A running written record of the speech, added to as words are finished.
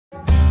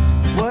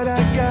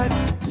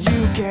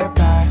can't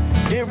buy.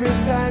 It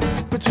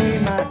resides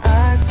between my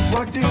eyes.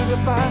 Walked through the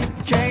fire,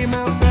 came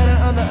out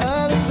better on the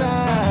other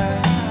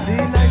side. See,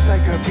 life's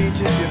like a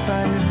beach if you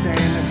find the sand.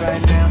 And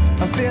right now,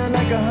 I'm feeling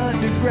like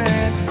 100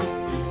 grand.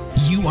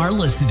 You are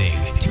listening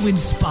to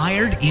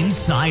Inspired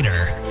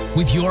Insider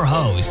with your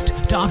host,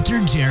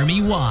 Dr.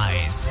 Jeremy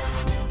Weisz.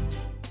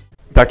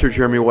 Dr.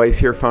 Jeremy Weisz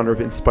here, founder of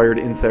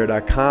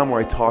InspiredInsider.com,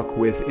 where I talk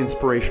with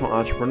inspirational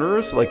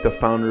entrepreneurs like the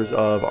founders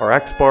of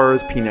RX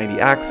Bars, P90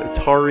 X,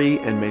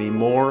 Atari, and many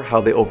more, how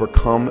they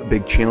overcome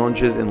big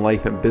challenges in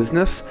life and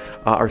business.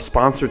 Our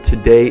sponsor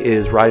today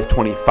is Rise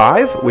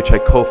 25, which I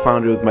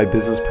co-founded with my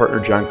business partner,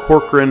 John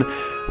Corcoran.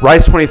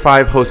 Rise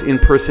 25 hosts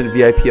in-person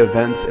VIP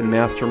events and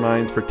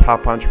masterminds for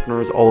top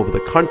entrepreneurs all over the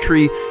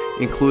country,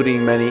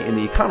 including many in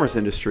the e-commerce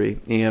industry.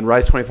 And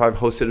Rise 25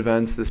 hosted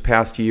events this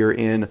past year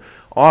in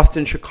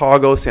Austin,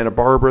 Chicago, Santa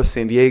Barbara,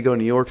 San Diego,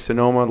 New York,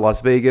 Sonoma,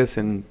 Las Vegas,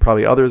 and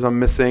probably others I'm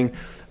missing.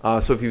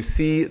 So if you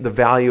see the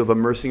value of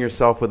immersing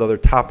yourself with other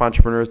top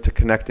entrepreneurs to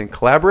connect and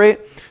collaborate,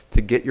 to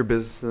get your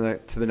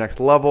business to the next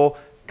level,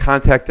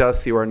 contact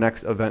us, see where our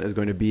next event is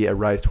going to be at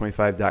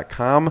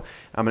rise25.com.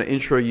 I'm going to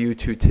intro you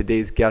to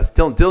today's guest,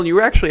 Dylan. Dylan, you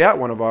were actually at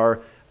one of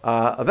our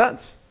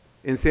events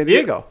in San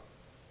Diego.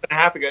 A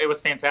half ago. It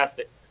was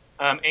fantastic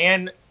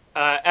and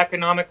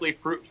economically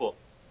fruitful.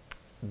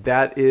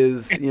 That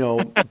is,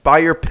 by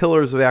your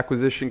pillars of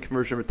acquisition,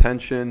 conversion,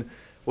 retention.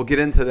 We'll get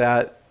into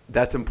that.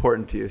 That's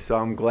important to you. So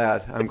I'm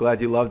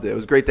glad you loved it. It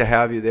was great to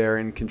have you there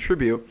and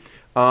contribute.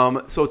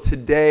 So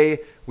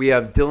today we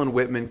have Dylan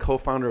Whitman,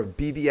 co-founder of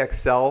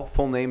BVAccel.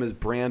 Full name is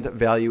Brand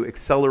Value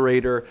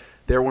Accelerator.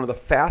 They're one of the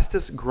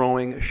fastest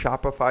growing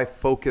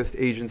Shopify-focused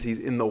agencies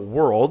in the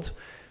world.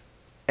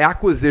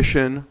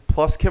 Acquisition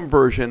plus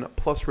conversion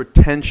plus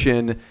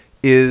retention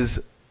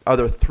are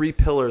their three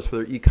pillars for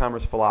their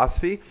e-commerce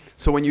philosophy.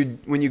 So when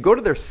you go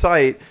to their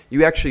site,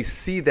 you actually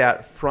see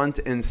that front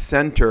and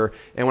center.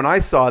 And when I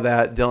saw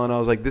that, Dylan, I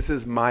was like, this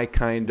is my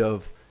kind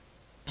of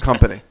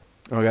company.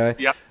 Okay.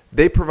 Yep.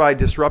 They provide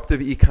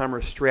disruptive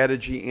e-commerce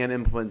strategy and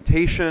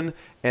implementation,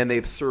 and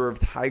they've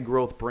served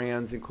high-growth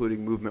brands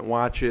including Movement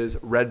Watches,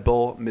 Red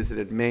Bull,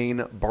 Visited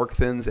Maine,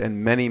 Barkthins,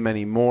 and many,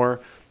 many more.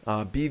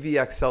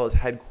 BVAccel is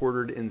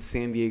headquartered in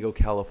San Diego,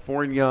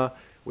 California,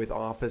 with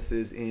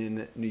offices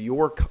in New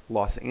York,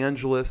 Los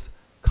Angeles,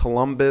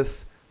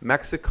 Columbus,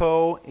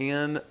 Mexico,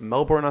 and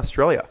Melbourne,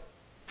 Australia.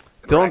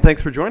 Correct. Dylan,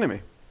 thanks for joining me.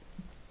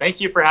 Thank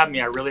you for having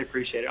me. I really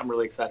appreciate it. I'm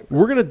really excited.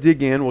 We're going to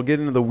dig in. We'll get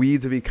into the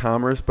weeds of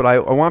e-commerce, but I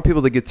want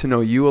people to get to know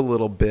you a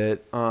little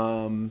bit.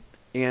 And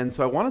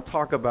so I want to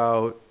talk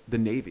about the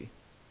Navy.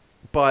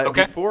 But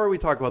before we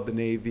talk about the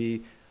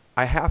Navy,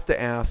 I have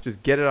to ask,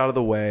 just get it out of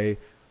the way,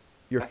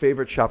 your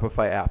favorite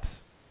Shopify apps.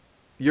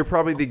 You're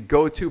probably the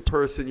go-to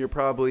person. You're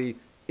probably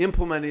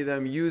implementing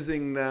them,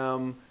 using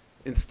them,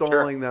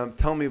 installing them.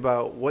 Tell me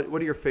about what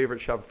are your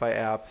favorite Shopify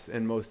apps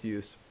and most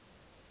used?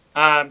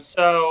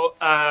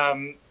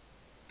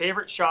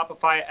 Favorite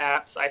Shopify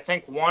apps, I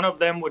think one of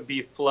them would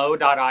be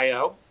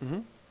Flow.io. Mm-hmm.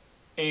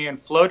 And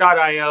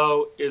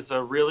Flow.io is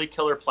a really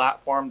killer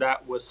platform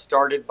that was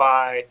started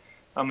by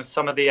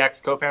some of the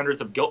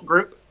ex-co-founders of Gilt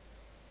Group.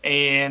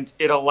 And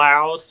it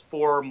allows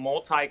for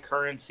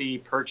multi-currency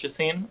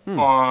purchasing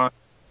on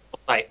the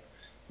site,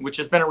 which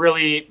has been a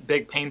really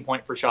big pain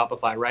point for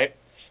Shopify, right?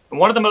 And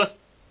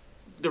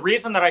the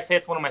reason that I say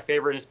it's one of my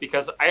favorite is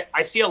because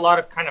I see a lot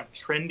of kind of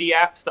trendy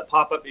apps that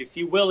pop up. You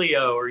see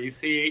Willio, or you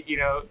see,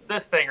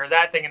 this thing or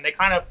that thing, and they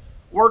kind of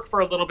work for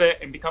a little bit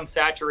and become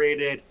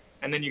saturated,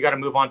 and then you got to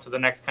move on to the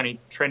next kind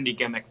of trendy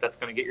gimmick that's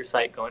going to get your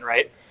site going,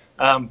 right?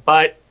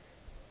 But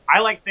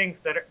I like things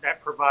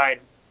that provide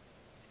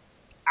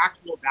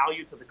actual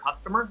value to the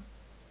customer,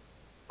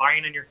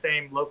 buying in your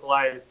same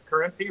localized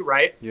currency,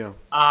 right? Yeah.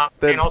 That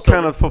and also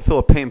kind of fulfill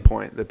a pain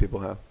point that people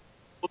have.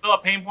 Fulfill a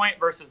pain point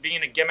versus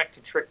being a gimmick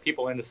to trick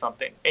people into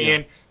something.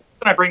 And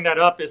when I bring that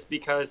up is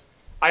because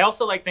I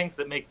also like things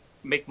that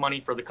make money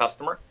for the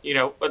customer.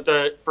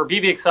 For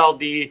BVAccel,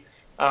 the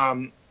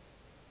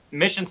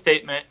mission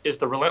statement is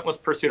the relentless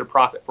pursuit of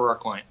profit for our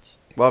clients.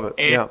 Love it.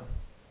 And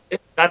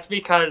that's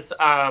because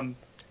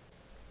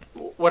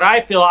what I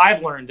feel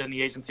I've learned in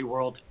the agency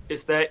world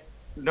is that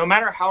no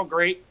matter how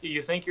great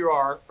you think you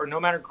are, or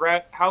no matter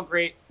how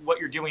great what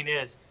you're doing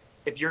is,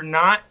 if you're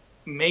not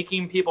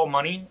making people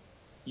money,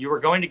 you are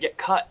going to get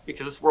cut,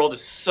 because this world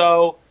is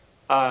so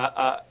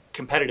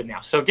competitive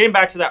now. So getting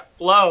back to that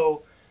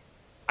Flow,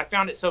 I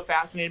found it so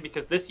fascinating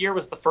because this year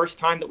was the first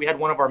time that we had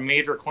one of our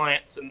major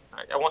clients, and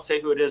I won't say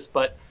who it is,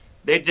 but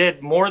they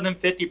did more than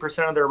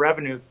 50% of their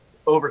revenue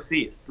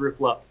overseas through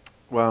Flow.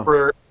 Wow.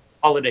 For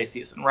holiday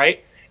season,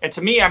 right? And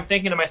to me, I'm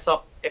thinking to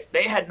myself, if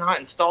they had not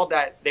installed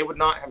that, they would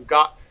not have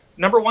got,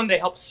 number one, they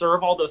helped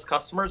serve all those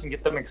customers and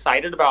get them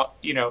excited about,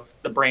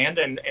 the brand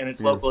and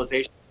its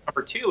localization.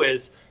 Number two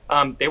is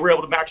they were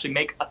able to actually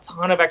make a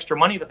ton of extra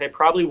money that they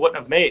probably wouldn't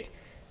have made.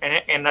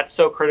 And that's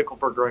so critical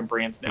for growing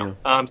brands now.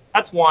 So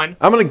that's one.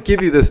 I'm going to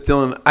give you this,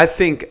 Dylan. I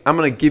think I'm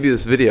going to give you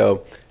this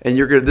video, and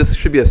this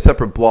should be a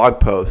separate blog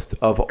post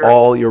of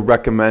all your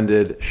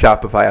recommended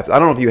Shopify apps. I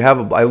don't know if you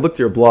have I looked at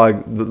your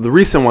blog. The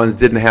recent ones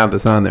didn't have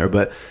this on there,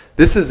 but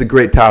this is a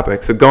great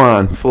topic. So go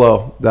on,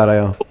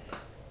 flow.io.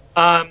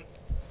 Let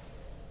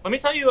me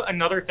tell you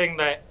another thing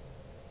that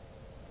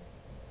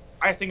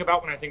I think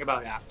about when I think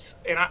about apps.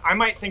 And I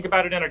might think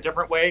about it in a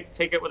different way,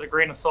 take it with a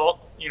grain of salt.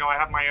 You know, I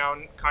have my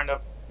own kind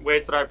of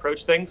ways that I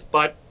approach things,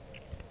 but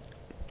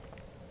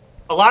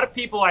a lot of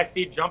people I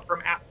see jump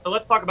from apps. So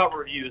let's talk about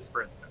reviews,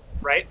 for instance,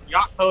 right?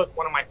 Yotpo is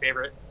one of my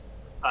favorite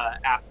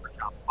apps for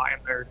Shopify,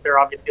 and they're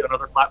obviously on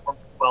other platforms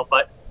as well.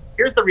 But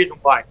here's the reason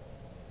why.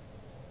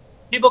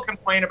 People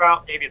complain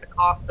about maybe the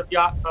cost of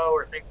Yotpo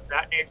or things of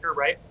that nature,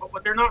 right? But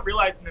what they're not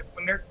realizing is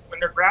when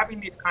they're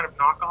grabbing these kind of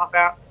knockoff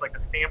apps like a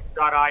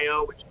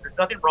Stamp.io, which there's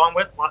nothing wrong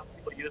with, lots of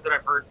people use it.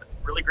 I've heard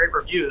really great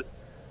reviews.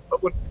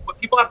 But what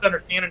people have to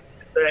understand is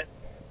that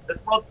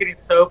this world's getting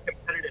so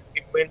competitive,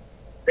 and when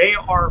they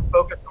are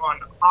focused on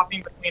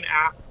hopping between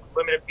apps with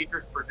limited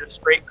features for just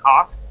straight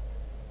cost,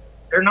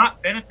 they're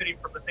not benefiting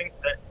from the things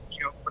that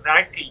that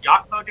I see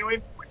Yotpo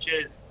doing, which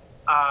is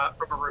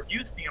from a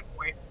review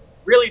standpoint,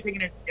 really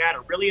taking into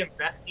data, really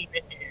investing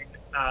in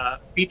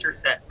feature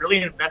set,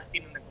 really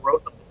investing in the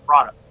growth of the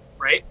product,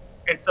 right?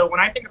 And so when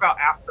I think about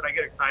apps that I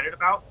get excited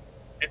about,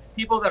 it's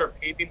people that are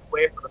paving the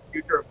way for the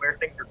future of where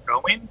things are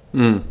going.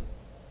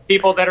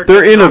 People that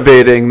are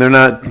innovating. They're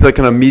not like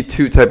kind of Me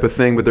Too type of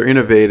thing, but they're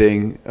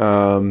innovating.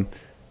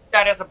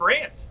 That as a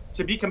brand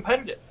to be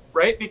competitive,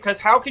 right? Because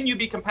how can you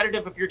be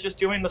competitive if you're just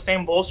doing the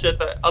same bullshit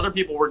that other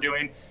people were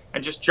doing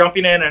and just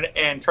jumping in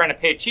and trying to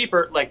pay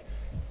cheaper? Like,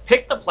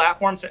 pick the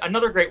platforms.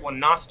 Another great one,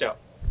 Nosto.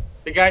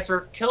 The guys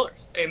are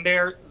killers, and they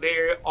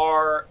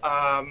are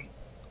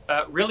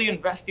really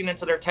investing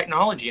into their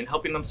technology and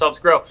helping themselves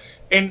grow.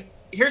 And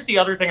here's the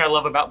other thing I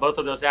love about both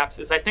of those apps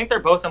is I think they're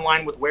both in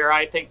line with where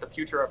I think the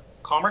future of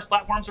commerce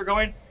platforms are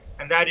going,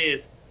 and that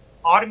is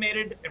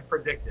automated and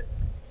predictive,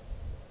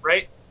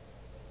 right?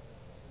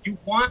 You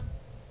want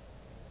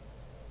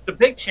the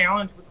big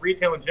challenge with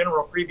retail in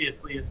general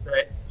previously is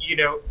that,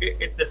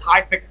 it's this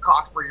high fixed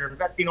cost where you're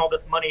investing all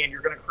this money and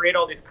you're going to create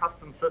all these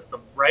custom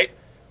systems, right?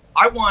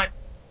 I want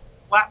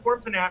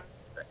platforms and apps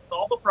that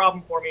solve a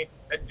problem for me,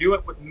 that do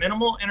it with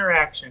minimal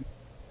interaction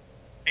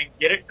and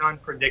get it done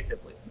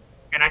predictably.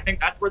 And I think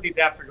that's where these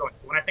apps are going.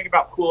 When I think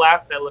about cool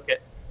apps, I look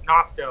at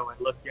Nosto, I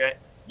look at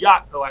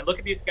Yotpo, I look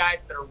at these guys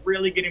that are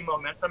really getting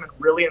momentum and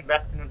really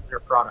investing into their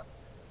product.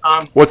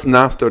 What's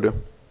Nosto do?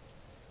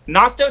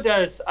 Nosto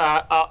does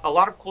a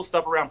lot of cool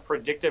stuff around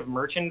predictive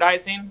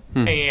merchandising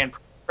and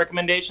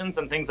recommendations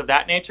and things of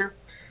that nature.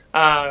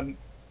 And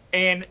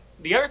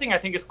the other thing I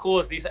think is cool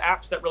is these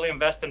apps that really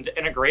invest into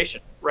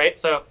integration, right?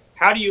 So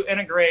how do you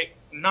integrate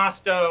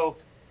Nosto,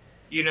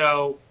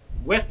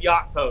 with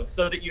Yotpo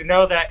so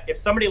that that if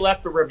somebody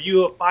left a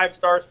review of 5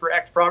 stars for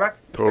X product,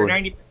 they're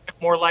 90%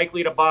 more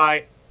likely to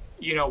buy,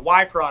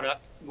 Y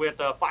product with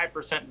a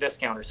 5%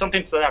 discount or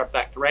something to that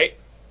effect, right?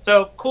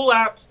 So cool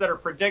apps that are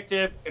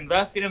predictive,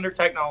 investing in their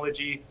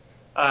technology,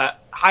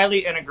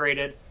 highly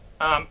integrated.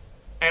 And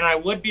I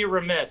would be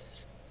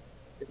remiss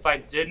if I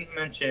didn't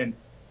mention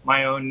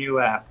my own new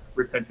app,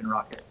 Retention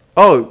Rocket.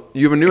 Oh,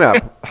 you have a new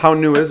app. How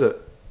new is it?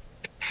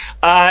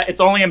 It's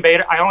only in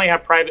beta. I only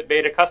have private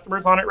beta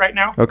customers on it right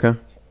now. Okay.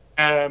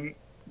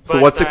 So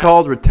what's it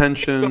called?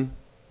 Retention?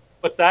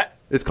 What's that?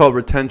 It's called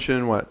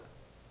Retention what?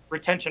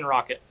 Retention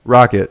Rocket.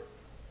 Rocket.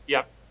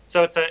 Yep.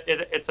 So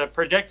it's a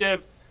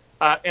predictive,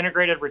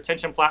 integrated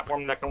retention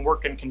platform that can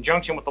work in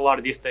conjunction with a lot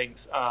of these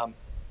things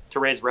to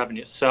raise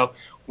revenues. So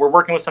we're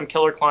working with some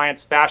killer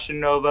clients, Fashion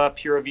Nova,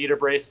 Pura Vida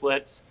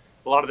bracelets.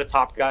 A lot of the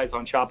top guys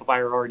on Shopify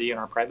are already in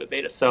our private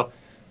beta. So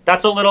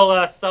that's a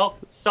little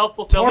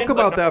self-fulfilling. Talk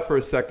about that for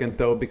a second,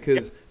 though,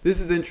 because this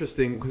is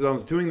interesting. Because I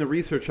was doing the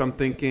research, I'm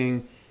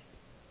thinking,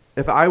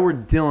 if I were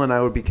Dylan,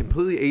 I would be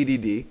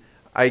completely ADD.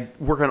 I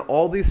work on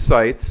all these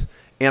sites,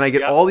 and I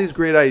get all these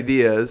great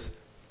ideas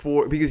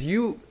because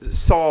you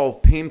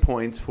solve pain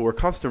points for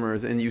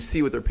customers, and you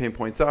see what their pain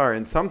points are.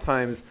 And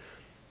sometimes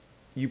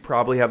you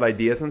probably have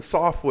ideas on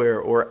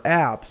software or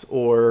apps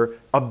or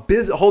a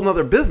whole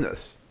nother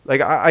business.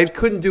 Like I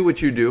couldn't do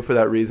what you do for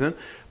that reason,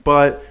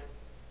 but.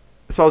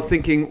 So I was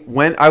thinking,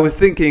 when is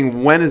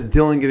Dylan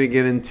going to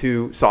get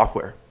into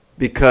software?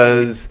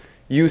 Because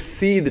you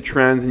see the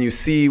trends and you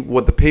see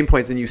what the pain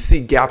points and you see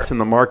gaps in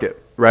the market,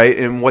 right?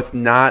 And what's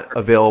not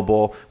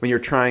available when you're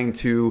trying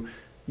to,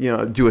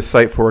 do a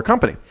site for a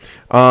company.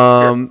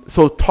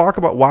 So talk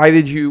about why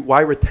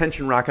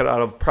Retention Rocket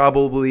out of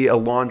probably a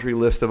laundry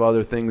list of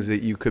other things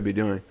that you could be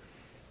doing?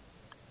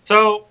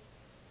 So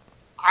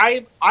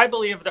I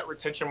believe that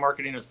retention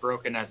marketing is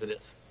broken as it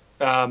is.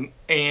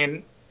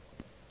 And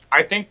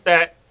I think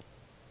that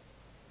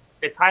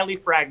it's highly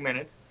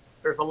fragmented.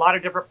 There's a lot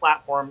of different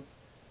platforms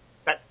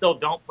that still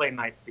don't play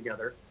nice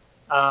together,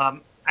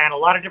 and a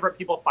lot of different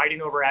people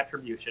fighting over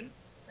attribution.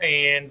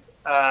 And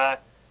a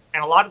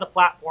lot of the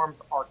platforms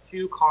are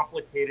too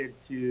complicated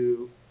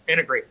to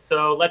integrate.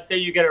 So let's say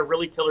you get a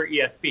really killer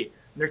ESP.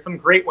 And there's some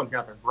great ones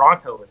out there.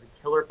 Bronto is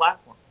a killer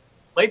platform.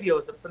 Klaviyo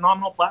is a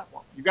phenomenal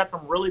platform. You've got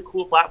some really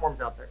cool platforms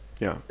out there.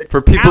 Yeah.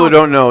 For people who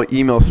don't know,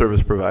 email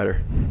service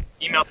provider.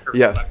 Email service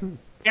yes. provider.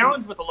 The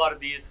challenge with a lot of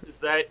these is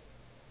that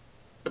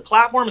the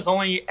platform is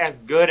only as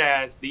good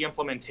as the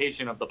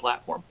implementation of the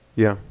platform.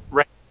 Yeah.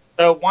 Right.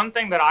 So one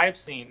thing that I've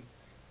seen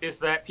is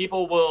that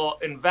people will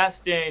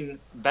invest in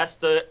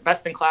best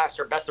in class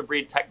or best of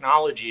breed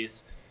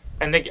technologies,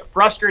 and they get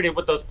frustrated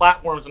with those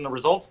platforms and the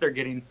results they're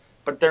getting,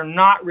 but they're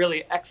not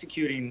really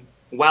executing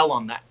well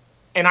on that.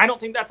 And I don't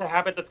think that's a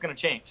habit that's going to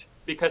change,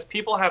 because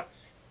people have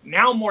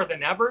now more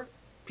than ever,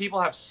 people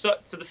have so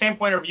the same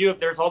point of view. If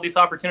there's all these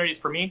opportunities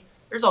for me,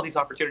 there's all these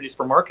opportunities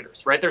for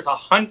marketers, right? There's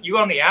you go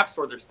on the App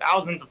Store, there's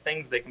thousands of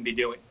things they can be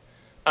doing.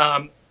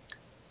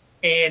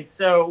 And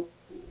so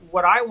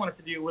what I wanted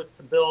to do was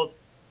to build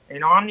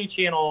an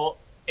omni-channel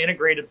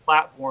integrated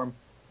platform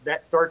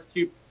that starts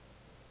to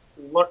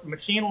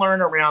machine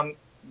learn around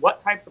what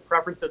types of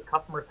preferences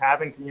customers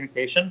have in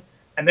communication,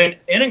 and then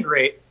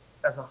integrate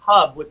as a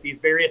hub with these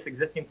various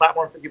existing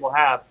platforms that people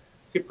have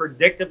to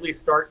predictively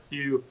start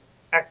to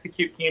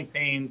execute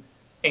campaigns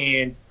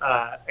and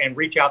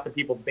reach out to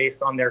people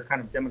based on their kind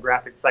of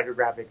demographic,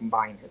 psychographic, and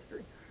buying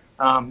history.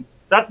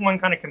 That's one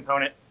kind of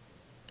component.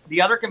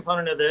 The other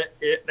component of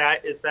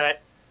that is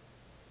that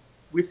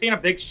we've seen a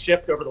big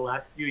shift over the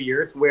last few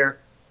years where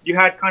you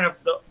had kind of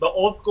the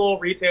old school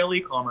retail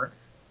e-commerce,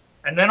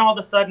 and then all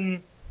of a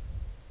sudden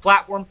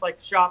platforms like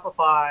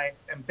Shopify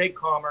and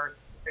BigCommerce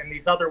and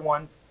these other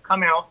ones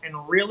come out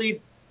and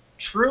really,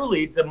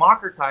 truly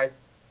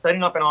democratize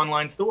setting up an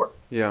online store.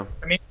 Yeah.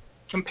 I mean,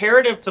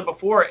 comparative to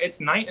before, it's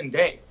night and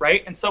day,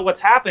 right? And so what's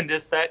happened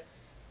is that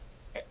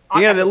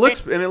and it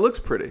looks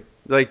pretty.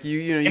 Like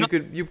you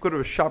could go to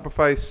a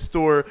Shopify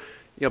store.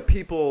 You know,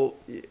 people.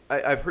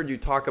 I've heard you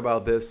talk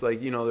about this.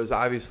 Like, there's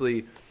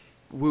obviously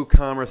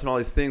WooCommerce and all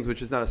these things,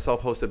 which is not a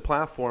self-hosted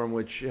platform,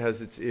 which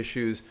has its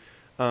issues.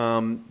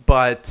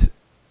 But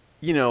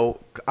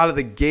out of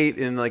the gate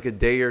in like a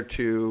day or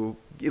two,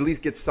 at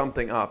least get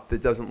something up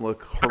that doesn't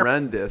look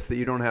horrendous, that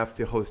you don't have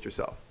to host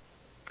yourself.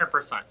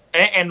 100%.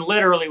 And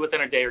literally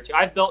within a day or two.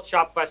 I've built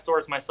Shopify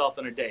stores myself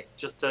in a day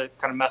just to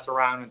kind of mess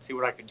around and see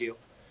what I could do.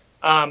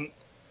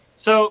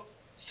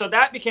 So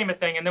that became a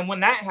thing. And then when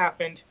that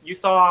happened, you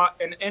saw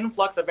an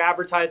influx of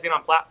advertising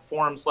on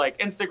platforms like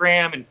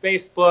Instagram and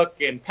Facebook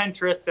and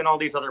Pinterest and all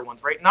these other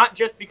ones, right? Not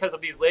just because of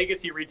these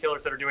legacy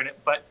retailers that are doing it,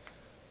 but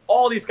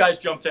all these guys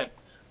jumped in.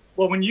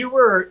 Well, when you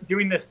were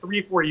doing this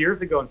 3-4 years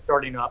ago and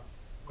starting up,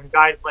 when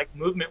guys like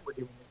Movement were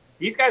doing it,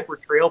 these guys were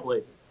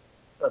trailblazers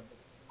of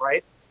this,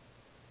 right?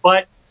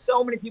 But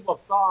so many people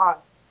saw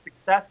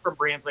success from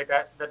brands like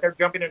that they're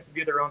jumping in to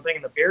do their own thing,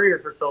 and the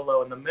barriers are so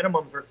low and the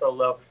minimums are so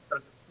low that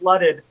it's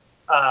flooded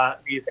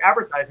these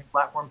advertising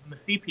platforms, and the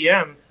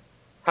CPMs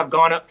have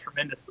gone up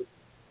tremendously.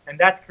 And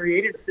that's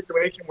created a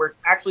situation where it's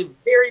actually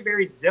very,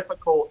 very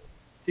difficult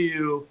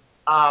to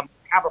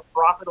have a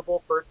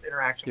profitable first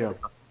interaction with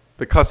the customer.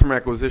 The customer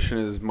acquisition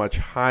is much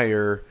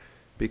higher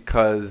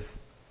because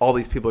all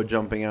these people are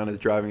jumping on, is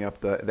driving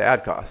up the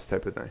ad cost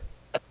type of thing.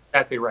 That's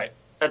exactly right.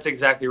 That's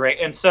exactly right.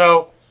 And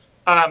so,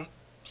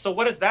 so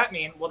what does that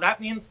mean? Well,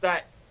 that means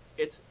that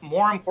it's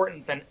more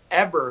important than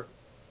ever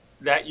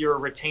that you're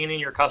retaining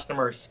your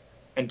customers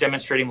and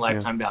demonstrating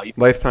lifetime value.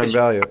 Lifetime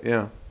value,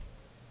 yeah.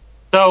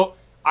 So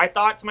I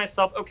thought to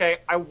myself,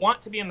 okay, I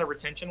want to be in the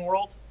retention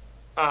world.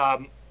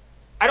 I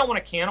don't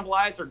want to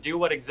cannibalize or do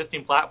what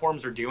existing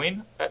platforms are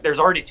doing. There's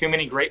already too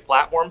many great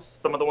platforms,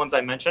 some of the ones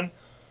I mentioned.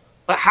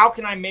 But how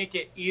can I make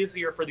it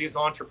easier for these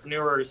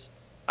entrepreneurs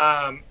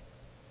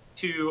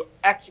to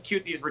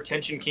execute these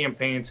retention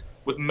campaigns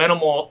with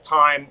minimal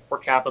time or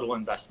capital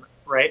investment,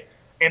 right?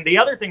 And the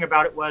other thing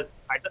about it was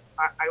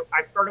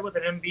I started with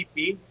an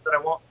MVP that I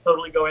won't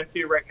totally go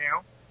into right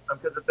now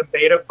because it's in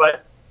beta.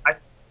 But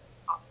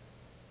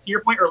to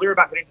your point earlier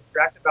about getting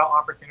distracted about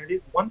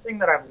opportunities, one thing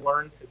that I've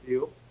learned to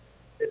do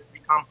is to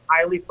become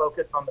highly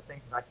focused on the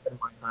things that I spend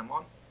my time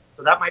on.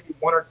 So that might be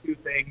 1 or 2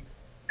 things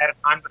at a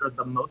time that are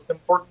the most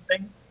important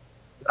things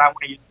that I want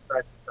to use to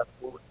drive success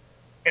forward.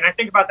 And I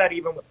think about that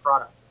even with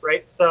product,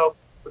 right? So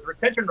with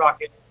Retention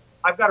Rocket,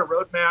 I've got a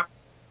roadmap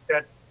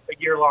that's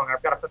a year long.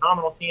 I've got a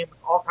phenomenal team with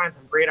all kinds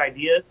of great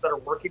ideas that are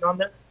working on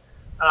this.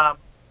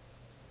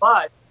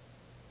 But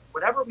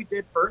whatever we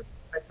did first,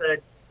 I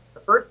said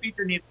the first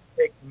feature needs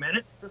to take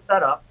minutes to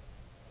set up,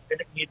 and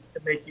it needs to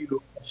make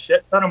you a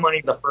shit ton of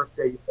money the first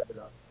day you set it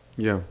up.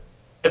 Yeah.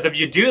 Because if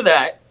you do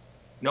that,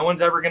 no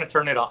one's ever going to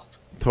turn it off.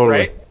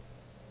 Totally.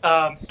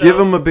 Right? So give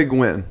them a big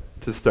win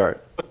to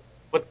start.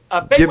 What's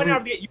a big win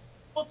out of it? You're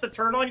able to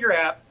turn on your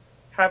app,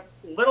 have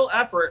little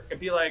effort, and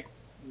be like,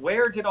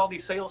 where did all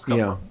these sales come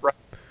from? Right.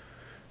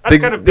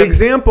 The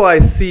example I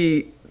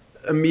see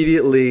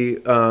immediately,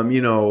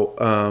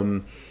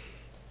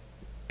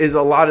 is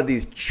a lot of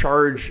these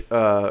charge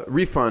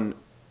refund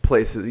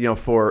places,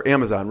 for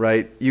Amazon,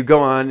 right? You go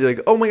on, you're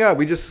like, oh my God,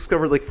 we just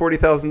discovered like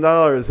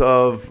 $40,000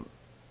 of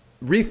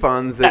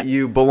refunds that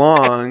you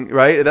belong,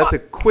 right? That's a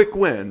quick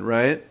win,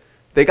 right?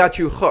 They got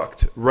you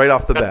hooked right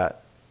off the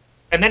bat.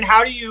 And then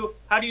how do you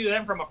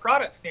then from a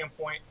product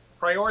standpoint,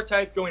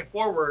 prioritize going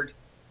forward,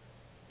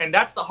 and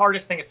that's the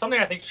hardest thing. It's something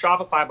I think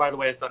Shopify, by the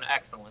way, has done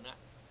excellent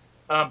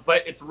at.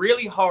 But it's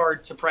really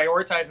hard to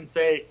prioritize and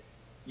say,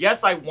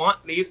 yes, I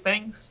want these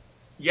things.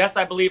 Yes,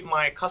 I believe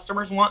my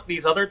customers want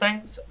these other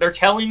things. They're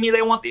telling me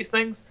they want these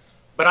things,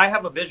 but I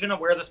have a vision of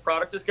where this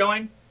product is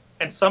going,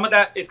 and some of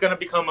that is going to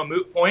become a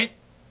moot point,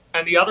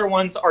 and the other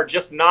ones are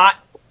just not.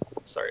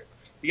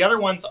 The other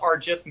ones are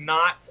just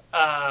not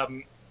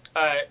going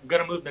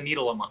to move the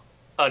needle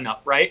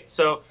enough, right?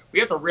 So we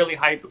have to really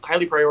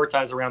highly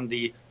prioritize around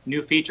the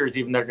new features,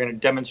 even that are going to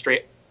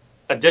demonstrate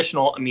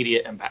additional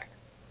immediate impact.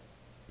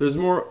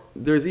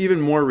 There's even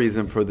more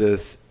reason for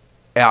this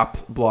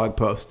app blog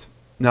post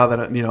now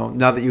that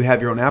you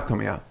have your own app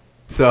coming out.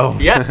 So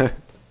yeah,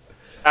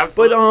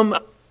 absolutely.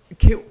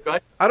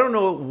 But I don't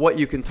know what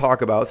you can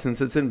talk about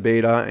since it's in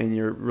beta and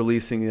you're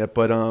releasing it,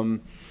 but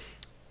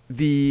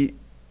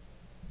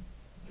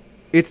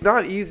it's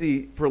not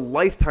easy for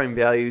lifetime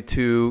value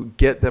to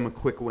get them a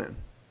quick win.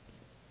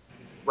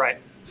 Right.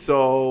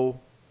 So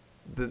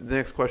the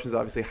next question is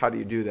obviously how do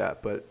you do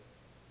that? But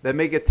that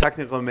may get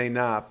technical and may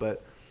not.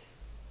 But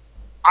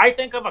I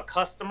think of a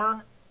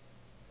customer,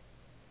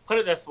 put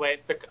it this way,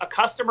 a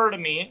customer to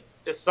me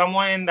is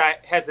someone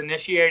that has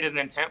initiated an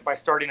intent by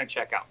starting a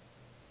checkout.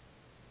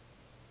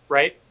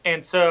 Right?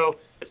 And so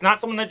it's not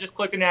someone that just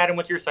clicked an ad in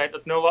with your site.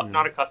 That's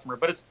not a customer.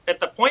 But it's at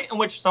the point in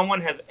which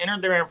someone has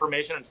entered their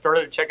information and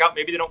started a checkout.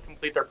 Maybe they don't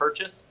complete their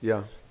purchase.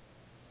 Yeah.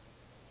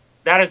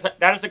 That is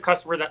a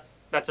customer that's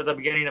at the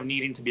beginning of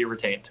needing to be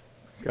retained.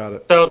 Got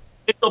it. So the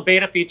digital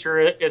beta feature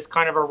is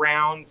kind of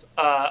around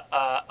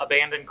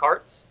abandoned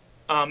carts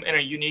in a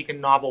unique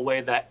and novel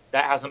way that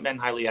hasn't been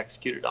highly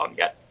executed on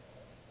yet.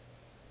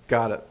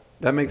 Got it.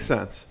 That makes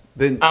sense.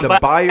 Then the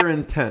buyer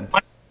intent.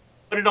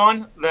 Put it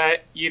on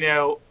that,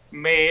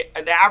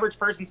 the average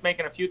person's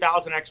making a few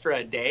thousand extra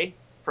a day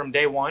from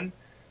day one,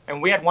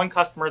 and we had one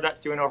customer that's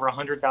doing over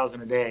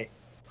 100,000 a day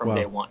from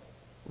day one.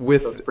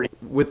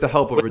 With the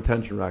help of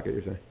Retention Rocket,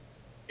 you're saying?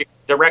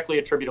 Directly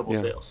attributable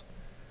sales.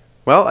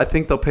 Well, I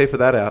think they'll pay for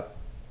that app.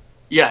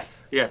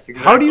 Yes, exactly.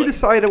 How do you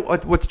decide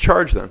what to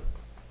charge then?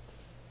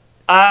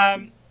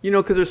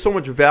 Because there's so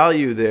much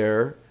value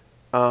there.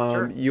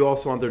 Sure. You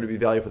also want there to be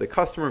value for the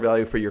customer,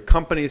 value for your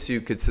company, so you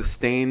could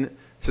sustain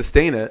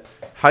it.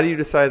 How do you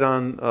decide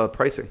on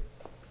pricing?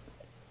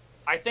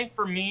 I think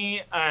for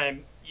me,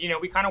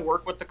 we kind of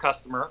work with the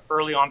customer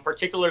early on,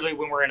 particularly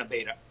when we're in a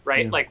beta,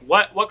 right? Yeah. Like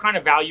what kind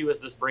of value is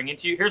this bringing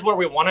to you? Here's where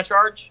we want to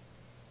charge,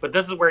 but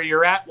this is where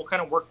you're at. We'll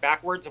kind of work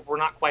backwards if we're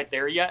not quite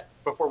there yet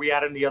before we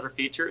add in the other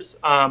features.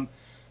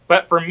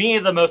 But for me,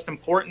 the most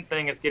important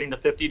thing is getting to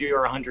 50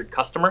 or 100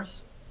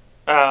 customers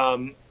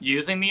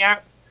using the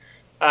app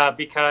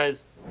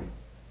because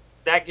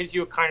that gives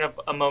you a kind of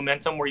a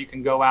momentum where you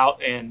can go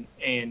out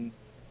and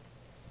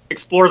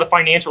explore the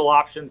financial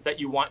options that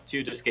you want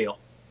to scale.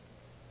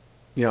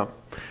 Yeah.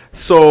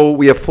 So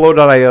we have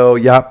Flow.io,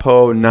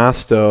 Yotpo,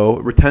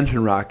 Nosto,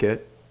 Retention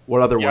Rocket.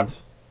 What other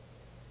ones?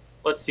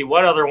 Let's see.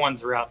 What other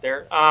ones are out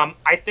there?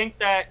 I think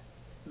that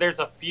there's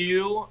a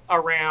few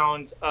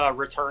around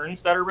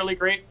returns that are really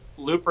great.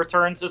 Loop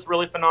returns is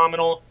really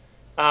phenomenal.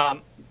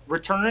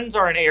 Returns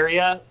are an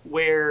area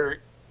where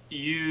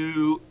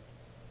you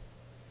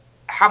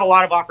have a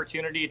lot of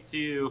opportunity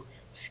to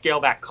scale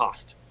back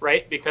cost,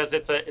 right? Because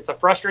it's a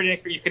frustrating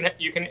experience.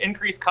 You can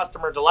increase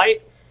customer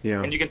delight,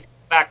 and you can scale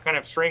back kind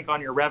of shrink on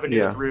your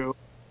revenue through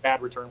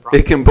bad return process.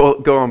 It can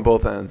go on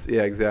both ends.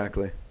 Yeah,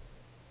 exactly.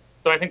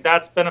 So I think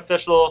that's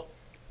beneficial.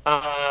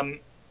 And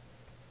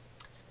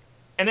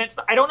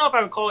I don't know if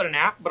I would call it an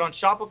app, but on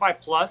Shopify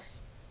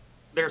Plus,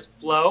 there's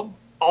Flow,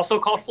 also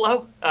called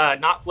Flow,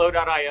 not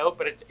Flow.io,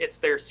 but it's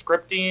their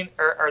scripting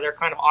or their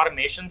kind of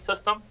automation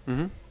system.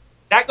 Mm-hmm.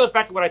 That goes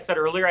back to what I said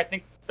earlier. I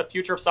think the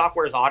future of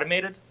software is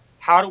automated.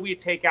 How do we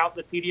take out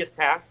the tedious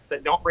tasks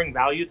that don't bring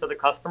value to the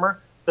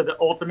customer so that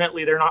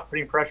ultimately they're not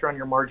putting pressure on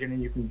your margin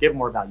and you can give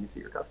more value to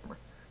your customer?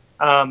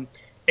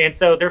 And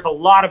so there's a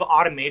lot of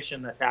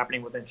automation that's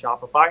happening within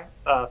Shopify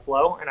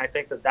Flow, and I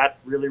think that that's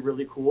really,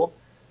 really cool.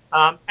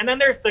 And then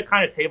there's the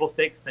kind of table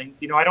stakes things.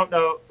 I don't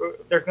know.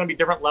 There's going to be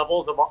different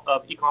levels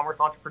of e-commerce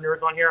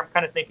entrepreneurs on here. I'm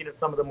kind of thinking of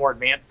some of the more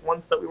advanced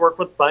ones that we work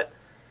with. But,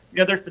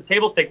 there's the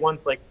table stake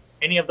ones like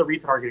any of the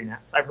retargeting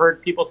apps. I've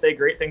heard people say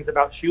great things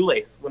about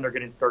Shoelace when they're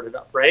getting started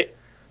up, right?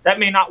 That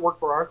may not work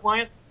for our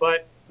clients,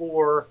 but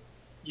for,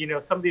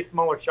 some of these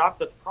smaller shops,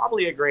 that's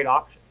probably a great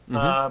option.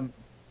 Mm-hmm.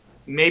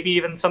 Maybe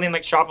even something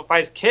like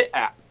Shopify's Kit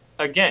app.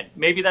 Again,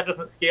 maybe that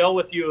doesn't scale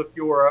with you if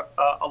you're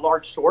a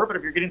large store, but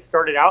if you're getting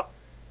started out,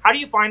 how do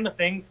you find the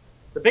things?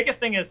 The biggest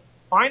thing is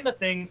find the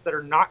things that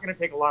are not going to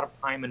take a lot of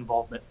time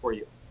involvement for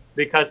you,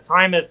 because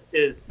time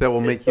is that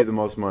will make you the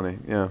most money.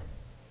 Yeah.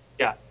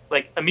 Yeah.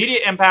 Like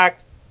immediate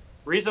impact,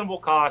 reasonable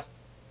cost,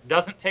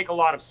 doesn't take a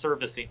lot of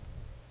servicing.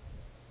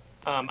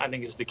 I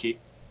think is the key.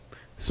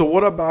 So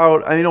what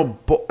about?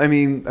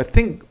 I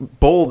think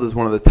Bold is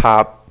one of the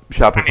top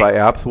Shopify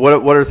apps.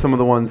 What are some of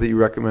the ones that you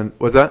recommend?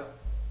 What's that?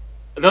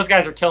 Those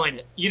guys are killing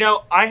it.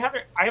 I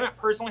haven't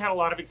personally had a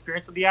lot of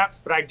experience with the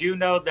apps, but I do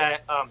know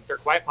that they're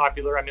quite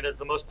popular. I mean, they're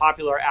the most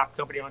popular app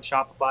company on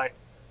Shopify.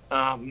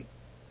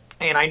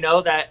 And I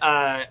know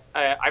that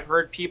I've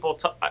heard people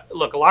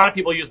look. A lot of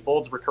people use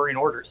Bold's recurring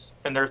orders,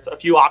 and there's a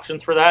few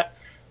options for that,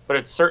 but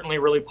it's certainly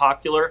really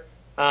popular.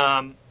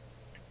 Bold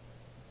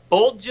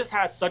just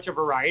has such a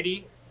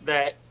variety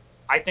that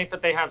I think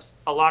that they have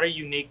a lot of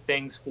unique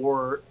things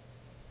for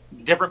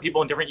different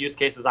people in different use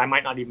cases I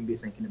might not even be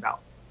thinking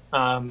about,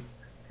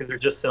 because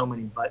there's just so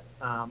many. But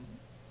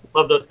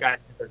love those guys.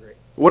 I think they're great.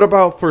 What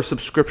about for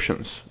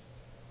subscriptions?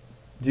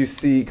 Do you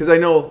see, because I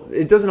know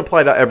it doesn't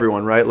apply to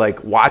everyone, right?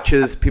 Like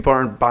watches, people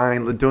aren't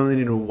don't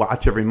need a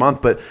watch every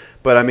month, but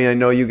I mean, I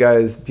know you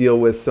guys deal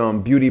with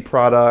some beauty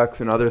products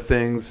and other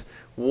things.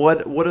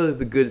 What are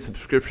the good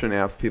subscription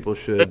apps people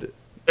should?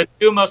 The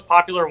two most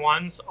popular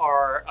ones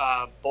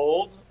are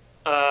Bold,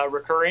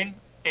 recurring,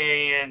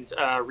 and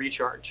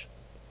Recharge.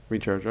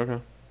 Recharge,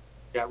 okay.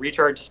 Yeah,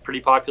 Recharge is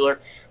pretty popular.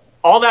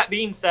 All that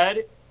being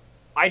said,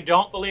 I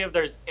don't believe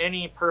there's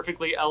any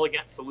perfectly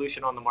elegant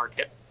solution on the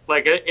market.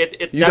 Like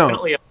it's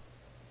definitely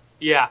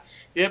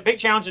the big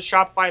challenge is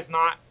Shopify is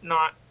not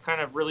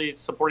kind of really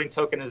supporting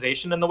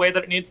tokenization in the way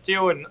that it needs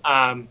to, and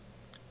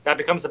that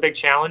becomes a big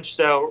challenge.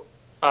 So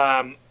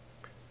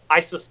I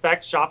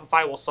suspect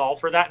Shopify will solve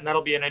for that, and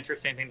that'll be an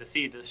interesting thing to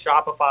see. Does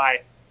Shopify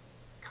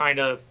kind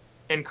of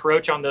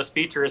encroach on those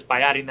features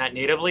by adding that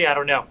natively? I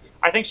don't know.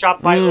 I think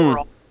Shopify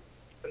overall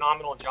does a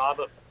phenomenal job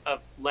of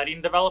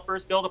letting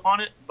developers build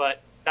upon it,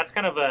 but that's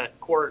kind of a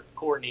core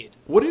need.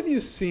 What have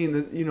you seen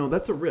that,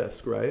 that's a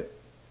risk, right?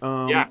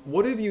 Yeah.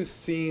 What have you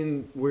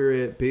seen where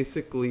it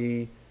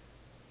basically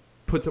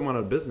puts them out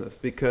of business?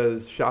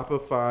 Because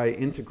Shopify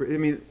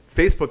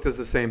Facebook does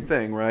the same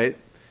thing, right?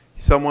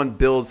 Someone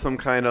builds some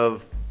kind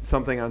of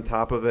something on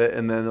top of it,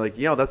 and then like,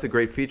 that's a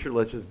great feature.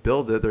 Let's just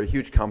build it. They're a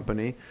huge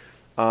company.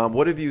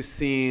 What have you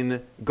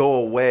seen go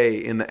away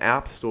in the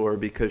App Store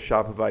because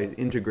Shopify has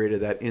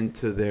integrated that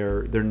into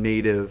their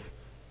native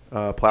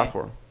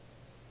platform?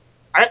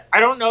 I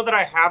don't know that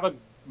I have a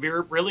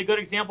really good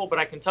example, but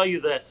I can tell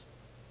you this.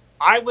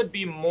 I would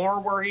be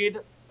more worried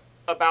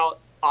about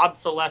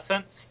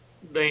obsolescence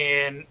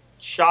than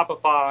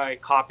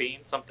Shopify copying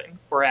something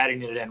or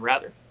adding it in,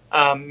 rather.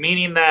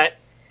 Meaning that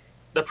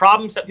the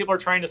problems that people are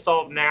trying to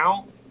solve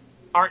now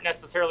aren't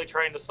necessarily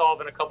trying to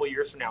solve in a couple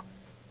years from now.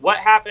 What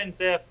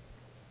happens if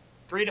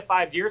 3 to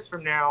 5 years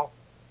from now,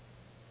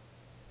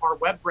 our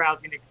web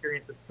browsing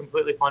experience is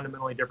completely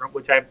fundamentally different,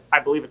 which I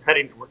believe it's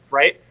heading towards,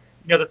 right?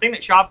 The thing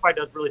that Shopify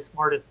does really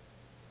smart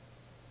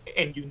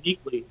and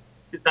uniquely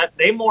is that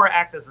they more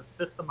act as a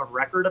system of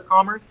record of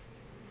commerce.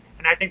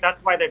 And I think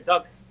that's why they've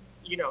dug,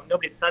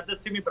 nobody said this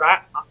to me, but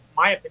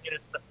my opinion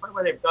is that's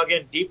why they've dug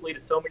in deeply to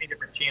so many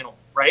different channels,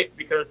 right?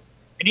 Because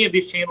any of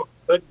these channels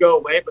could go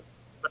away, but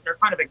they're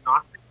kind of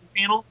agnostic to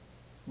channel.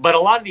 But a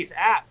lot of these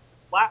apps,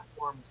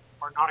 platforms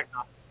are not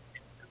agnostic.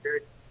 They're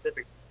very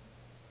specific.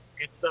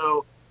 And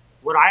so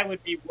what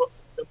would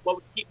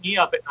keep me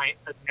up at night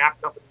as an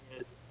app company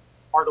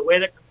are the way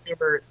that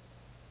consumers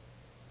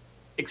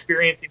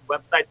experiencing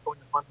websites going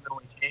to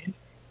fundamentally change?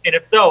 And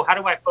if so, how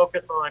do I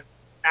focus on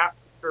apps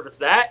that service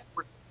that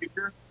for the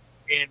future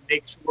and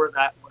make sure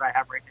that what I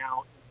have right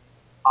now is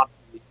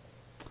obsolete?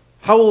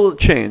 How will it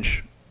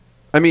change?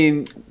 I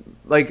mean,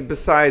 like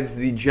besides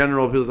the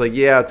general, feels like,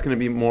 it's going to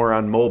be more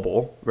on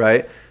mobile,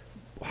 right?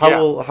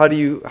 How do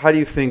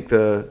you think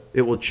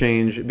it will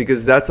change?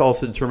 Because that's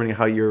also determining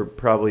how you're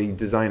probably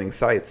designing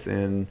sites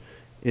and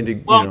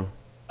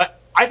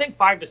I think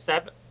 5 to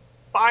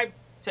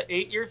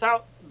 8 years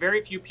out,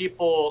 very few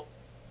people.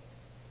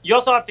 You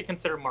also have to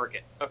consider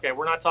market. Okay,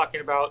 we're not talking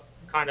about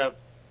kind of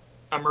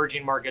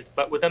emerging markets,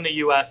 but within the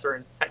U.S. or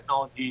in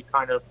technology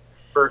kind of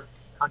first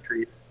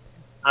countries.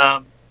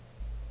 The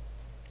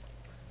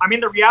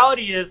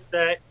reality is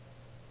that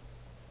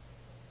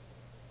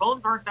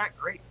phones aren't that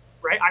great,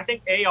 right? I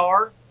think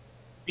AR,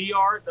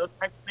 VR, those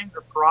types of things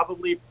are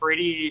probably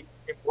pretty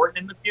important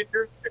in the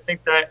future. I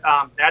think that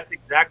that's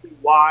exactly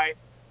why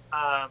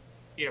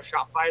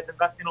Shopify is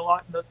investing a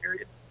lot in those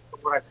areas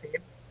from what I've seen.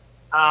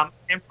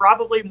 And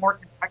probably more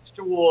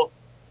contextual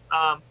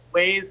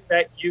ways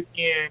that you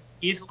can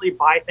easily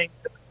buy things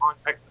in the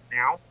context of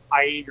now,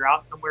 i.e. you're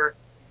out somewhere,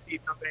 you see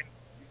something,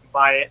 you can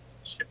buy it,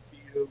 shipped to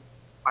you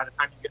by the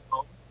time you get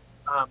home,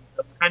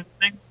 those kinds of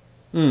things.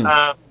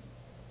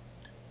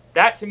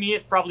 That to me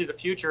is probably the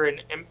future,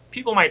 and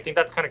people might think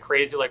that's kind of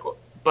crazy,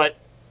 but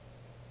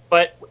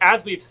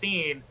as we've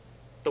seen,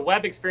 the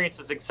web experience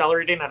is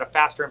accelerating at a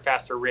faster and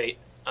faster rate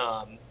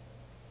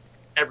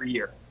every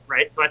year,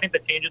 right? So I think the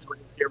changes we're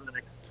going to see over the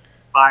next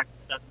 5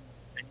 to 7 to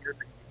 10 years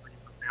are going to be pretty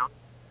profound.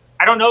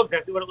 I don't know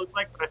exactly what it looks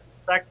like, but I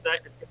suspect that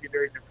it's going to be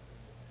very different.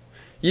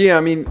 Yeah,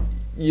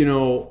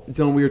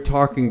 Dylan, we were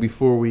talking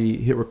before we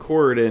hit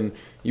record, and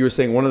you were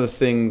saying one of the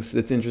things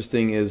that's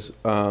interesting is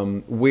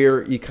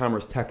where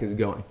e-commerce tech is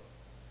going.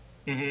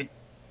 Mm-hmm.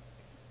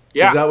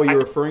 Yeah, is that what you're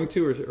referring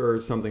to,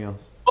 or something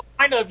else? Well,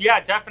 kind of, yeah,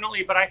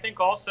 definitely. But I think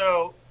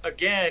also,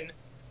 again,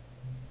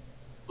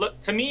 look,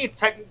 to me,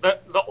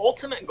 the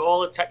ultimate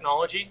goal of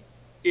technology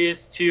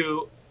is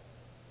to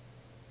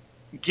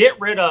get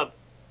rid of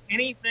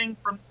anything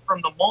from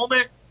the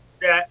moment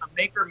that a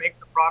maker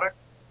makes a product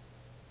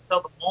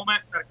until the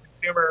moment that a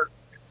consumer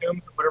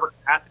consumes in whatever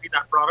capacity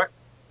that product.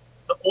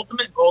 The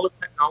ultimate goal of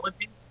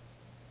technology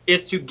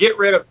is to get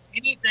rid of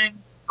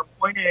anything from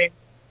point A to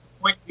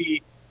point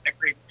B that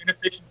creates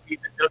inefficiency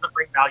that doesn't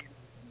bring value to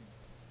the community.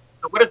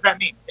 So what does that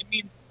mean? It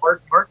means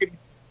large marketing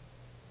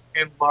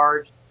and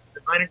large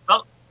design and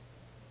development.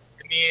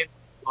 It means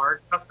large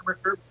customer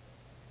service.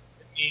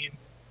 It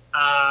means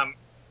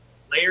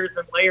layers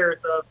and layers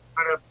of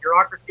kind of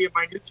bureaucracy and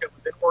minutia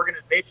within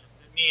organizations.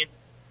 It means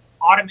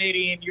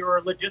automating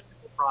your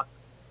logistical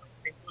processes,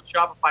 things with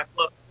Shopify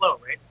flow,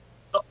 right?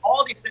 So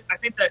all these things, I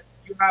think that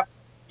you have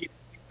these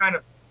kind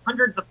of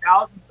hundreds of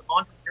thousands of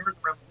entrepreneurs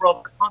around the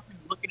world are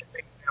constantly looking at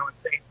things now and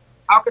saying,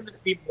 how can this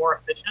be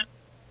more efficient?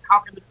 How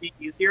can this be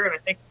easier? And I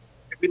think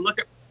if we look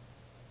at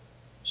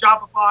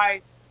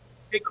Shopify,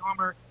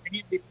 BigCommerce,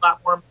 any of these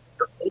platforms,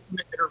 their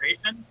ultimate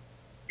iteration,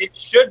 it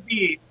should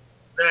be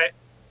that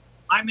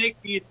I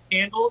make these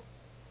candles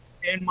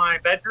in my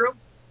bedroom,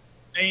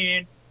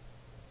 and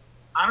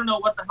I don't know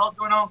what the hell's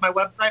going on with my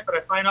website, but I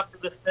sign up for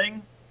this thing,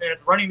 and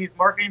it's running these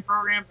marketing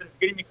programs, and it's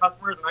getting me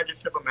customers, and I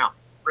just ship them out,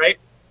 right?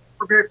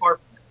 We're very far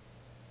from it.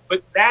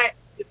 But that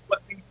is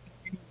what things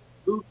continue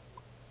to move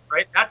towards,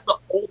 right? That's the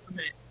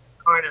ultimate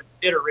kind of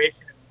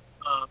iteration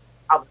of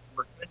how this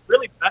works. And it's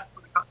really best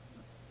for the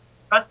customer.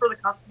 It's best for the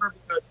customer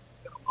because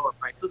it's going to lower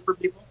prices for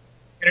people,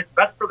 and it's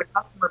best for the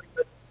customer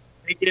because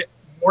they get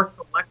more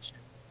selection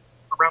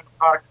around the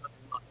products that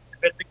they love.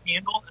 If it's a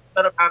candle,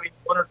 instead of having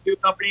one or two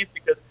companies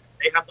because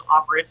they have the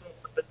operational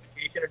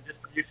sophistication and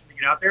distribution to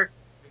get out there,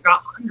 we've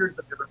got hundreds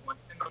of different ones.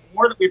 And the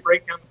more that we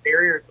break down the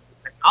barriers of the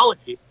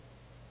technology,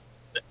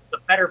 the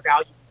better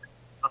value we bring to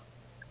the customer,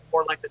 the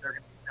more likely they're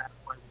going to be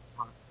satisfied with the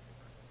product.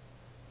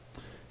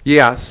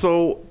 Yeah,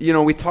 so,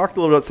 we talked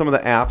a little about some of the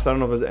apps. I don't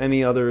know if there's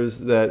any others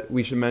that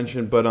we should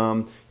mention, but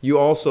you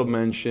also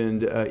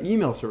mentioned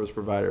email service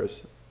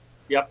providers.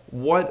 Yep.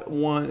 What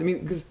one,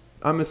 because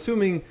I'm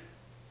assuming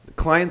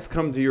clients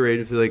come to your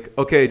agency like,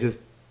 okay, just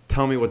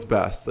tell me what's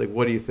best. Like,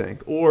 what do you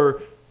think?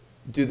 Or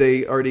do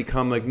they already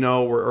come like,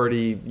 no, we're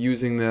already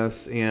using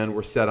this and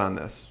we're set on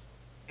this?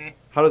 Mm-hmm.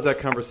 How does that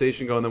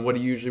conversation go? And then what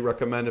do you usually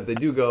recommend if they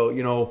do go,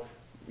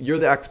 you're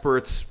the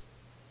experts,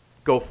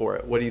 go for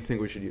it. What do you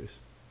think we should use?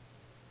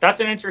 That's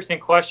an interesting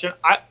question.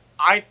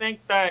 I think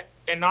that,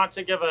 and not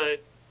to give a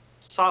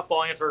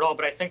softball answer at all,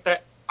 but I think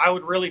that I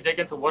would really dig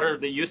into what are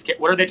the use case,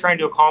 what are they trying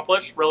to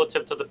accomplish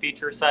relative to the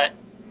feature set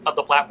of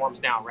the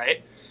platforms now,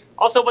 right?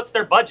 Also, what's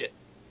their budget?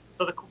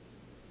 So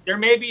there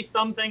may be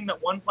something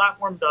that one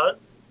platform does,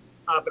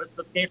 but it's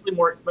substantially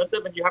more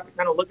expensive, and you have to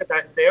kind of look at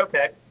that and say,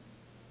 okay,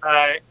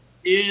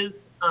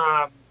 is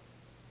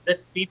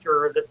this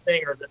feature or this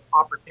thing or this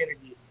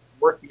opportunity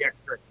worth the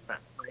extra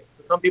expense, right?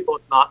 For some people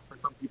it's not, for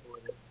some people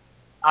it is.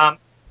 The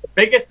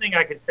biggest thing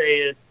I could say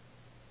is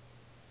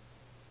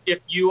if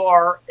you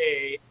are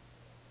a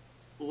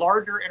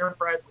larger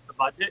enterprise with the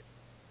budget,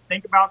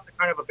 think about the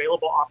kind of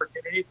available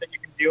opportunities that you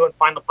can do and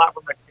find the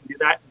platform that can do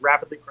that and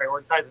rapidly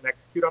prioritize and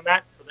execute on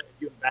that so that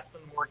if you invest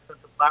in a more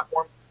expensive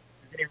platform,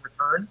 you're getting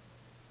return.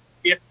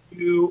 If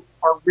you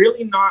are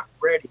really not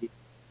ready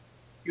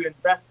to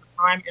invest the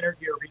time,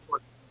 energy, or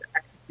resources into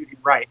executing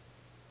right,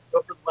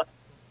 go for the less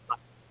expensive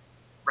platform,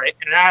 right?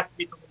 And it has to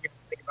be something you have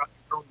to think about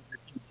internally with your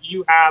team. Do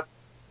you have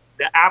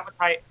the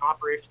appetite and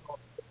operational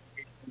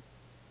sophistication,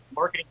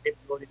 marketing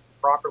capabilities to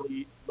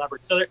properly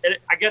leverage? So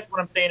I guess what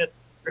I'm saying is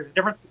there's a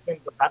difference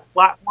between the best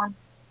platform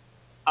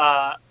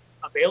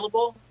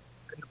available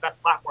and the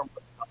best platform for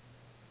the customer.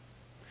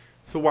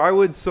 So why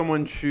would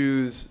someone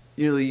choose,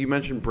 you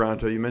mentioned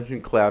Bronto, you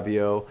mentioned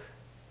Klaviyo.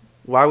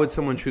 Why would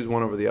someone choose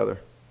one over the other?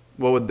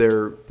 What would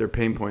their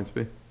pain points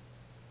be?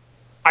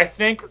 I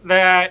think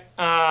that...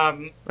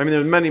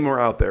 there's many more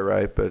out there,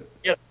 right? But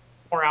yeah,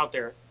 more out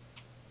there.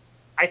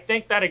 I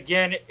think that,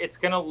 again, it's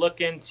going to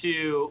look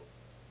into...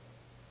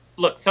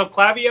 Look, so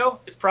Klaviyo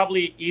is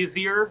probably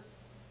easier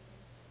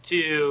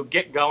to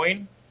get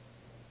going,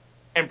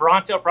 and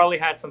Bronto probably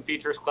has some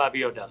features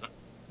Klaviyo doesn't.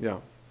 Yeah.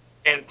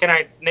 And can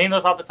I name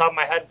those off the top of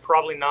my head?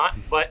 Probably not,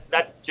 but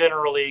that's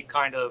generally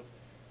kind of,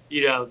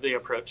 the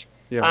approach.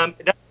 Yeah.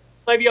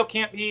 Klaviyo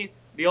can't be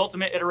the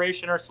ultimate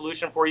iteration or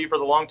solution for you for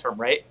the long term,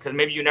 right? Because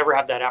maybe you never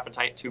have that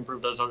appetite to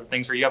improve those other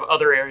things, or you have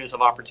other areas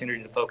of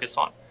opportunity to focus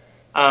on.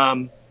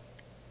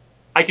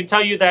 I can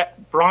tell you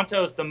that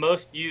Bronto is the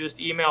most used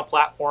email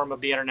platform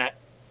of the Internet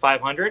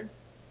 500,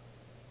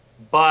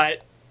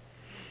 but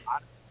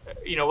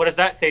what does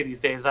that say these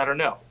days? I don't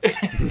know.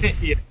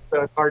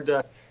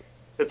 So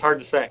it's hard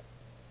to say.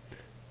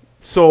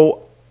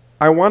 So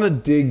I want to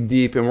dig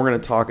deep, and we're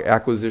going to talk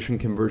acquisition,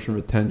 conversion,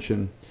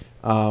 retention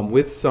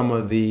with some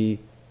of the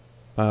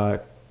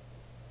the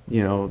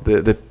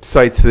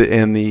sites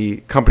and the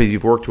companies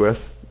you've worked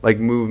with, like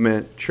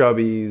Movement,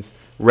 Chubby's,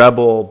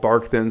 Rebel,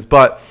 Barkthins.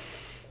 But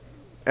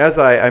as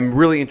I'm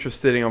really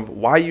interested in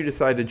why you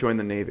decided to join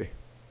the Navy.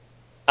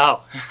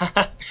 Oh,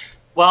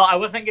 well, I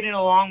wasn't getting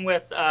along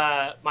with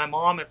my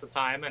mom at the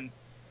time, and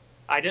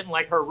I didn't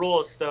like her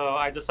rules, so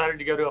I decided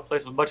to go to a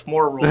place with much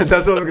more rules.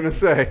 That's what I was going to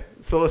say.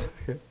 So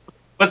it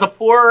was a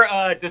poor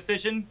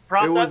decision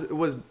process. It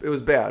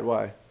was bad.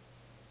 Why?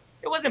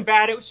 it wasn't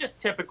bad. It was just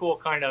typical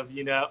kind of,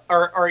 you know,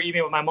 or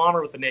even with my mom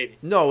or with the Navy.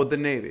 No, with the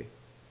Navy.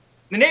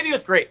 The Navy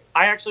was great.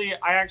 I actually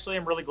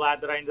am really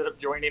glad that I ended up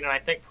joining, and I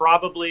think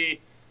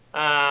probably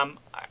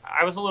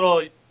I was a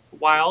little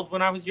wild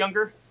when I was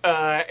younger,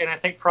 and I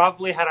think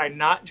probably had I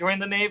not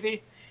joined the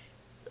Navy,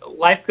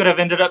 life could have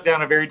ended up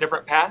down a very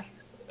different path.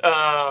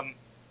 How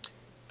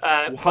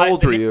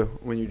old were you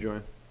when you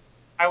joined?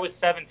 I was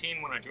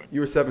 17 when I joined. You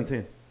were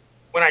 17.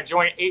 When I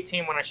joined,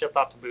 18 when I shipped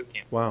off to boot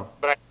camp. Wow.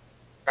 But I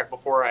back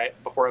before I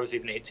was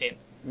even 18.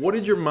 What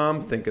did your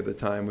mom think at the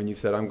time when you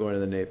said, I'm going to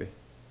the Navy?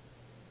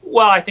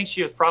 Well, I think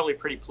she was probably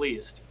pretty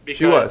pleased. Because,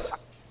 she was?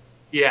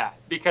 Yeah,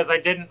 because I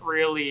didn't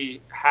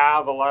really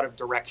have a lot of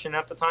direction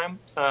at the time.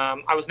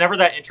 I was never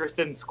that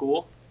interested in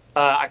school.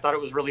 I thought it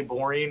was really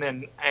boring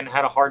and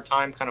had a hard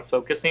time kind of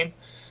focusing,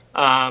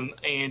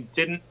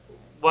 and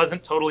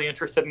wasn't totally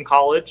interested in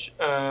college.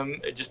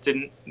 It just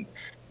didn't,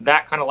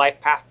 that kind of life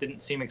path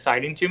didn't seem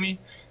exciting to me.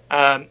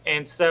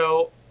 And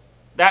so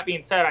that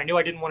being said, I knew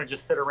I didn't want to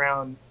just sit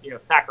around, you know,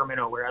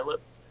 Sacramento where I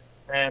live.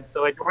 And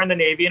so I joined the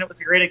Navy, and it was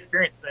a great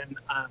experience. And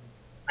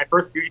my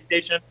first duty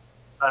station,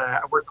 I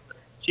worked on the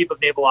Chief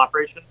of Naval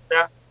Operations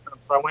staff.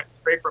 So I went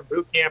straight from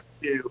boot camp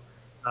to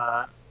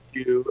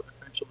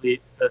essentially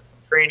some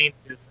training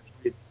to essentially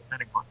the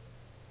Pentagon,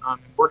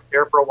 and worked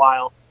there for a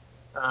while.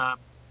 And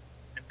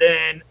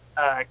then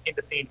came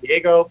to San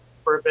Diego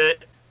for a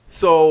bit.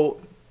 So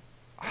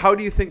how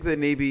do you think the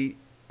Navy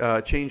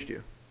changed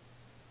you?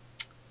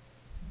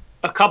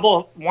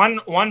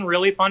 One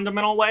really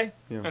fundamental way,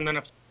 yeah. And then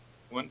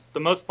the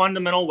most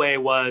fundamental way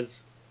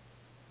was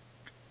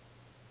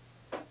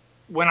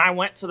when I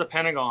went to the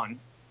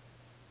Pentagon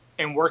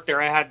and worked there.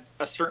 I had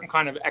a certain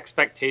kind of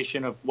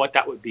expectation of what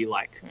that would be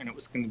like, and it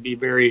was going to be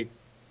very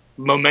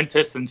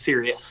momentous and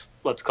serious,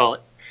 let's call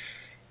it.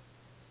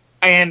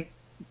 And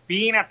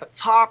being at the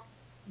top,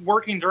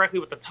 working directly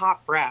with the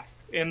top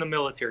brass in the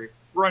military,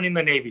 running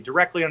the Navy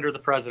directly under the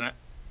president,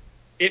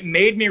 it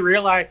made me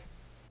realize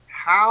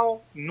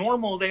how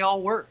normal they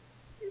all were,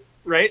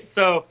 right?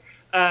 So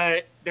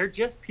they're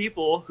just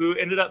people who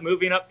ended up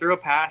moving up through a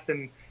path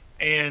and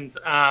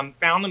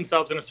found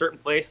themselves in a certain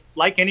place,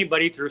 like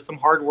anybody, through some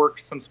hard work,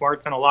 some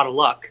smarts, and a lot of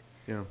luck.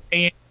 Yeah.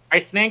 And I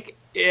think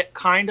it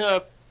kind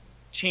of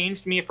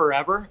changed me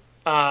forever,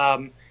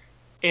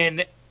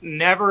 and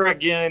never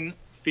again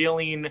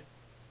feeling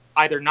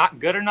either not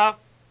good enough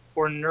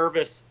or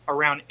nervous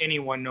around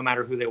anyone, no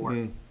matter who they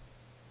were.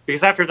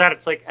 Because after that,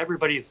 it's like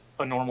everybody's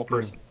a normal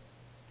person.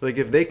 Like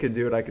if they could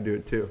do it, I could do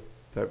it too,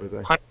 type of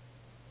thing.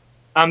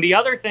 The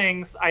other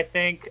things I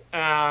think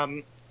taught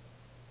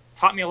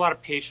me a lot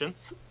of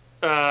patience.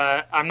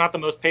 I'm not the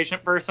most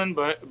patient person,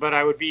 but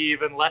I would be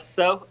even less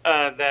so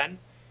then.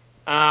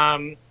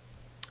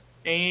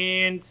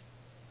 And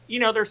you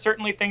know, there's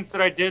certainly things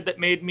that I did that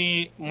made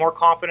me more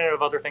confident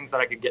of other things that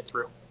I could get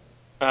through.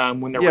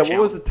 When there were what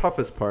was the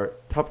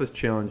toughest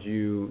challenge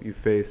you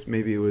faced?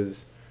 Maybe it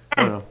was,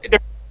 I don't know.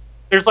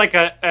 There's like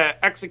a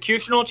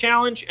executional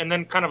challenge and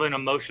then kind of an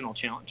emotional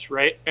challenge,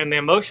 right? And the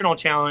emotional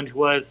challenge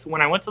was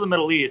when I went to the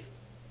Middle East.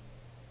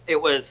 It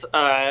was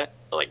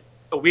like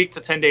a week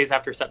to 10 days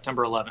after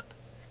September 11th,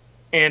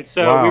 and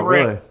so we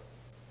were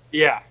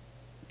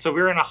so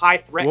we were in a high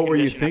threat. What were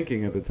you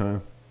thinking at the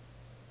time?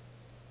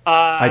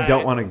 I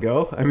don't want to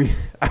go. I mean,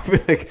 I feel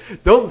like,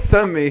 don't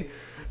send me.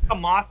 A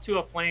moth to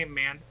a flame,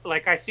 man.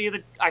 Like I see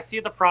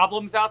the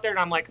problems out there, and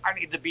I'm like, I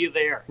need to be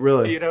there.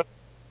 Really? You know,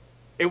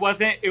 it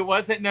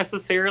wasn't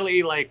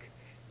necessarily like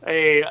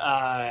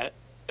a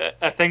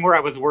thing where I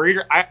was worried.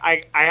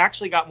 I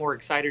actually got more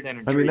excited and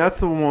intrigued. I mean,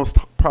 that's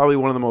probably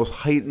one of the most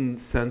heightened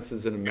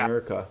senses in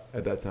America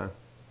at that time.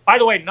 By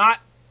the way,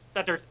 not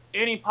that there's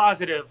any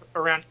positive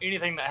around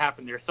anything that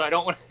happened there, so I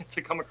don't want it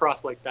to come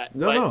across like that.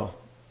 No.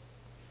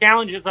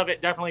 Challenges of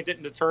it definitely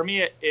didn't deter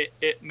me.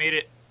 It made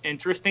it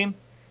interesting.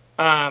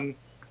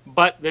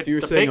 But so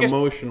you're saying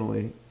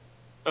emotionally,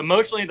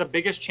 the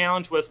biggest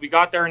challenge was we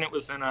got there and it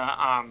was in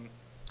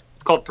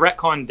it's called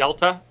ThreatCon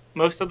Delta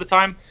most of the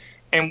time,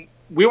 and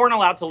we weren't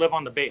allowed to live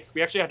on the base.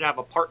 We actually had to have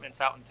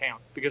apartments out in town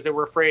because they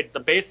were afraid the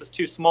base is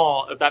too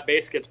small. If that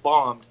base gets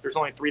bombed, there's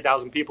only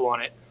 3,000 people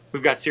on it.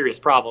 We've got serious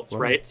problems,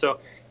 right? So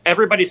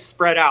everybody's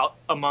spread out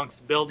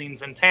amongst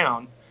buildings in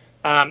town,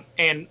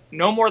 and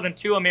no more than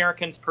 2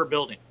 Americans per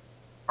building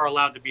are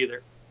allowed to be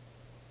there.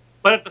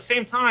 But at the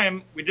same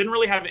time, we didn't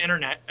really have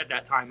internet at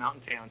that time out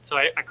in town, so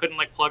I couldn't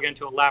like plug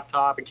into a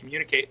laptop and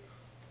communicate.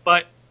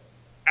 But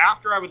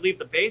after I would leave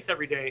the base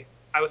every day,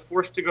 I was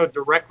forced to go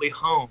directly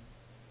home,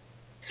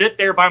 sit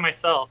there by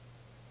myself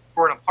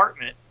in an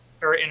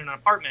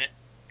apartment,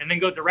 and then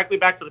go directly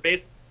back to the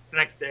base the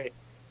next day.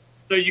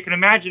 So you can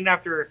imagine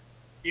after,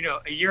 you know,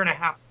 a year and a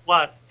half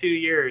plus 2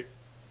 years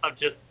of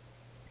just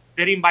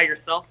sitting by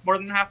yourself more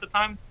than half the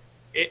time,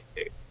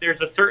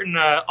 there's a certain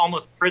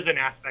almost prison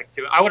aspect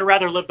to it. I would have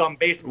rather lived on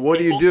base. What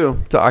do you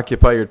do to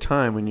occupy your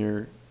time when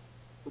you're...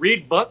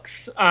 Read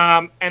books.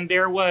 And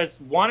there was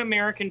one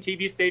American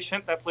TV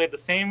station that played the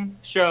same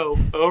show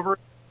over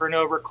and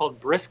over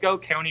called Briscoe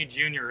County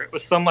Jr. It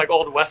was some like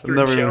old Western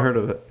show. I've never even heard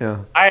of it,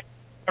 yeah.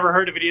 Never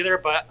heard of it either,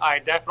 but I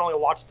definitely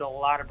watched a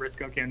lot of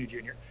Briscoe County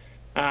Jr.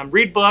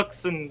 Read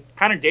books and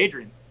kind of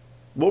daydream.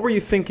 What were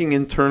you thinking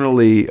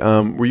internally?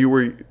 Were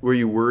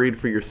you worried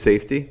for your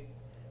safety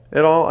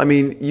at all? I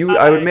mean,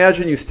 I would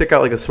imagine you stick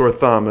out like a sore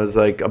thumb as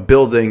like a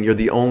building. You're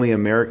the only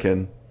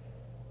American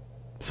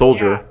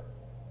soldier. Yeah.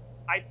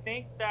 I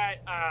think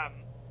that I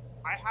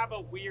have a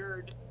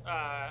weird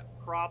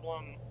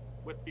problem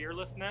with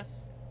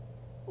fearlessness,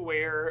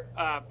 where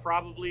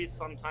probably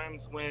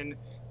sometimes when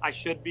I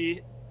should be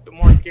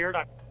more scared,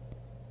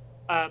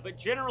 but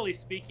generally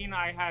speaking,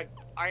 I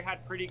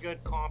had pretty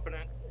good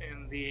confidence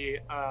in the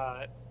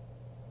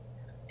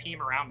team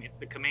around me,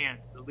 the command,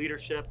 the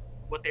leadership,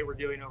 what they were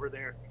doing over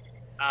there.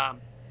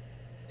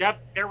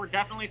 There were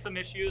definitely some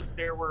issues.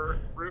 There were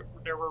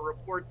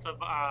reports of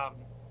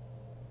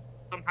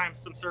sometimes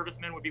some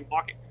servicemen would be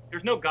walking.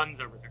 There's no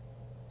guns over there,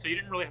 so you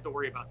didn't really have to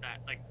worry about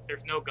that. Like,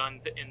 there's no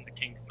guns in the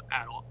kingdom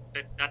at all.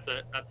 That's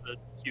a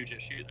huge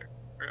issue there,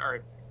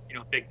 or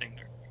big thing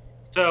there.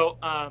 So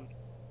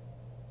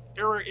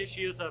there were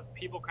issues of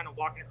people kind of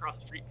walking across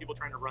the street, people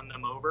trying to run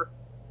them over.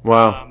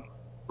 Wow.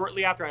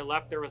 Shortly after I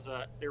left, there was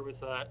a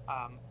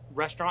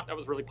restaurant that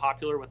was really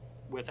popular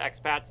with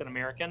expats and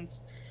Americans.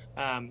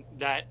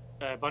 That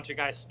a bunch of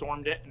guys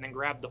stormed it and then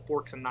grabbed the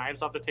forks and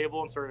knives off the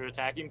table and started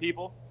attacking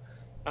people.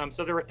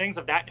 So there were things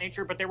of that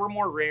nature, but they were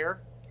more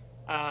rare,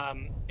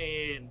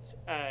 and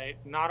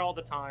not all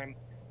the time.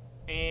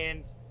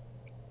 And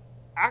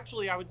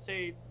actually, I would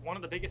say one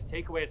of the biggest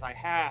takeaways I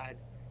had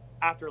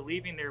after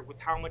leaving there was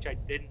how much I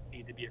didn't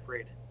need to be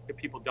afraid. That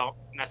people don't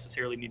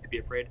necessarily need to be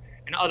afraid.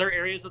 In other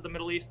areas of the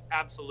Middle East,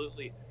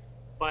 absolutely.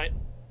 But,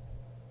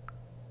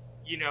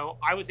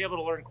 I was able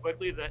to learn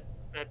quickly that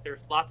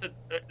there's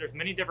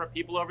many different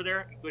people over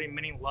there, including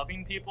many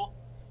loving people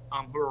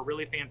who are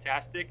really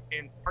fantastic.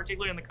 And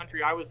particularly in the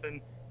country I was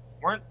in,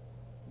 were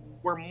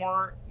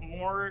more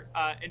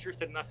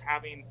interested in us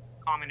having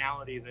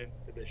commonality than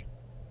division.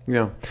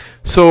 Yeah.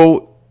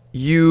 So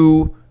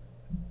you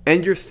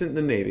end your stint in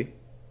the Navy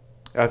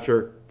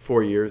after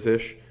 4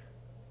 years-ish.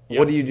 Yep.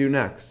 What do you do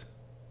next?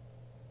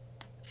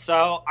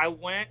 So I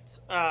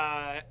went,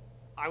 I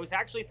was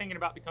actually thinking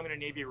about becoming a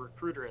Navy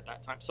recruiter at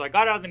that time. So I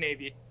got out of the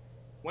Navy,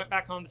 went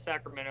back home to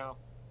Sacramento,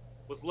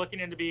 was looking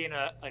into being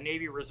a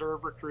Navy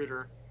Reserve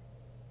recruiter.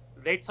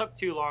 They took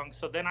too long,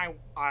 so then I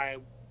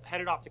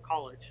headed off to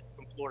college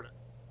from Florida.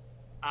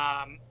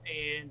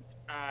 And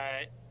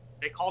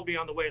they called me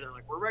on the way. They're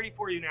like, "We're ready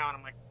for you now." And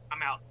I'm like,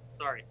 "I'm out.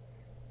 Sorry."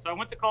 So I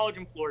went to college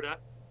in Florida.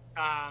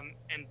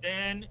 And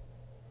then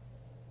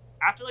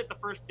after like the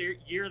first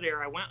year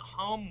there, I went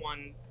home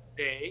one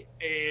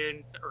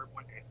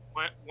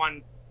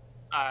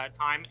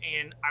time,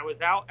 and I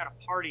was out at a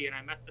party, and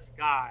I met this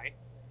guy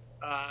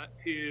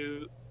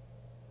who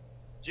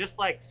just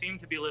like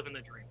seemed to be living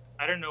the dream.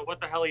 I didn't know what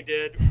the hell he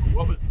did,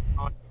 what was going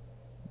on,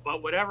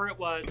 but whatever it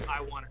was,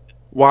 I wanted it.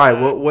 Why?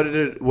 What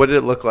did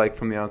it look like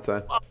from the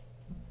outside? Well,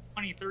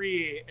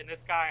 23, and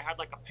this guy had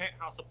like a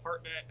penthouse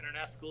apartment and an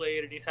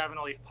Escalade, and he's having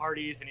all these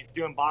parties, and he's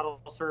doing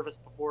bottle service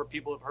before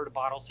people have heard of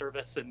bottle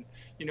service, and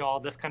all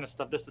this kind of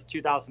stuff. This is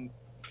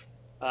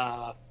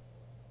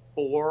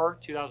 2004,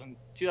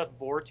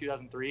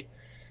 2003,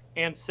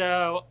 and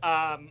so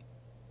I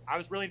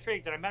was really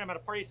intrigued, and I met him at a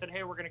party. He said,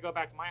 "Hey, we're going to go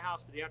back to my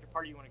house for the after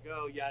party. You want to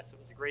go?" Yes, it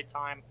was a great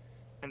time.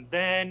 And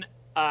then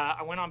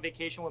I went on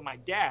vacation with my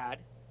dad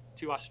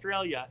to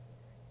Australia,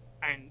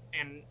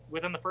 and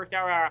within the first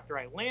hour after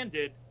I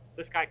landed,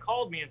 this guy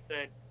called me and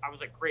said, I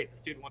was like, "Great,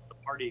 this dude wants to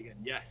party again."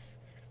 Yes,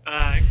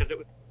 because it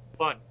was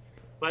fun.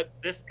 But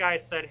this guy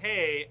said,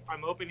 "Hey,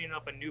 I'm opening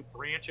up a new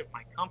branch of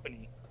my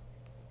company,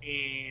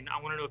 and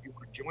I want to know if you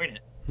want to join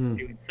it."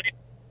 Doing sales.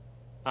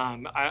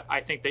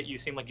 I think that you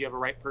seem like you have a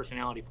right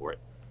personality for it.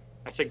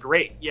 I said,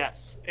 "Great,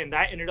 yes." And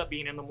that ended up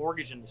being in the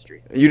mortgage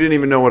industry. You didn't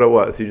even know what it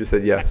was. You just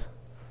said yes.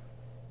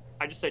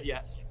 I just said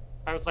yes.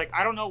 I was like,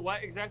 "I don't know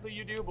what exactly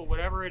you do, but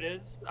whatever it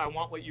is, I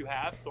want what you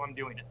have, so I'm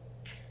doing it."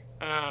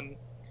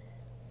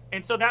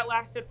 And so that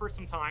lasted for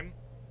some time,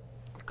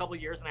 a couple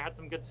of years, and I had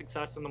some good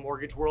success in the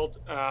mortgage world.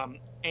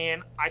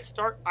 And I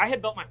had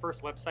built my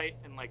first website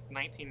in like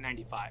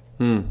 1995.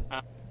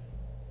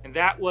 And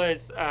that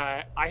was,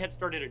 I had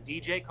started a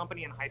DJ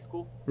company in high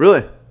school.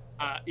 Really?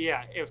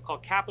 Yeah, it was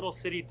called Capital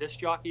City Disc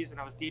Jockeys, and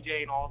I was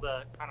DJing all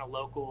the kind of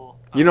local.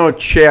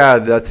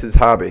 Chad, that's his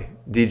hobby,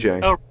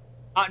 DJing. Oh,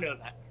 I know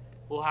that.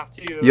 We'll have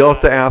to. You'll have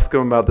to ask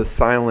him about the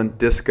silent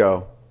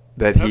disco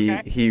that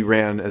he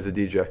ran as a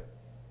DJ.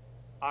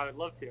 I would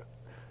love to.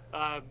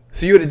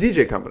 So you had a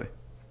DJ company?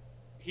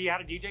 He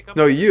had a DJ company?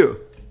 No,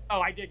 you. Oh,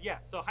 I did, yeah.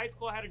 So high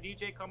school I had a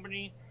DJ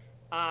company,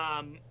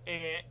 and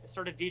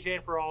started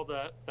DJing for all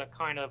the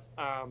kind of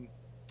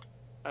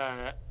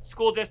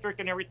school district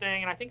and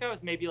everything. And I think I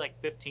was maybe like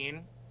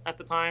 15 at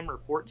the time, or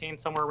 14,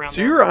 somewhere around there.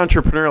 So you were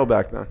entrepreneurial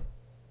back then?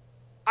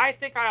 I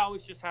think I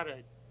always just had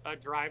a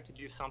drive to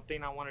do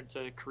something. I wanted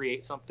to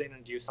create something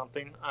and do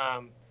something.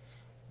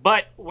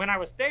 But when I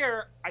was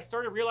there, I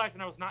started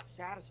realizing I was not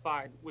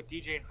satisfied with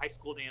DJing high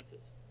school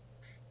dances.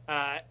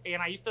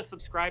 And I used to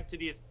subscribe to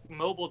these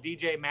mobile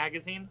DJ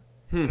magazine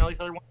and all these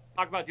other ones.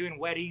 talk about doing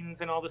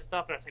weddings and all this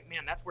stuff. And I was like,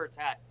 man, that's where it's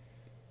at.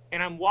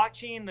 And I'm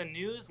watching the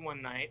news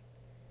one night,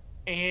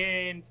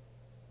 and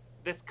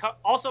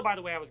also, by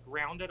the way, I was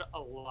grounded a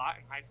lot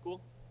in high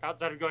school.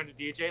 Outside of going to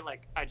DJ,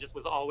 like I just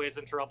was always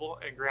in trouble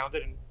and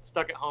grounded and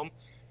stuck at home.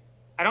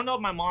 I don't know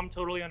if my mom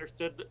totally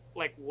understood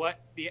like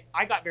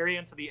I got very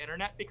into the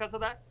internet because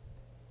of that,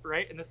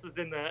 right? And this is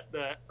in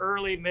the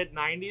early mid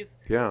 90s.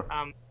 Yeah.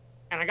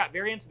 And I got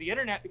very into the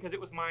internet because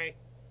it was my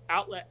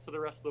outlet to the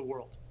rest of the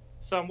world.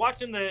 So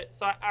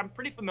I'm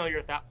pretty familiar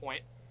at that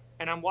point,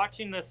 and I'm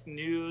watching this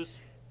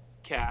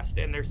newscast,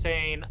 and they're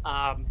saying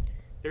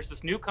there's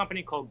this new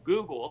company called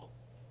Google,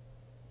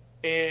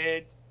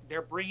 and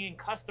they're bringing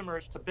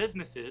customers to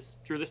businesses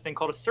through this thing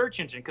called a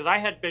search engine, because I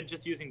had been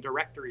just using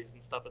directories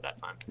and stuff at that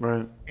time.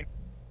 Right. And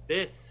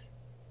this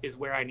is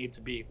where I need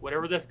to be.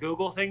 Whatever this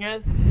Google thing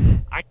is,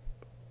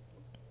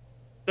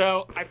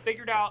 So I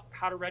figured out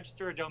how to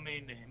register a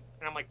domain name,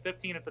 and I'm like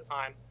 15 at the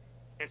time.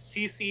 And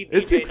ccdj.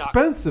 It's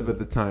expensive at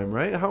the time,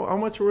 right? How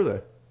much were they?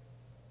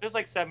 It was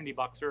like $70,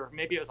 or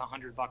maybe it was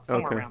 $100,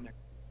 somewhere around there.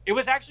 It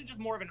was actually just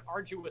more of an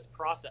arduous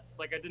process.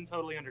 Like I didn't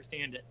totally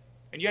understand it.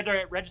 And you had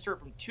to register it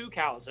from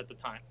Tucows at the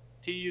time,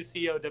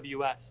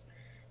 Tucows.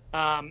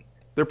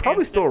 They're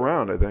probably still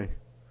around, I think.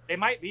 They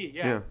might be,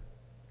 yeah.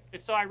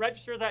 So I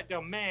registered that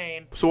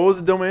domain. So what was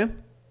the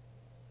domain?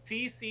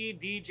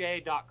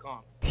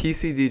 ccdj.com.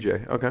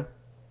 TCDJ, okay.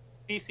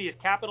 TC is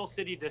Capital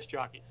City Disc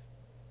Jockeys.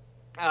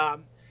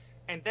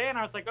 And then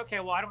I was like, okay,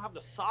 well, I don't have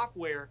the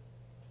software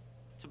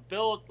to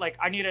build. Like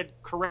I needed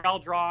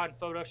CorelDRAW and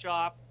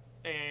Photoshop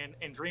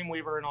and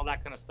Dreamweaver and all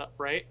that kind of stuff,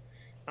 right?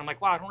 I'm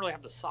like, wow, I don't really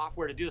have the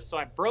software to do this. So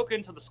I broke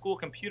into the school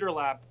computer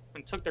lab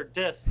and took their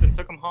discs and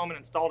took them home and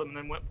installed them and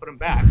then went and put them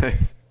back.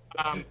 Nice.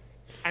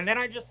 And then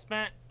I just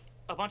spent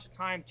a bunch of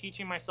time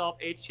teaching myself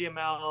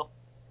HTML.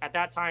 At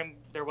that time,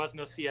 there was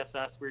no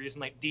CSS. We were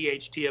using like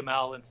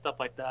DHTML and stuff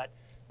like that.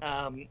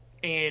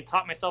 And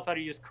taught myself how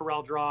to use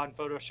CorelDRAW and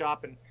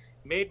Photoshop and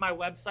made my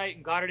website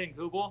and got it in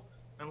Google.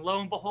 And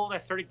lo and behold, I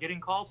started getting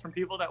calls from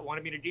people that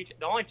wanted me to teach it.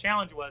 The only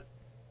challenge was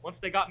once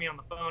they got me on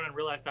the phone and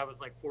realized I was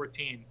like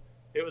 14,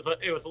 it was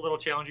a little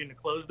challenging to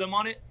close them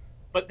on it.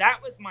 But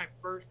that was my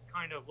first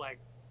kind of like,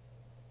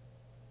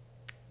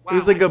 wow. It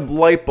was like a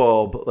light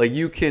bulb. Like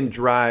you can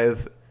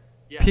drive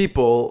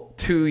people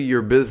to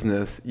your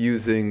business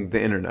using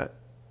the internet.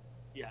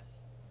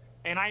 Yes.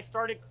 And I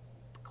started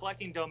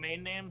collecting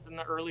domain names in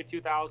the early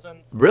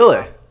 2000s.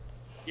 Really?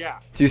 Yeah.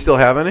 Do you still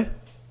have any?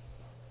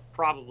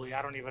 Probably.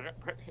 I don't even.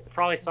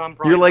 Probably some.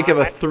 You're like have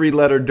a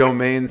 3-letter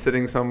domain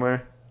sitting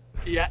somewhere?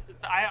 Yeah.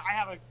 I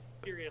have a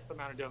serious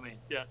amount of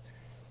domains. Yeah.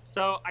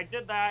 So I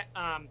did that.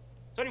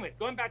 So anyways,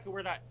 going back to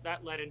where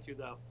that led into,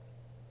 though.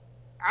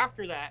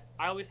 After that,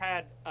 I always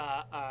had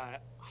a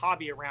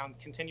hobby around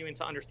continuing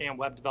to understand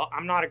web development.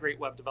 I'm not a great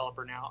web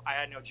developer now.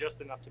 I know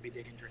just enough to be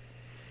dangerous.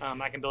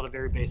 I can build a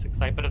very basic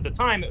site, but at the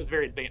time it was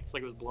very advanced,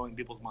 like it was blowing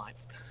people's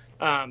minds.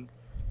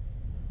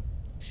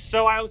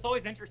 So I was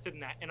always interested in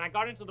that, and I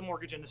got into the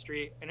mortgage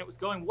industry, and it was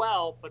going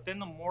well, but then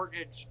the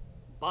mortgage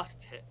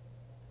bust hit.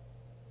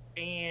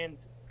 And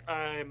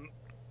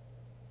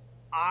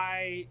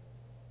I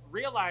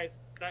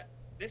realized that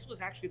this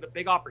was actually the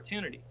big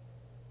opportunity,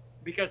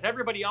 because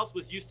everybody else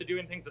was used to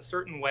doing things a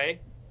certain way,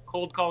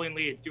 cold calling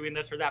leads, doing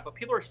this or that, but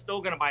people are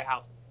still going to buy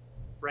houses,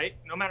 right?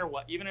 No matter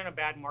what, even in a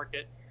bad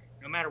market,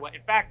 no matter what.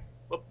 In fact,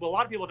 what a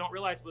lot of people don't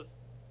realize was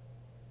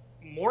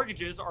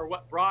mortgages are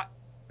what brought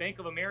Bank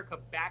of America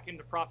back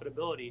into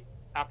profitability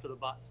after the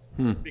bust,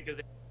 because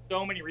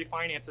so many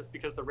refinances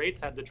because the rates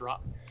had to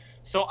drop.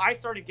 So I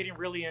started getting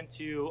really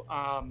into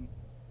how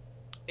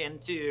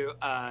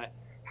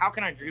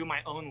can I do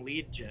my own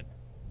lead gen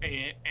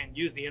and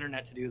use the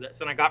internet to do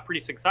this. And I got pretty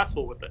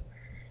successful with it.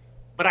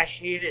 But I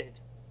hated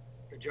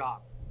the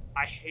job.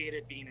 I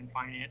hated being in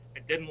finance. I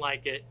didn't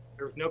like it.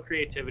 There was no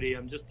creativity.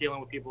 I'm just dealing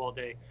with people all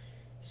day.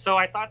 So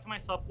I thought to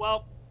myself,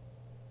 well,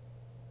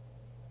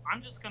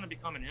 I'm just going to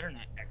become an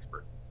internet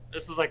expert.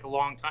 This is like a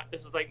long time.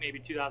 This is like maybe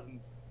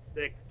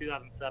 2006,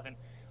 2007.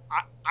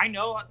 I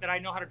know that I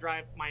know how to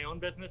drive my own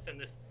business in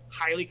this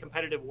highly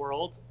competitive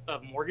world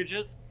of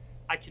mortgages.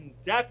 I can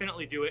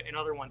definitely do it in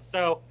other ones.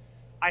 So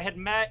I had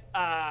met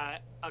a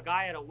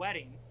guy at a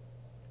wedding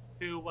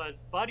who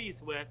was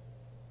buddies with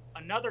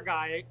another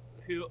guy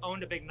who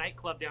owned a big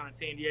nightclub down in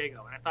San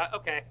Diego. And I thought,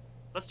 okay,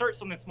 let's start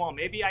something small.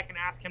 Maybe I can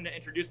ask him to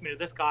introduce me to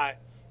this guy,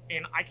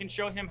 and I can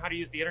show him how to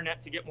use the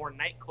internet to get more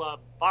nightclub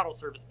bottle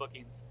service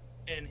bookings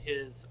in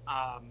his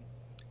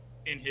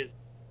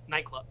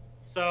nightclub.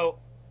 So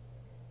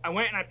I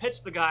went and I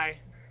pitched the guy,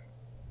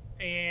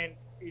 and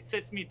he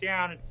sits me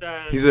down and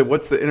says, he said,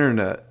 what's the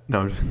internet?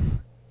 No,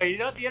 he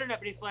knows the internet,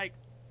 but he's like,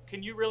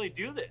 can you really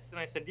do this? And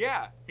I said,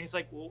 yeah. And he's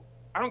like, well,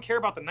 I don't care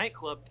about the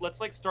nightclub. Let's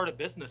like start a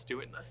business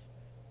doing this.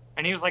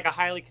 And he was like a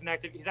highly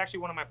connected, he's actually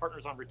one of my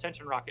partners on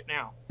Retention Rocket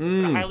now.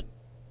 A highly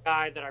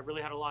guy that I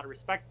really had a lot of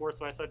respect for.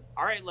 So I said,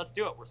 all right, let's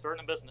do it. We're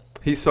starting a business.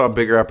 He saw a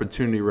bigger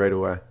opportunity right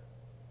away.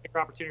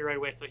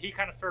 So he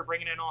kind of started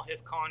bringing in all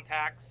his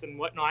contacts and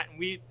whatnot. And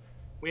we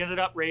ended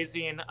up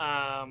raising,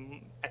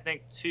 I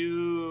think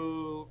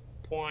 $2.5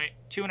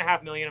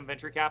 2.5 million in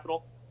venture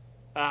capital,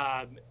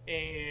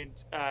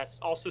 and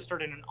also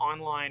started an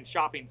online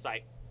shopping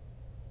site.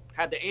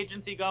 Had the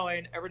agency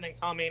going, everything's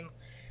humming,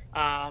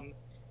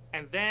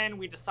 and then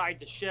we decided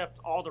to shift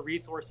all the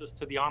resources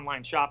to the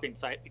online shopping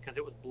site because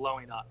it was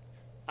blowing up,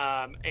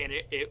 and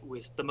it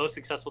was the most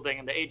successful thing,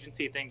 and the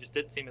agency thing just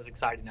didn't seem as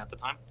exciting at the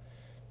time.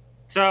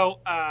 So,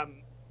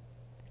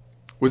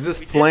 was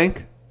this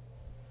Flank?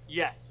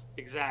 Yes,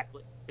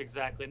 exactly.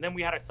 And then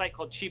we had a site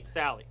called Cheap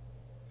Sally.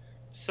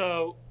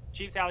 So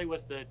Cheap Sally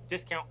was the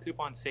discount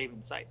coupon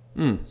savings site.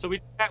 So we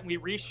did that, and we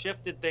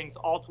reshifted things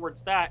all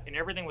towards that, and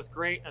everything was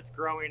great, and it's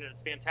growing, and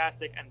it's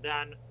fantastic. And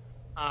then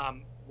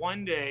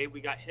one day we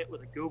got hit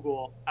with a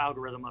Google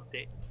algorithm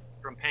update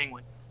from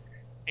Penguin,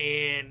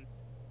 and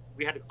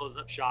we had to close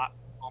up shop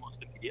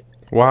almost immediately.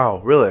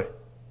 Wow, really?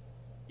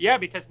 Yeah,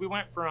 because we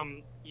went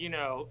from,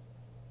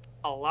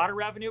 a lot of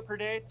revenue per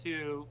day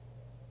to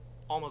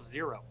almost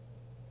zero,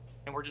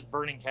 and we're just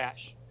burning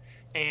cash.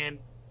 And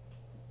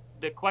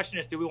the question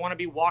is, do we want to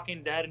be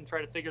Walking Dead and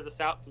try to figure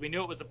this out? Because we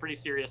knew it was a pretty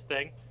serious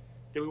thing.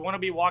 Do we want to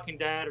be Walking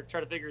Dead or try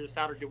to figure this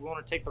out, or do we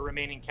want to take the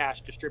remaining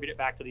cash, distribute it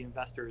back to the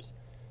investors,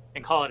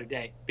 and call it a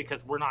day?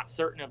 Because we're not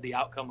certain of the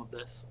outcome of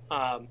this.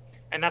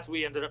 And that's what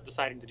we ended up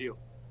deciding to do.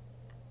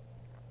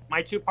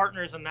 My two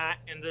partners in that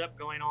ended up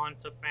going on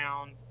to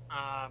found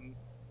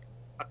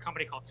a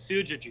company called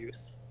Suja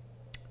Juice.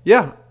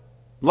 Yeah,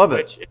 love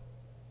it.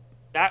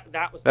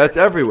 That's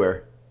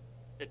everywhere.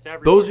 It's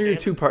everywhere. Those are your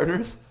two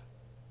partners?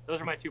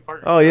 Those are my two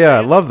partners. Oh, yeah, I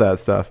love that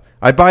stuff.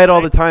 I buy it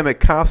all the time at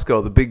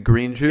Costco, the big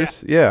green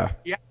juice. Yeah.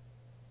 Yeah,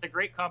 it's a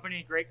great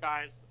company, great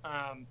guys.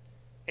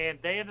 And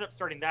they ended up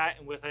starting that,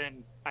 and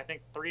within, I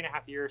think,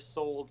 3.5 years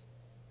sold,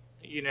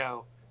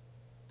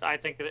 I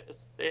think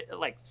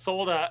it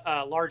sold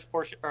a large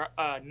portion, or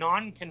a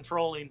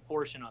non-controlling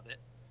portion of it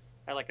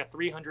at like a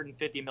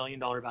 $350 million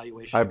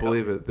valuation. I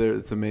believe it.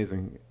 It's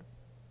amazing.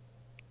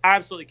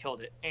 Absolutely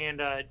killed it.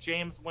 And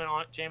James is one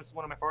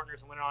of my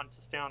partners, and went on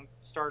to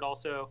start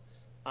also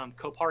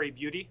Kopari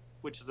Beauty,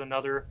 which is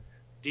another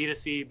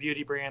D2C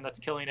beauty brand that's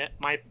killing it.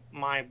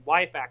 My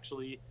wife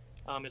actually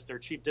is their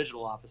chief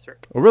digital officer.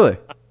 Oh, really?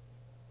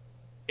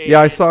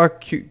 Yeah, I saw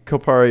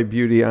Kopari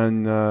Beauty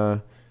on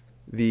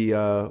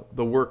the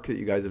work that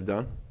you guys have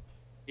done.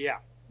 Yeah.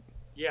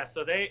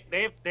 So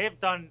they've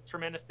done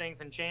tremendous things,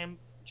 and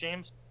James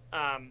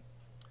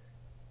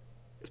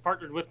is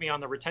partnered with me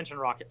on the Retention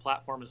Rocket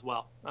platform as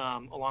well,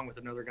 along with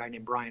another guy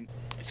named Brian.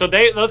 So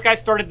those guys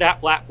started that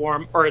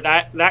platform, or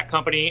that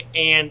company,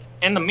 and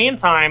in the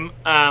meantime,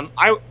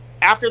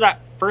 after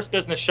that first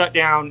business shut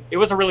down, it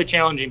was a really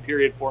challenging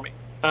period for me,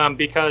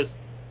 because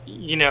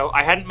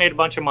I hadn't made a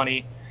bunch of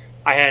money.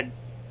 I had,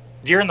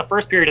 during the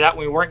first period of that,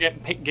 when we weren't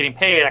getting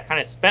paid, I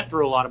kind of spent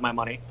through a lot of my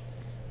money,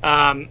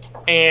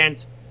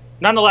 and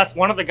nonetheless,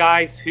 one of the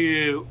guys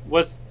who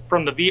was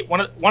from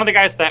one of the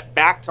guys that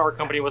backed our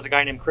company was a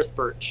guy named Chris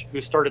Birch,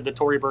 who started the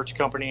Tory Birch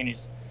Company, and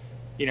he's,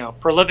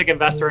 prolific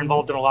investor,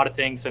 involved in a lot of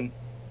things, and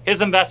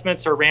his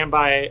investments were ran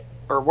by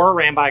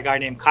a guy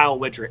named Kyle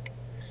Widrick.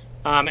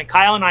 And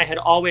Kyle and I had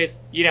always,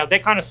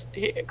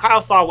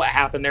 Kyle saw what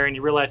happened there, and he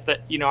realized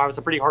that, I was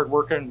a pretty hard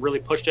worker and really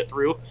pushed it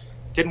through.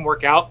 Didn't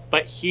work out,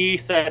 but he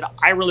said,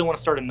 I really want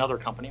to start another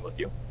company with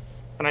you.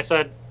 And I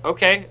said,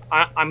 okay,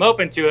 I'm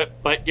open to it,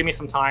 but give me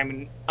some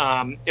time.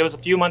 And it was a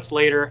few months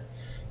later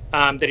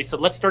that he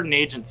said, let's start an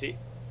agency.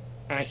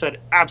 And I said,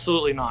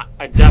 absolutely not.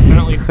 I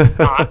definitely do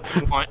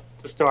not want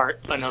to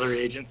start another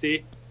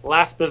agency.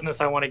 Last business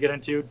I want to get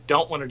into,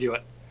 don't want to do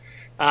it.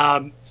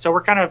 So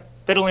we're kind of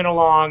fiddling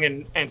along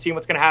and seeing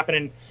what's going to happen.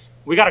 And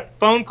we got a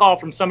phone call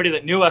from somebody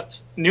that knew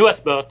us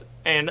both.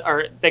 And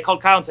they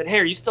called Kyle and said, hey,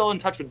 are you still in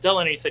touch with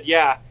Dylan? And he said,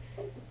 yeah.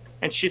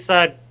 And she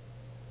said,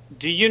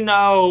 do you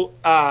know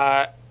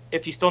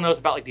if he still knows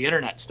about like the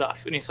internet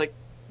stuff? And he's like,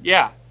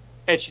 yeah.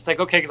 And she's like,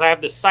 okay, because I have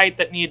this site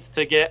that needs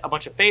to get a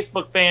bunch of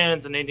Facebook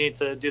fans, and they need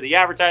to do the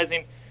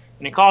advertising.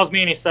 And he calls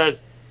me and he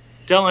says,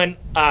 Dylan,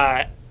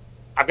 I've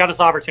got this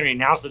opportunity.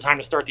 Now's the time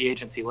to start the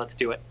agency. Let's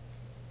do it.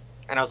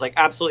 And I was like,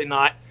 absolutely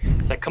not.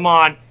 He's like, come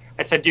on.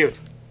 I said, dude,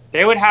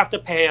 they would have to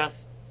pay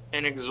us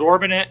an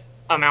exorbitant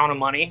amount of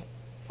money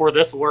for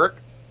this work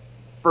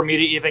for me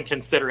to even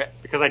consider it,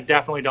 because I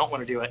definitely don't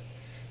want to do it.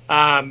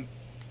 And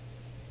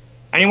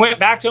he went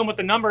back to him with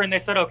the number, and they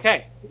said,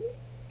 okay.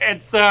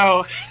 And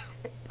so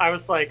I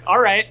was like, all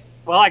right,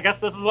 well, I guess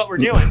this is what we're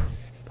doing.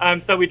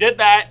 So we did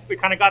that. We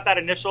kind of got that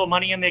initial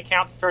money in the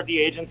account to start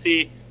the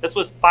agency. This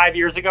was 5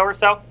 years ago or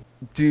so.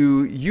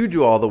 Do you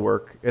do all the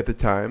work at the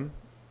time,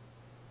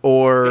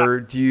 or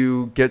do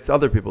you get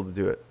other people to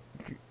do it?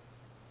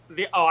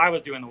 I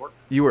was doing the work.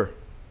 You were?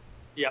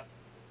 Yep.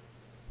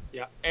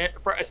 Yeah. And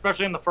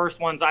especially in the first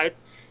ones. I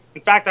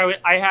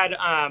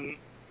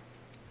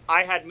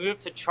had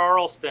moved to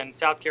Charleston,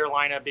 South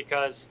Carolina,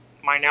 because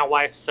my now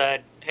wife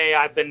said, hey,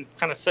 I've been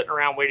kind of sitting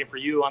around waiting for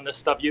you on this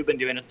stuff you've been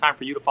doing. It's time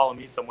for you to follow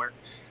me somewhere.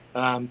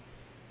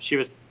 She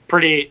was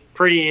pretty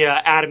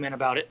adamant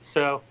about it.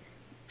 So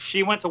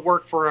she went to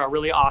work for a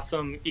really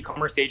awesome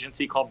e-commerce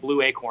agency called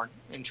Blue Acorn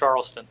in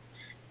Charleston.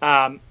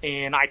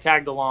 And I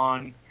tagged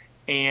along,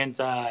 and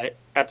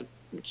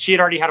she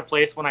had already had a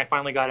place when I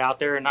finally got out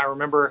there. And I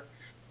remember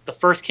the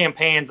first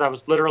campaigns, I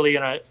was literally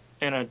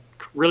in a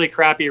really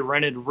crappy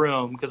rented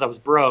room because I was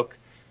broke,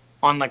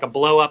 on like a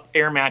blow up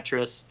air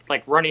mattress,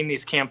 like running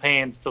these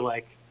campaigns to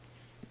like,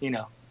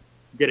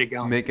 get it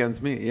going. Make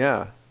ends meet.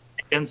 Yeah.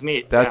 Ends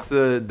meet. That's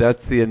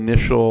the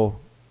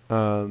initial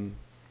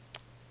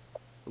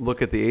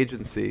look at the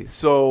agency.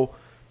 So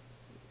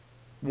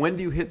when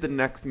do you hit the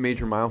next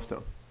major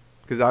milestone?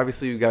 Because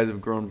obviously you guys have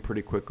grown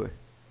pretty quickly.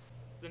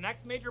 The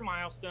next major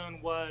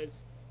milestone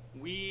was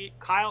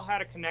Kyle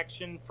had a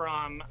connection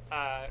from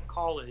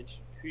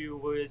college who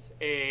was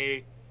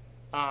a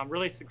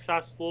really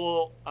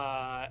successful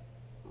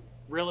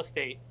real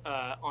estate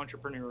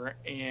entrepreneur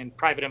and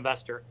private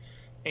investor.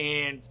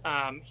 And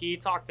he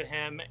talked to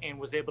him and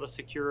was able to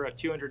secure a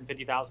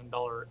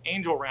 $250,000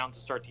 angel round to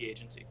start the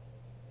agency.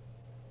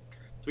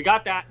 So we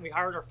got that, and we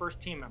hired our first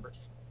team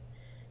members.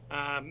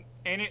 And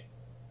it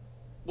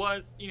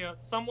was,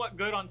 somewhat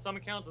good on some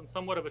accounts and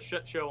somewhat of a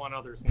shit show on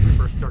others when we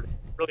first started,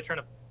 really trying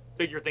to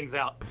figure things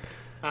out.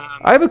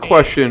 I have a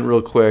question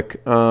real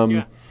quick.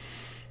 Yeah.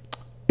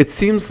 It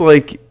seems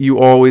like you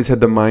always had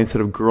the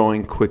mindset of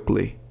growing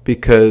quickly,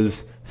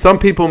 because some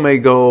people may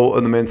go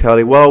on the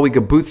mentality, well, we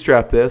could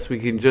bootstrap this. We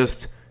can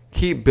just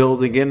keep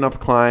building, get enough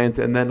clients,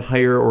 and then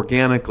hire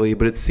organically.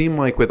 But it seemed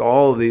like with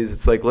all of these,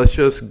 it's like, let's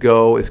just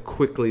go as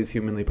quickly as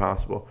humanly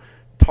possible.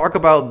 Talk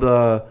about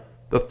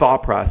the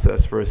thought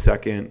process for a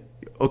second.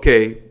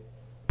 Okay,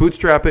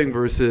 bootstrapping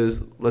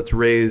versus let's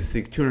raise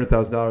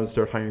 $200,000 and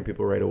start hiring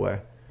people right away.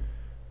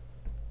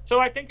 So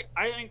I think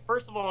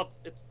first of all,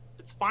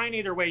 it's fine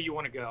either way you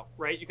want to go,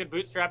 right? You could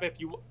bootstrap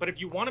but if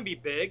you want to be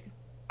big,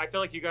 I feel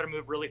like you got to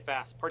move really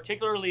fast.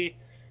 Particularly,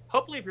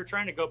 hopefully, if you're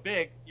trying to go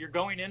big, you're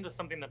going into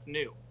something that's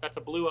new. That's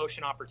a blue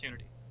ocean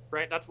opportunity,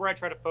 right? That's where I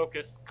try to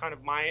focus kind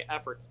of my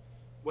efforts.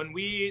 When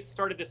we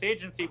started this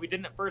agency, we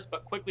didn't at first,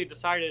 but quickly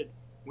decided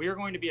we are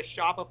going to be a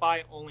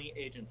Shopify-only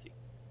agency.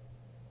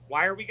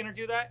 Why are we going to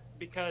do that?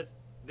 Because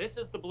this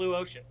is the blue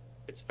ocean.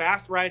 It's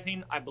fast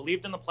rising. I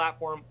believed in the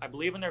platform. I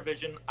believe in their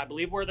vision. I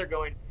believe where they're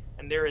going.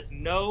 And there is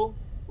no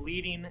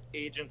leading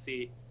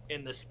agency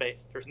in this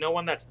space. There's no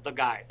one that's the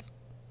guys,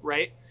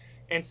 right?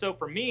 And so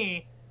for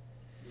me,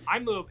 I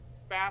move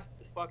as fast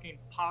as fucking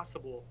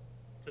possible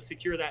to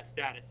secure that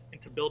status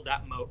and to build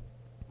that moat,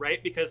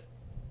 right? Because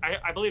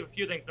I believe a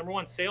few things. Number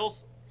one,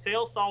 sales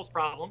solves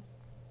problems.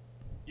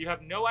 You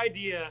have no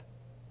idea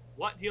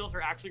what deals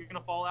are actually going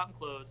to fall out and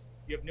close.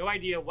 You have no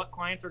idea what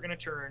clients are going to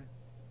churn.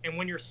 And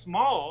when you're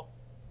small,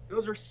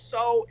 those are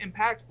so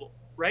impactful,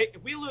 right?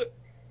 If we look,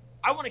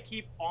 I want to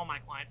keep all my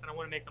clients and I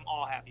want to make them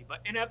all happy, but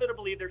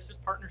inevitably there's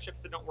just partnerships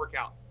that don't work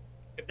out.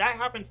 If that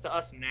happens to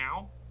us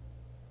now,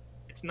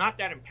 it's not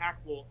that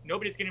impactful.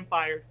 Nobody's getting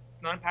fired.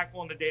 It's not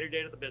impactful in the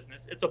day-to-day of the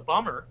business. It's a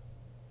bummer,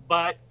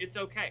 but it's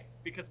okay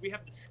because we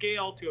have the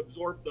scale to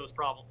absorb those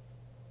problems.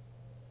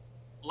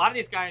 A lot of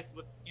these guys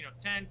with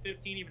 10,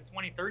 15, even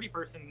 20, 30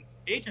 person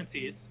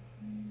agencies,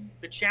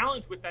 the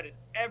challenge with that is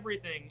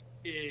everything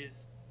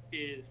is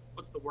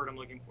what's the word I'm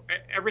looking for?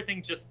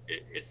 Everything just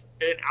is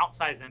an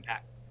outsized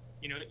impact.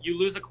 You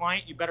lose a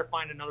client, you better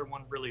find another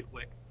one really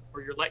quick,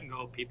 or you're letting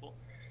go of people.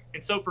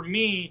 And so for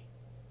me,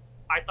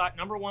 I thought,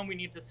 number one, we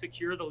need to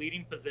secure the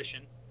leading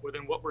position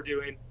within what we're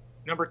doing.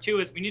 Number two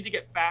is we need to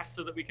get fast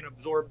so that we can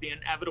absorb the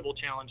inevitable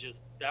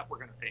challenges that we're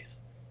going to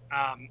face.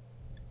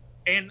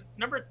 And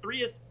number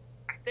three is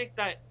I think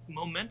that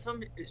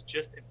momentum is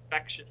just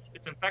infectious.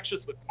 It's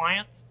infectious with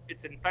clients.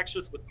 It's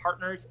infectious with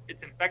partners.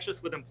 It's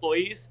infectious with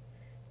employees.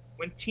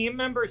 When team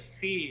members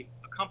see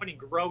a company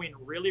growing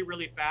really,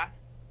 really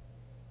fast,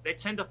 they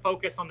tend to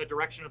focus on the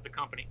direction of the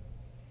company.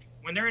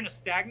 When they're in a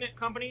stagnant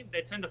company,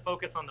 they tend to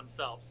focus on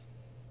themselves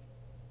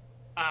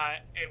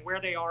and where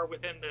they are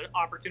within the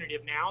opportunity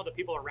of now, the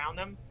people around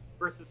them,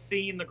 versus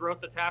seeing the growth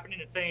that's happening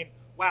and saying,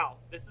 wow,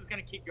 this is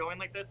going to keep going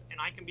like this, and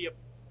I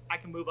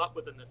can move up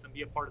within this and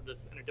be a part of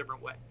this in a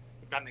different way,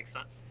 if that makes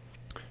sense.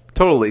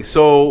 Totally.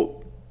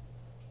 So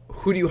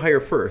who do you hire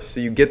first?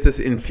 So you get this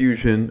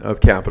infusion of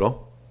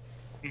capital.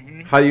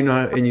 Mm-hmm. How do you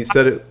know? And you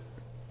said it.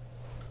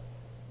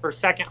 Or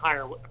second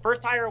hire.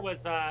 First hire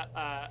was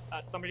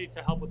somebody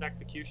to help with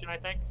execution, I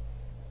think.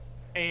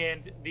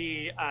 And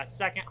the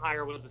second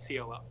hire was a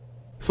COO.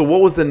 So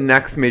what was the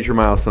next major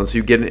milestone? So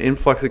you get an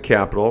influx of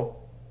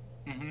capital.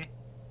 Mm-hmm.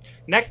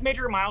 Next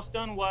major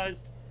milestone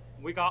was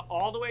we got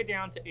all the way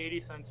down to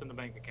 80 cents in the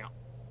bank account.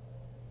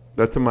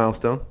 That's a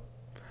milestone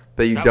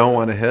that you don't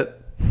want to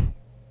hit?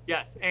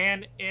 Yes.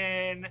 And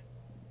in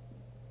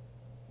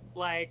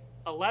like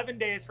 11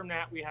 days from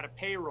that, we had a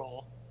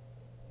payroll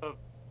of,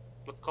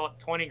 let's call it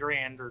 20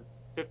 grand or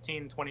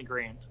 15, 20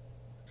 grand.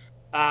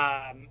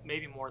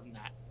 Maybe more than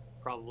that,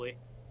 probably.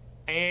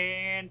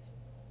 And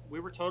we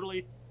were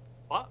totally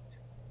fucked.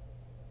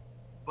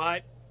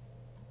 But,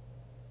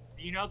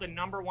 the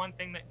number one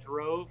thing that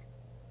drove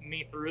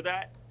me through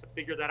that, to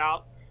figure that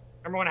out,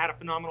 number one, I had a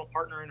phenomenal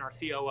partner in our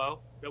COO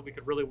that we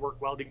could really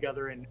work well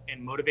together and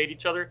motivate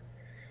each other.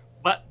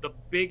 But the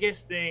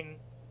biggest thing,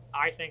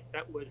 I think,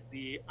 that was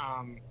the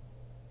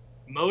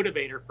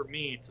motivator for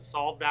me to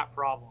solve that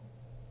problem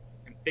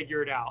and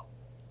figure it out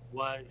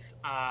was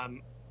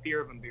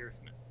fear of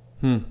embarrassment.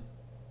 Hmm.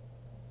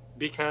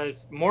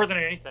 Because more than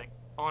anything,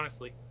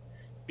 honestly,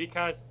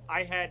 because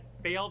I had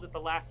failed at the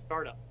last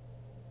startup.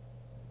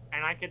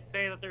 And I could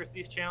say that there's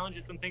these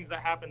challenges and things that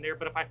happen there,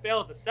 but if I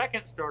fail at the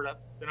second startup,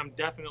 then I'm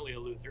definitely a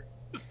loser.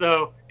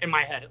 So, in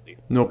my head at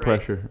least. No right?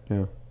 pressure,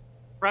 yeah.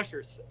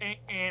 Pressures.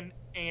 And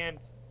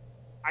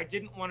I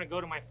didn't want to go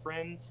to my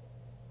friends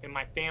and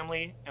my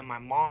family and my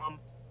mom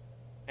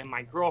and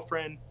my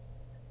girlfriend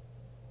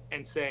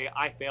and say,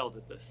 I failed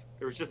at this.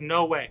 There was just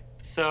no way.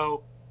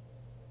 So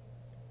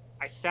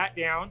I sat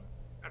down,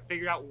 I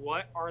figured out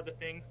what are the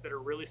things that are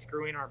really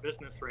screwing our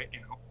business right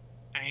now.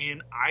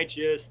 And I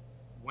just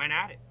went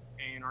at it.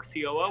 And our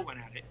COO went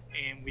at it.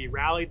 And we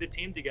rallied the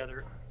team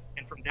together.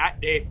 And from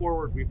that day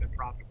forward, we've been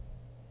profitable.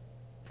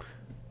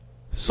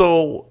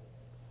 So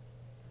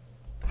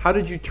how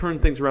did you turn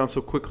things around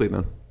so quickly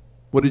then?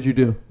 What did you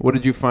do? What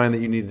did you find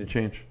that you needed to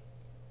change?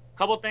 A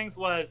couple of things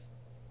was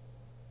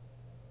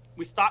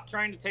we stopped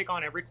trying to take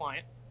on every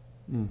client.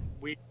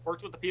 We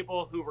worked with the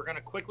people who were going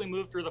to quickly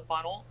move through the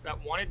funnel, that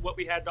wanted what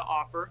we had to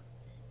offer,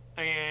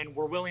 and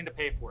were willing to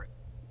pay for it.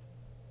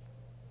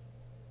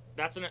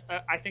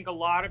 I think a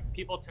lot of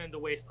people tend to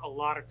waste a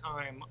lot of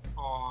time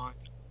on,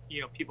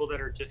 people that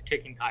are just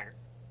kicking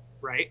tires,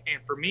 right?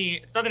 And for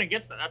me, it's nothing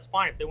against that. That's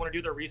fine if they want to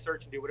do their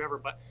research and do whatever,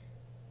 but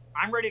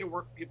I'm ready to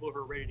work with people who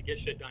are ready to get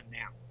shit done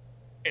now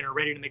and are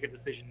ready to make a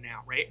decision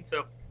now, right? And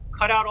so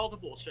cut out all the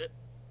bullshit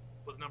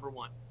was number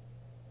one.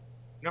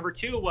 Number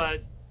two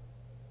was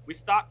we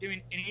stopped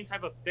doing any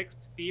type of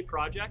fixed fee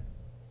project,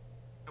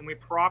 and we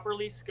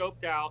properly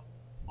scoped out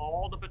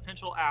all the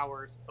potential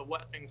hours of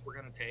what things were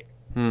going to take.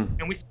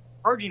 And we started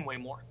charging way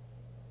more.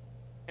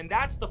 And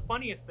that's the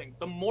funniest thing.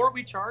 The more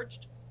we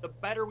charged, the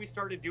better we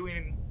started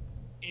doing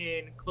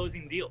in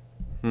closing deals.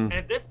 And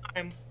at this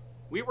time,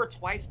 we were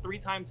twice, 3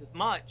 times as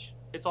much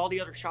as all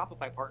the other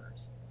Shopify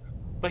partners.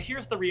 But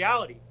here's the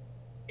reality.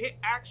 It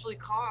actually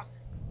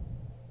costs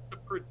to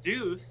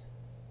produce,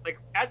 like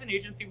as an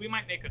agency, we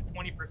might make a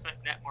 20%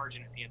 net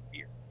margin at the end of the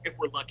year, if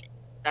we're lucky.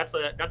 That's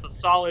a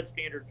solid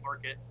standard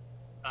market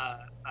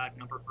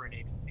number for an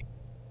agency.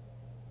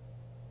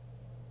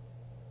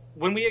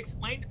 When we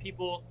explain to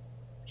people,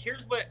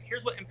 here's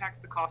what impacts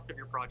the cost of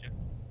your project.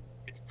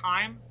 It's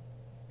time,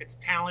 it's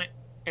talent,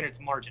 and it's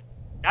margin.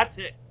 That's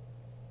it.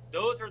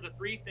 Those are the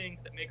 3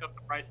 things that make up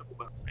the price of a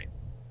website.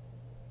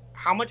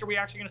 How much are we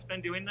actually going to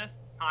spend doing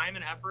this? Time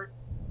and effort.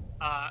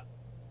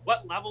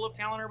 What level of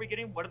talent are we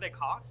getting? What do they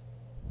cost?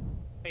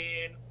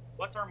 And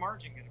what's our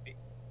margin going to be?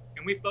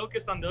 And we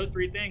focused on those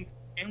 3 things,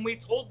 and we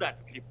told that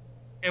to people.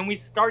 And we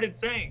started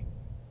saying,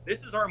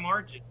 this is our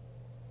margin.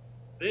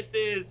 This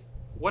is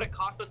what it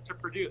costs us to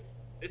produce.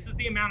 This is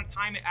the amount of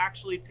time it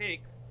actually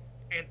takes.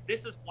 And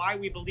this is why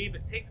we believe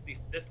it takes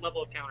this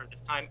level of talent at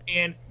this time.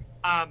 And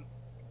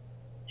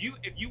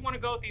if you want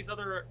to go with these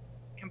other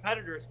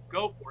competitors,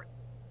 go for it.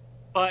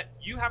 But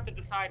you have to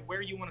decide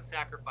where you want to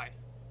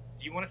sacrifice.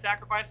 Do you want to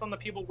sacrifice on the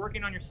people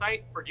working on your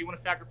site, or do you want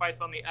to sacrifice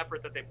on the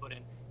effort that they put in?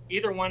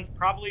 Either one's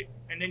probably,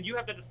 and then you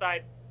have to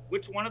decide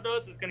which one of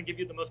those is going to give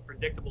you the most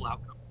predictable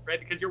outcome, right?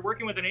 Because you're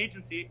working with an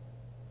agency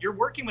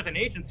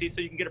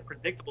so you can get a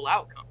predictable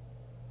outcome.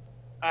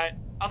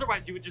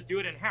 Otherwise, you would just do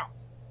it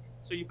in-house.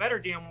 So you better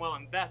damn well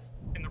invest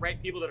in the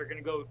right people that are going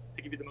to go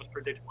to give you the most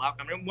predictable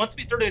outcome. And once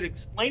we started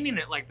explaining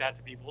it like that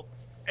to people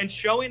and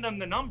showing them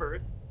the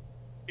numbers,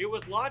 it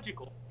was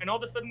logical. And all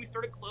of a sudden we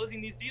started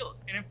closing these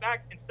deals. And in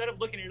fact, instead of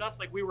looking at us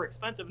like we were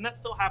expensive, and that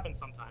still happens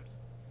sometimes,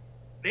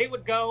 they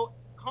would go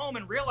home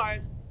and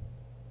realize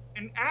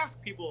and ask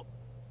people,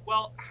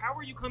 well, how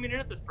are you coming in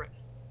at this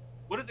price?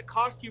 What does it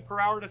cost you per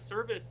hour to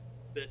service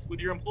this with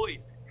your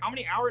employees? How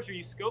many hours are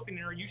you scoping,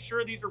 and are you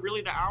sure these are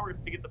really the hours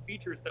to get the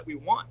features that we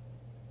want?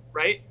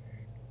 Right?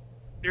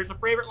 There's a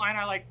favorite line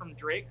I like from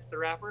Drake, the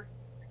rapper.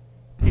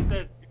 He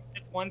says,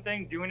 it's one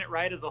thing, doing it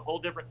right is a whole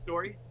different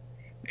story.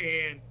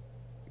 And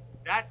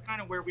that's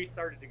kind of where we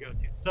started to go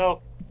to.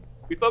 So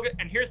we focus,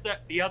 and here's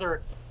the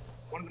other,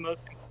 one of the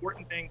most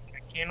important things that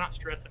I cannot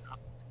stress enough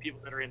to people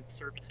that are in the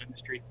service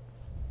industry.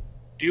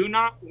 Do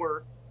not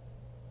work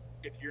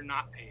if you're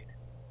not paid.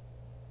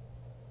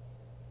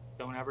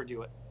 Don't ever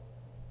do it.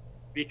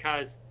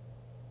 Because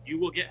you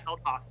will get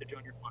held hostage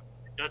on your funds.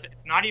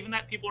 It's not even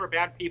that people are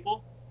bad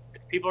people.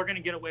 It's people are going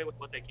to get away with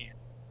what they can.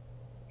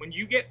 When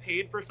you get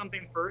paid for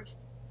something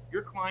first,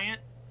 your client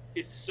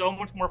is so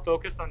much more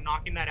focused on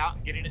knocking that out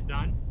and getting it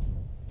done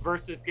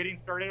versus getting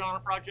started on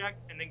a project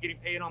and then getting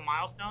paid on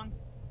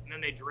milestones, and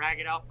then they drag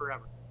it out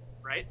forever,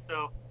 right?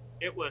 So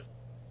it was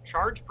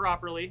charge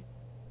properly,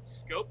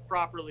 scope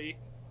properly,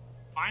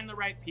 find the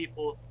right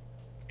people,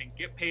 and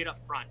get paid up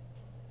front.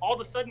 All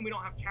of a sudden, we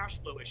don't have cash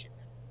flow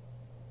issues,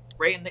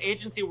 right? In the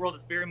agency world,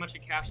 it's very much a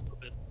cash flow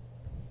business.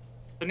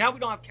 So now we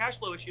don't have cash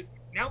flow issues.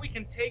 Now we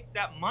can take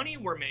that money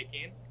we're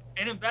making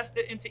and invest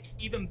it into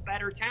even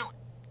better talent,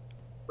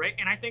 right?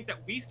 And I think that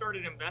we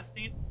started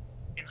investing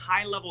in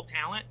high-level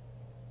talent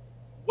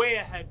way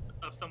ahead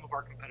of some of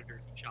our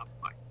competitors in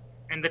Shopify.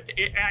 And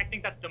I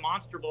think that's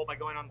demonstrable by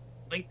going on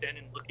LinkedIn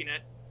and looking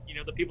at,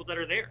 the people that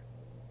are there.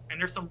 And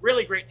there's some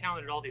really great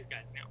talent at all these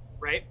guys now,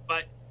 right?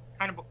 But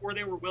kind of before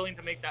they were willing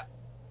to make that,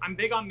 I'm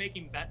big on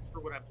making bets for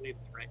what I believe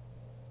is right.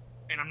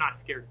 And I'm not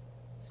scared.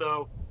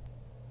 So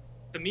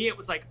to me, it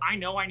was like, I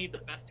know I need the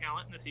best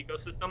talent in this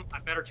ecosystem. I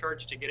better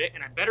charge to get it.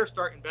 And I better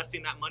start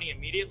investing that money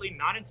immediately,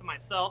 not into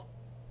myself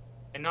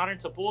and not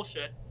into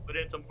bullshit, but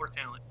into more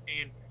talent.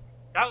 And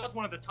that was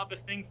one of the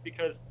toughest things,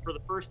 because for the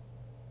first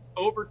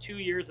over 2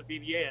 years of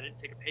BVA, I didn't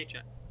take a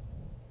paycheck.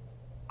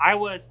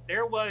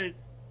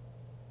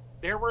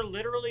 There were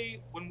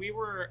literally, when we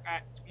were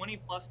at 20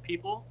 plus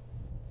people,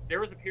 there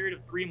was a period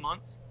of 3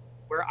 months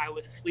where I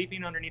was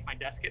sleeping underneath my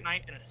desk at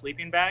night in a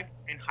sleeping bag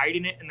and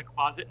hiding it in the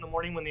closet in the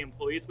morning when the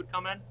employees would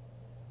come in,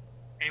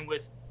 and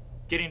was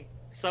getting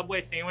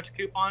Subway sandwich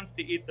coupons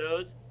to eat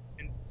those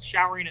and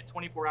showering at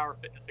 24-hour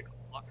Fitness a couple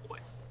blocks away.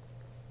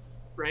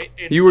 Right?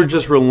 And you were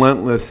just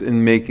relentless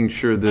in making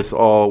sure this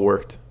all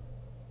worked.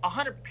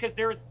 100, because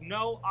there is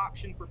no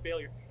option for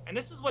failure. And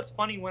this is what's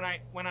funny when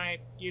I,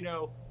 you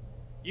know,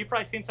 you've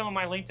probably seen some of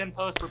my LinkedIn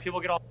posts where people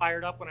get all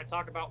fired up when I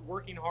talk about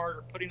working hard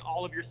or putting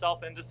all of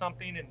yourself into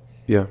something. And,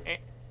 yeah, and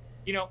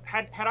you know,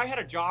 had I had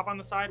a job on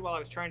the side while I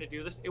was trying to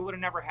do this, it would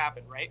have never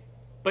happened, right?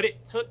 But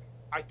it took,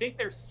 I think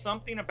there's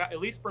something about, at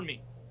least for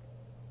me,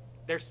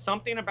 there's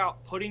something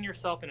about putting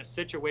yourself in a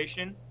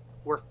situation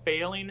where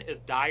failing is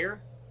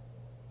dire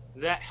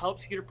that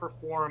helps you to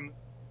perform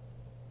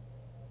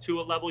to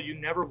a level you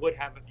never would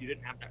have if you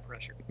didn't have that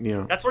pressure.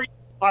 Yeah, that's where you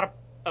see a lot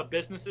of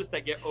businesses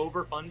that get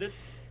overfunded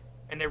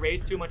and they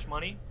raise too much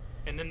money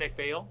and then they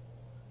fail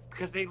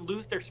because they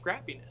lose their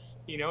scrappiness,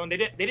 you know. And they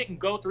didn't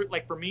go through,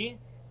 like, for me,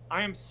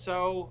 I am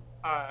so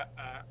I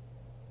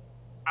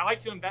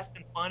like to invest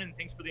in fun and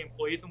things for the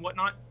employees and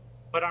whatnot,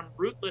 but I'm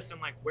ruthless in,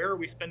 like, where are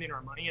we spending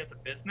our money as a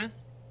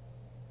business,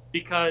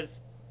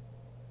 because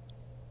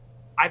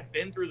I've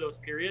been through those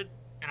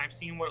periods and I've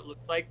seen what it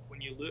looks like when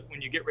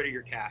you get rid of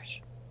your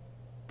cash.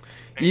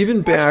 And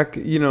even back,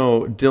 you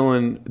know,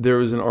 Dylan, there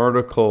was an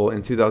article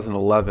in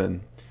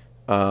 2011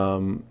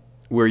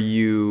 where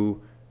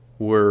you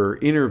were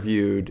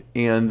interviewed,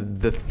 and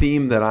the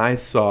theme that I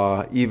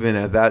saw even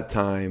at that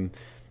time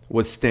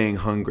was staying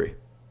hungry.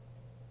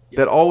 Yes.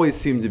 That always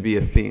seemed to be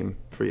a theme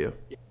for you.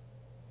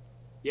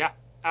 Yeah,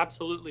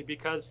 absolutely.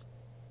 Because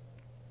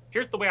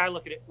here's the way I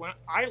look at it. When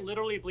I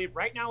literally believe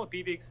right now with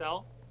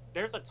BVAccel,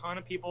 there's a ton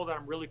of people that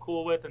I'm really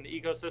cool with in the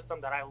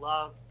ecosystem that I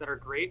love, that are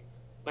great.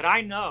 But I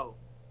know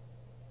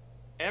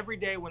every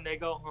day when they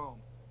go home,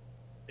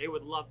 they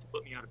would love to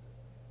put me out of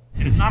business.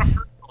 And it's not a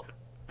personal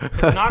thing.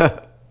 It's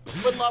not.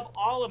 I would love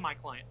all of my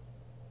clients,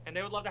 and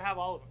they would love to have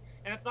all of them.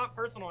 And it's not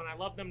personal, and I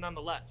love them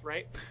nonetheless,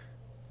 right?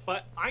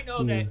 But I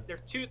know that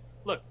there's two.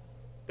 Look,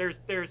 there's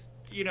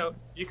you know,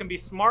 you can be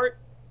smart,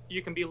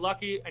 you can be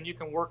lucky, and you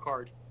can work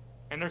hard.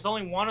 And there's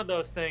only one of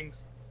those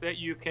things that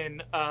you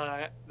can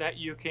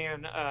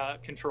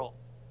control.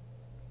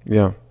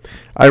 Yeah,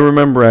 I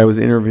remember I was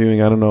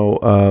interviewing, I don't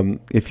know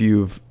if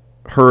you've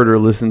heard or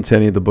listened to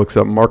any of the books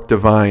of Mark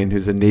Devine,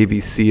 who's a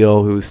Navy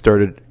SEAL who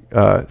started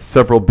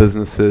several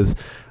businesses.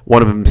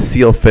 One of them,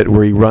 SEAL Fit,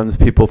 where he runs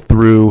people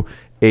through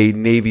a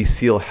Navy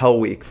SEAL Hell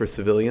Week for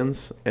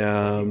civilians.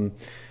 And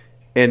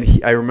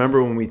I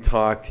remember when we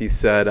talked, he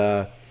said,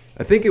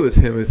 I think it was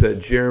him who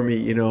said, Jeremy,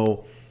 you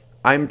know,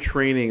 I'm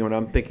training, when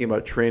I'm thinking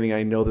about training,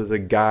 I know there's a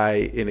guy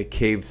in a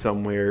cave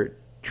somewhere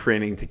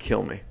training to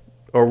kill me,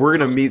 or we're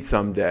going to meet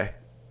someday.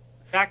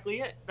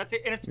 Exactly it. That's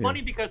it. And it's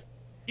funny because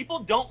people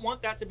don't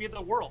want that to be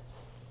the world.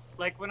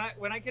 Like when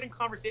I get in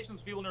conversations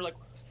with people and they're like,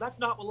 that's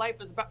not what life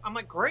is about. I'm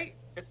like, great.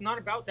 It's not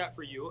about that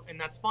for you, and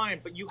that's fine.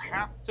 But you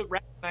have to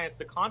recognize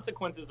the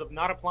consequences of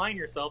not applying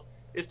yourself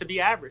is to be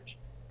average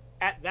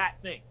at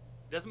that thing.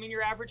 It doesn't mean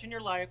you're average in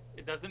your life.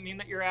 It doesn't mean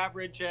that you're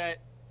average at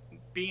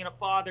being a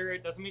father.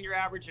 It doesn't mean you're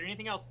average at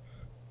anything else.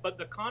 But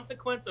the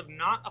consequence of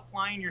not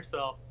applying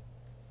yourself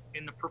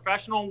in the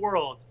professional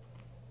world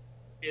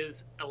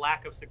is a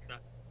lack of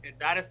success. And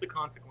that is the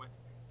consequence.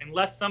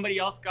 Unless somebody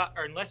else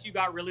unless you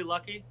got really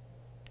lucky,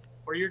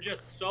 or you're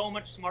just so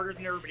much smarter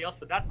than everybody else,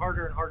 but that's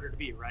harder and harder to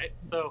be, right?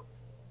 So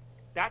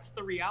that's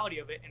the reality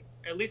of it, and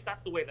at least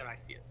that's the way that I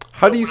see it.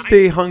 How do you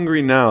stay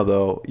hungry now,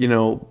 though? You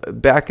know,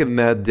 back in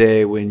that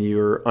day when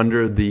you're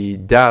under the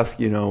desk,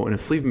 you know, in a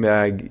sleeping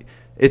bag,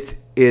 it's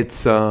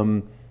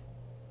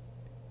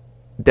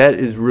that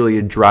is really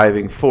a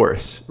driving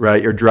force,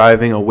 right? You're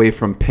driving away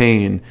from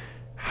pain.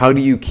 How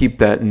do you keep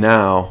that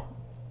now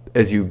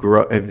as you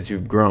grow, as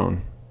you've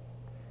grown?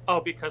 Oh,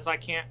 because I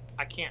can't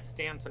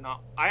stand to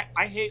not.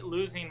 I hate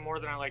losing more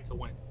than I like to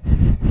win.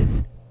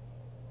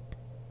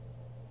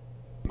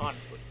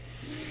 Honestly,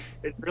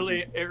 it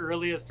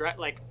really is.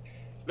 Like,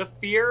 the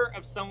fear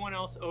of someone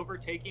else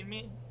overtaking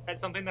me at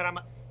something that I'm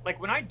like,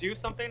 when I do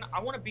something,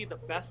 I want to be the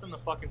best in the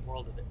fucking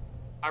world at it.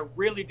 I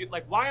really do.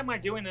 Like, why am I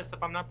doing this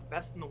if I'm not the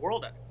best in the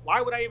world at it?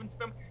 Why would I even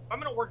spend? If I'm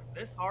gonna work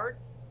this hard,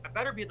 I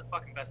better be the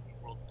fucking best in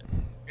the world at it.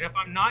 And if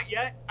I'm not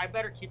yet, I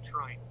better keep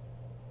trying.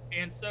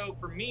 And so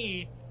for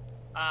me,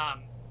 I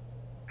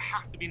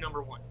have to be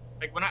number one.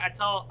 Like when I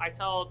tell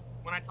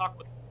when I talk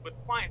with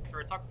clients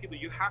or I talk to people,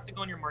 you have to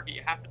go in your market.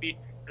 You have to be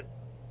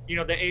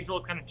the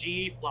age-old kind of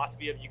GE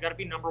philosophy of you got to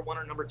be number one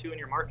or number two in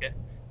your market.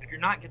 If you're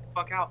not, get the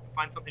fuck out and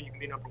find something you can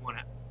be number one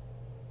at.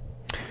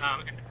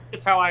 And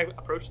that's how I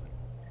approach things.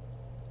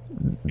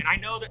 And I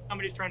know that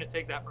somebody's trying to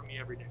take that from me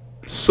every day.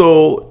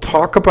 So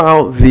talk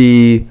about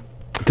the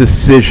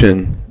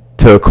decision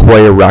to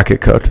acquire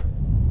Rocket Code.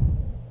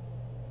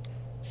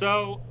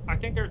 So I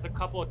think there's a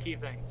couple of key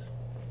things.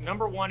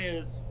 Number one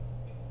is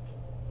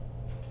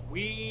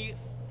if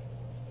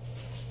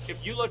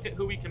you looked at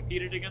who we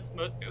competed against,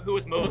 who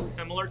was most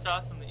similar to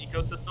us in the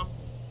ecosystem,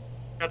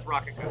 that's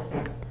Rocket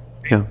Code.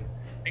 Yeah.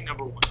 I think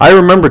number one. I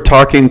remember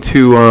talking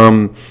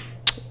to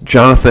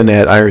Jonathan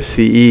at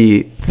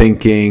IRCE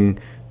thinking,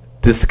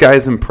 this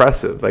guy's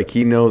impressive. Like,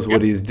 he knows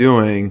what he's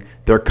doing.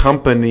 Their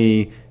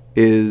company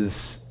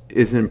is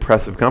an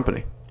impressive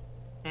company.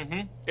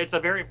 Mm-hmm. It's a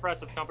very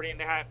impressive company, and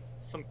they have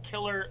some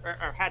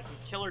had some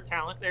killer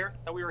talent there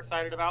that we were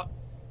excited about.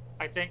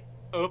 I think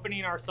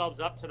opening ourselves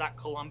up to that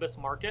Columbus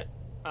market,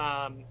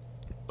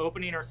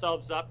 opening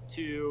ourselves up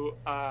to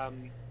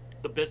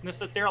the business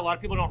that's there. A lot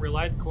of people don't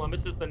realize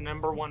Columbus is the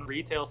 #1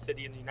 retail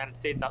city in the United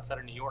States outside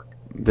of New York.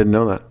 Didn't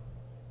know that.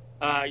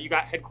 You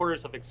got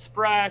headquarters of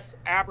Express,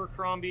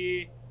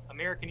 Abercrombie,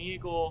 American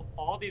Eagle,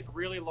 all these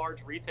really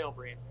large retail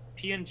brands.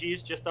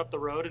 P&G's just up the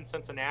road in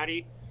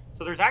Cincinnati.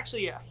 So there's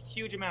actually a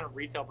huge amount of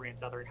retail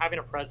brands out there, and having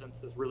a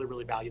presence is really,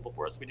 really valuable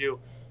for us. We do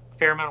a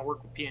fair amount of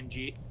work with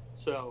P&G,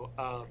 so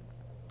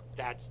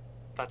that's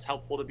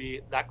helpful to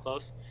be that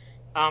close.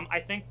 I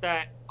think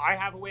that I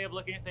have a way of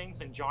looking at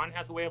things, and John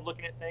has a way of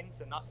looking at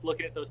things, and us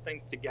looking at those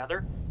things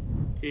together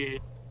is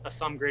a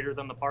sum greater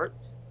than the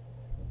parts.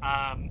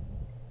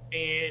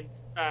 And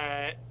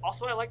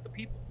also, I like the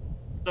people.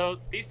 So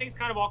these things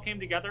kind of all came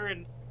together,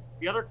 and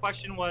the other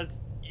question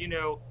was,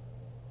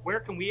 where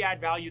can we add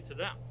value to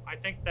them? I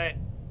think that,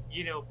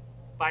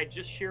 by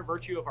just sheer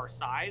virtue of our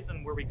size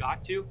and where we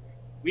got to,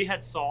 we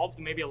had solved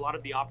maybe a lot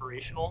of the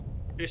operational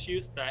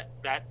issues that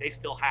they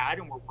still had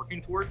and were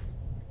working towards.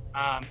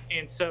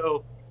 And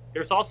so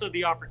there's also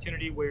the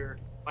opportunity where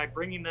by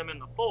bringing them in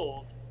the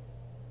fold,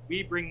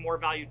 we bring more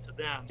value to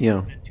them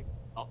than to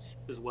ourselves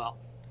as well.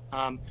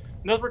 And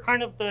those were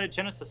kind of the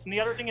genesis. And the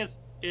other thing is,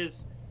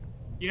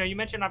 you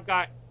mentioned I've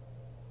got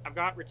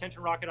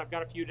Retention Rocket. I've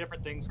got a few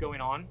different things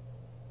going on.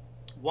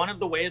 One of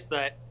the ways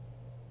that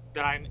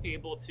I'm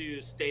able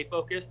to stay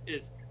focused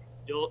is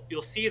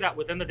you'll see that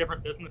within the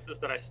different businesses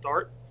that I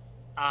start,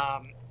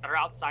 that are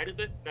outside of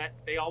it, that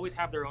they always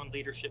have their own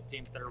leadership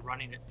teams that are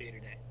running it day to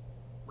day,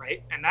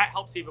 right? And that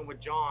helps even with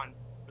John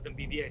within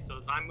BVA. So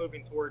as I'm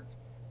moving towards,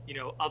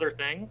 other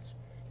things,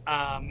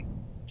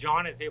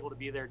 John is able to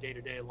be there day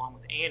to day along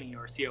with Annie,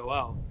 our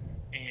COO,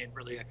 and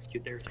really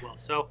execute there as well.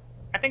 So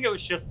I think it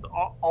was just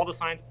all the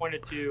signs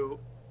pointed to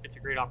it's a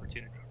great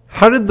opportunity.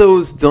 How did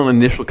those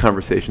initial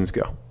conversations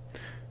go?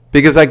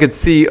 Because I could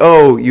see,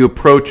 you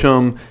approach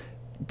them.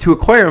 To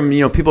acquire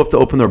them, people have to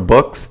open their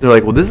books. They're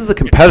like, well, this is a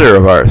competitor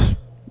of ours,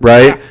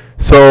 right? Yeah.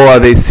 So are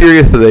they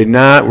serious? Are they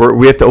not?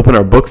 We have to open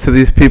our books to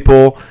these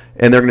people,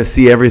 and they're going to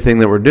see everything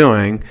that we're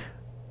doing.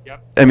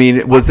 Yep. I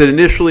mean, was it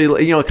initially,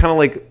 kind of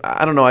like,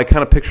 I don't know, I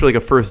kind of picture like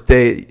a first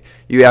date.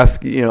 You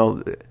ask,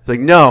 it's like,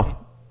 no.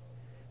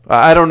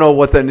 I don't know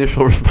what the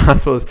initial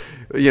response was,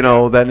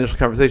 that initial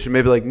conversation.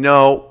 Maybe like,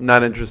 no,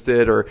 not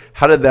interested. Or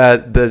how did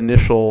the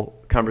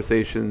initial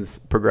conversations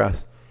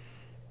progress?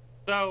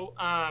 So,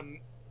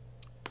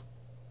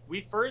 we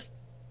first,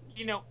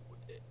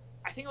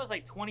 I think it was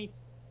like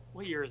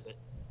what year is it?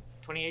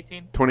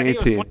 2018?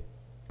 2018.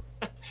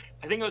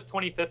 I think it was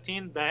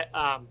 2015 that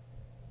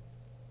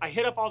I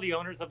hit up all the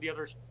owners of the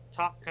other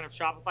top kind of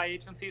Shopify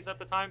agencies at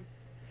the time.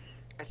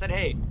 I said,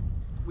 hey,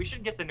 we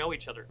should get to know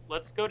each other.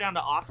 Let's go down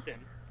to Austin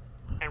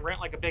and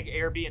rent like a big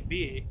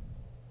Airbnb,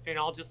 and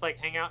I'll just like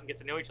hang out and get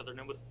to know each other. And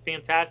it was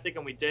fantastic,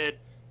 and we did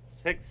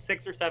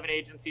six or seven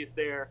agencies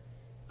there,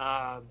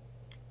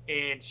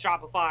 and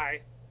Shopify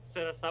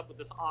set us up with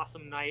this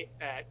awesome night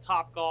at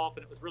Top Golf,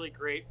 and it was really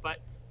great. But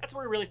that's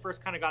where we really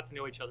first kind of got to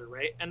know each other,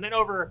 right? And then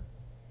over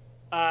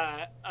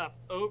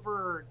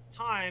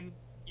time,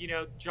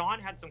 John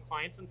had some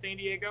clients in San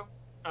Diego,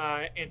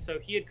 and so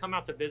he had come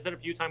out to visit a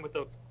few times with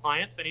those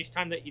clients, and each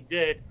time that he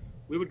did,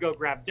 we would go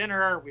grab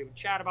dinner, we would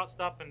chat about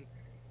stuff, and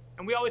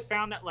we always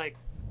found that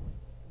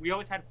we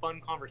always had fun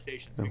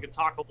conversations. We could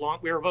talk along.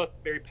 We were both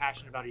very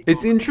passionate about each other.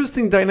 It's an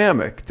interesting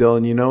dynamic,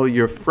 Dylan.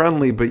 You're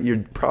friendly, but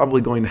you're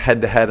probably going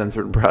head to head on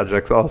certain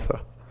projects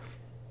also.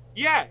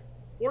 Yeah,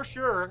 for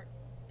sure,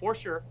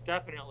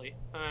 definitely.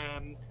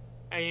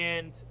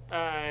 And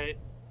that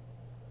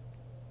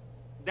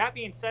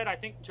being said, I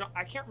think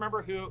I can't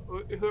remember who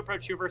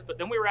approached you first, but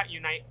then we were at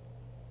Unite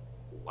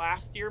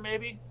last year,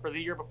 maybe, or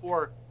the year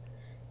before,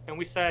 and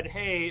we said,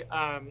 hey,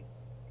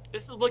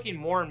 this is looking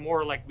more and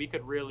more like we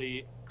could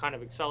really kind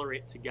of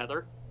accelerate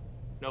together,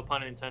 no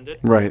pun intended.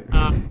 Right.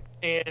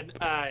 And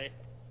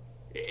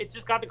it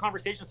just got the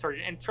conversation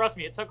started. And trust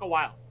me, it took a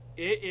while.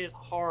 It is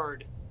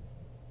hard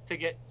to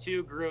get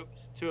two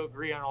groups to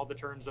agree on all the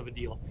terms of a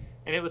deal.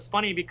 And it was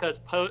funny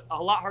because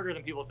a lot harder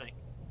than people think.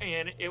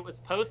 And it was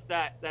post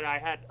that I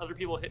had other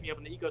people hit me up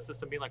in the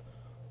ecosystem being like,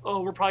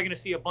 oh, we're probably going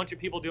to see a bunch of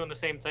people doing the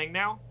same thing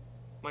now.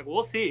 I'm like,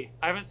 we'll see.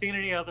 I haven't seen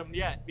any of them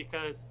yet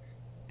because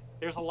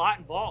there's a lot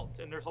involved,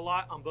 and there's a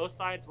lot on both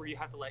sides where you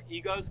have to let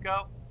egos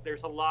go.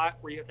 There's a lot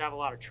where you have to have a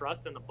lot of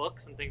trust in the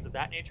books and things of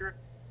that nature.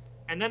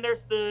 And then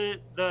there's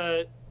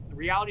the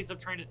realities of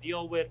trying to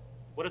deal with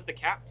what does the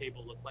cap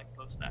table look like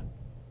post that,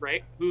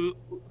 right? Who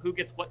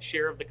gets what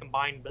share of the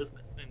combined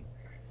business? And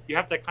you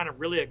have to kind of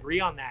really agree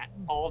on that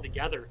all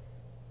together.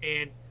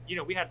 And, you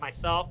know, we had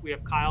myself, we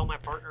have Kyle, my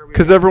partner.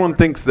 Because everyone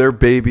thinks their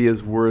baby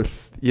is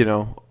worth, you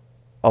know,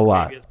 a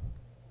lot.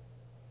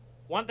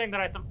 One thing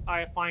that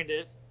I find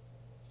is,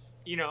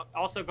 you know,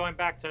 also going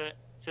back to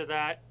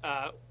that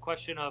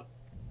question of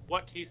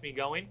what keeps me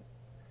going.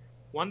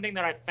 One thing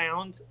that I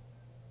found,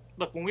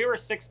 look, when we were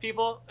 6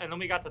 people and then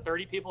we got to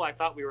 30 people, I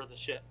thought we were the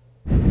shit.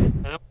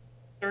 And then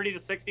 30 to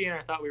 60 and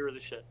I thought we were the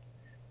shit.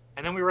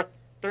 And then we were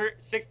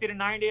 60 to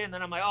 90 and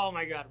then I'm like, oh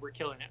my God, we're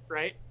killing it,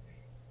 right?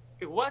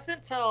 It wasn't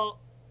until,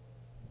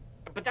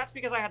 but that's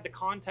because I had the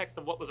context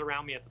of what was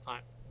around me at the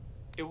time.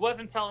 It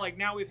wasn't until like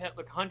now we've hit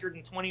like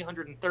 120,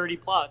 130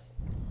 plus,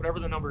 whatever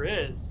the number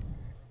is,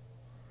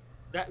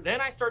 that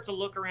then I start to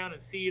look around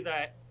and see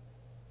that,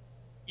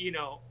 you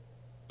know,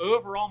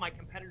 overall my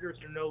competitors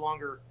are no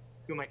longer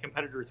who my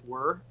competitors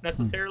were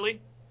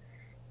necessarily.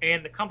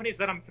 And the companies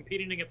that I'm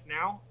competing against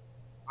now,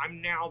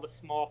 I'm now the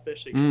small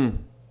fish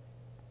again.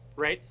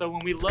 Right? So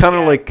when we look kind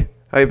of like,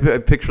 I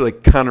picture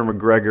like Conor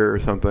McGregor or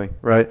something,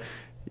 right?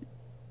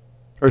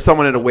 Or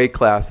someone in a weight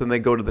class, and they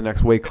go to the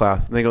next weight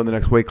class, and they go to the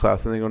next weight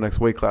class, and they go to the next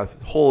weight class.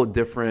 It's a whole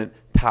different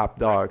top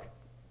dog.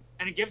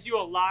 And it gives you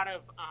a lot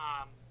of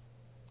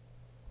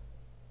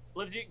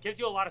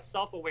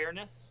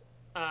self-awareness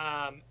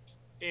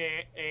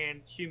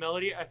and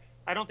humility.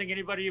 I don't think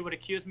anybody would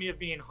accuse me of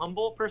being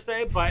humble per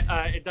se, but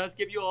it does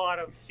give you a lot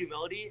of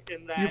humility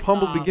in that. You have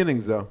humble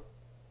beginnings, though.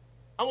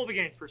 Humble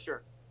beginnings for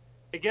sure.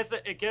 It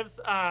gives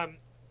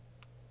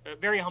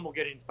very humble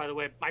beginnings. By the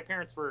way, my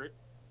parents were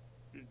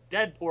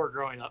dead poor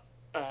growing up.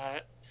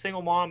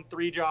 Single mom,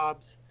 3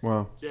 jobs.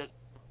 Wow. Just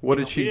what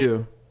did she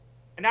do?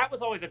 And that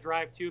was always a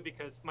drive too,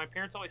 because my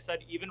parents always said,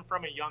 even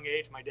from a young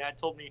age, my dad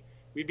told me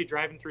we'd be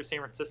driving through San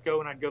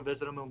Francisco and I'd go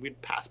visit them and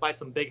we'd pass by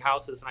some big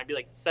houses and I'd be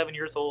like 7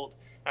 years old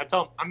and I'd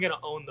tell them I'm gonna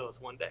own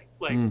those one day.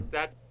 Like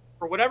that's,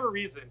 for whatever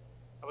reason,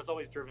 I was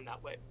always driven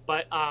that way.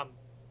 But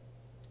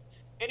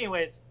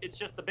anyways, it's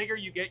just the bigger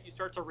you get, you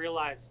start to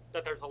realize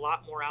that there's a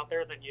lot more out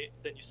there than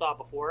you saw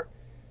before.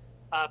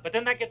 But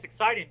then that gets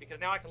exciting because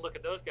now I can look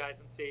at those guys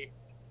and see,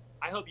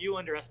 I hope you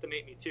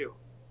underestimate me too,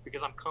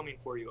 because I'm coming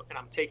for you and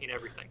I'm taking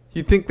everything. Do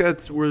you think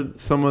that's where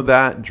some of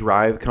that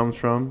drive comes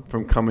from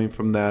coming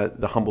from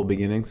the humble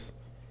beginnings?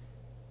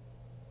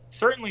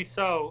 Certainly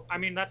so. I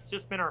mean, that's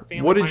just been our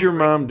family. What did your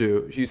mom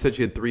do? You said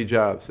she had 3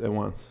 jobs at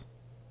once.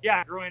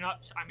 Yeah, growing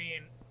up, I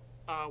mean,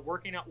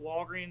 working at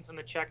Walgreens in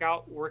the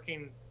checkout,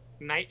 working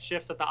night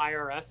shifts at the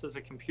IRS as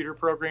a computer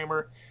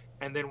programmer,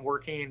 and then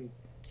working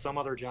some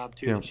other job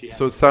too. Yeah. That she had.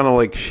 So it sounded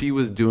like she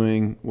was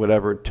doing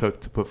whatever it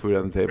took to put food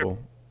on the table.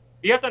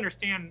 You have to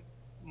understand,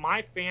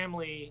 my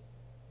family,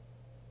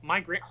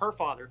 her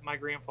father, my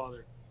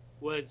grandfather,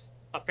 was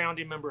a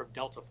founding member of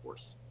Delta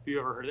Force. Have you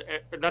ever heard of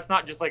it? That's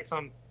not just like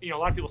some, you know, a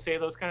lot of people say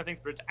those kind of things,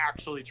 but it's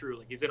actually true.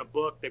 Like, he's in a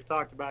book, they've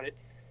talked about it.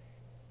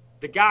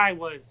 The guy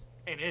was,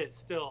 and is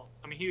still,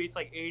 I mean, he's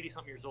like 80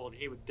 something years old.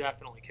 He would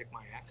definitely kick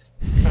my ass.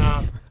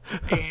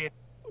 And,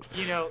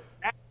 you know,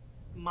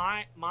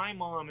 my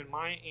mom and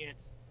my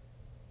aunts,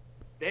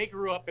 they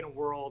grew up in a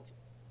world,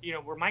 you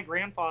know, where my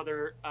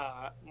grandfather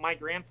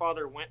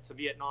went to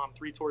Vietnam,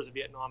 3 tours of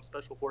Vietnam,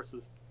 Special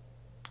Forces,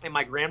 and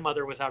my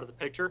grandmother was out of the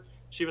picture.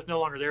 She was no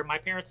longer there. My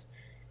parents,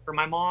 or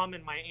my mom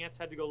and my aunts,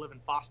 had to go live in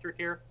foster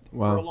care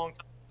for a long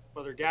time.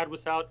 While their dad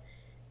was out,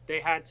 they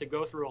had to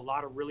go through a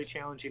lot of really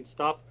challenging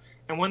stuff.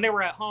 And when they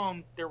were at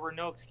home, there were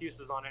no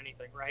excuses on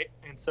anything, right?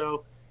 And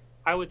so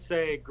I would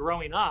say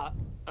growing up,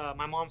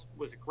 my mom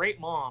was a great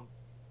mom,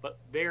 but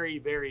very,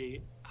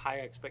 very high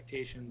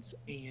expectations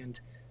and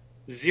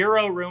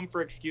 0 room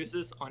for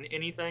excuses on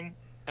anything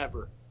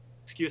ever.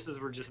 Excuses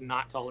were just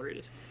not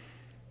tolerated.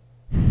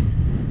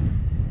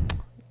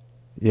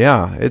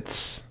 Yeah,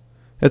 it's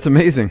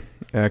amazing,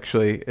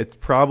 actually. It's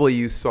probably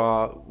you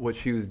saw what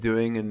she was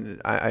doing,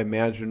 and I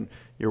imagine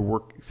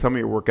some of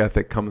your work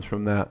ethic comes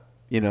from that,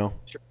 you know,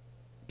 Sure.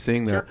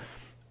 seeing that.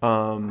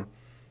 Sure.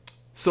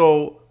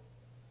 So,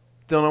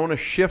 Dylan, I want to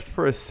shift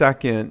for a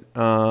second.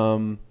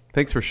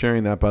 Thanks for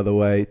sharing that, by the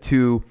way,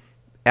 to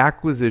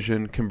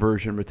acquisition,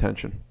 conversion,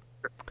 retention.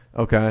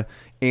 Okay.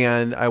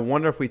 And I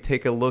wonder if we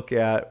take a look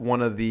at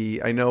one of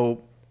the, I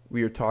know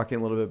we were talking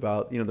a little bit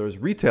about, you know, there was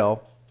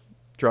retail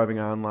driving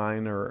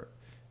online, or,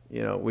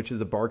 you know, which is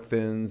the Bark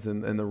Thins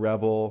and the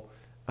Rebel.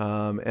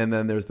 And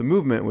then there's the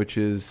movement, which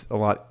is a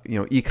lot, you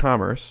know,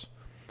 e-commerce.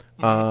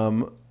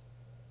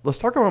 Let's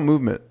talk about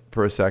movement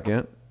for a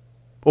second.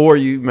 Or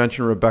you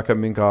mentioned Rebecca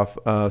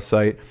Minkoff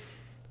site.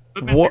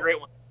 Movement's a great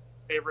one.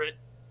 Favorite.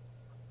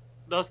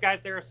 Those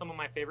guys there are some of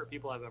my favorite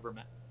people I've ever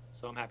met.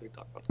 So I'm happy to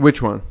talk about them.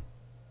 Which one?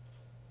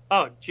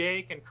 Oh,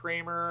 Jake and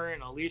Kramer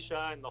and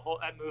Alicia and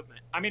that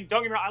movement. I mean,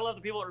 don't get me wrong, I love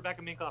the people at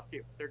Rebecca Minkoff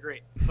too. They're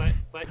great. But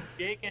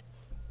Jake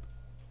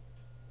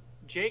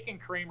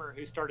and Kramer,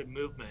 who started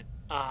Movement,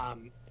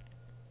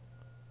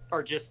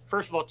 are just,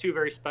 first of all, two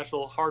very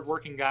special,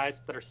 hardworking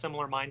guys that are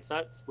similar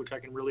mindsets, which I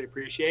can really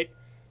appreciate.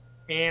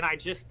 And I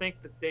just think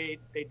that they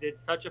did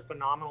such a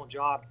phenomenal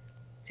job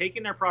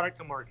taking their product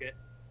to market,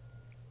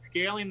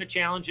 scaling the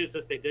challenges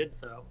as they did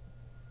so,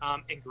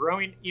 and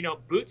growing,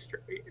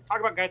 talk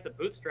about guys that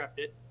bootstrapped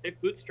it. They've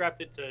bootstrapped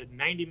it to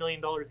 $90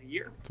 million a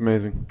year. It's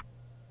amazing.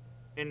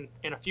 In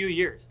a few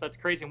years. That's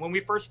crazy. And when we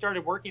first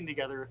started working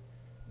together,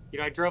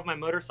 I drove my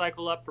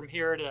motorcycle up from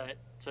here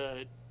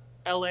to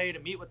LA to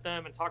meet with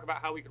them and talk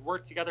about how we could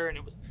work together. And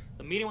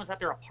the meeting was at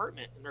their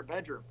apartment in their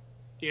bedroom,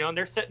 and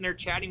they're sitting there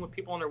chatting with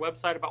people on their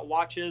website about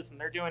watches, and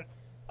they're doing,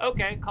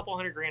 okay, a couple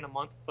 $100,000 a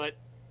month. But,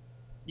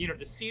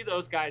 to see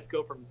those guys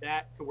go from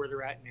that to where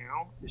they're at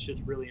now, it's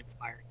just really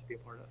inspiring to be a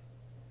part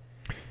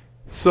of.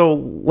 So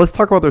let's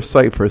talk about their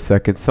site for a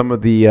second. Some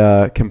of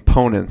the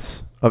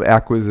components of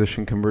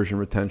acquisition, conversion,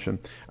 retention.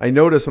 I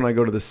notice when I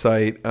go to the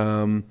site,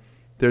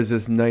 there's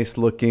this nice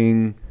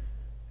looking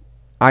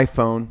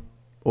iPhone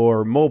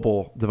or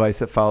mobile device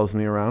that follows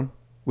me around,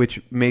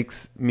 which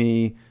makes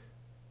me,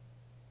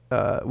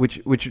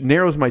 which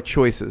narrows my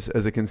choices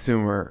as a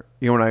consumer.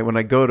 When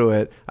I go to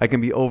it, I can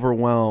be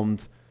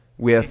overwhelmed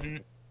with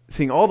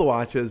seeing all the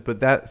watches,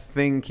 but that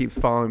thing keeps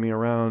following me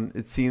around.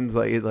 It seems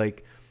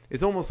like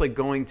it's almost like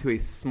going to a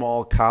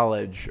small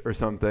college or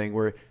something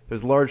where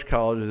there's large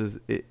colleges,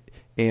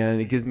 and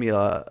it gives me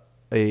a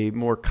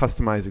more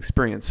customized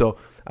experience. So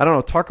I don't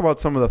know, talk about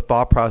some of the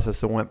thought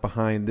process that went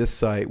behind this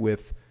site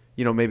with,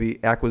 maybe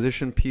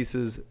acquisition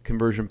pieces,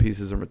 conversion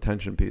pieces, and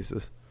retention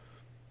pieces.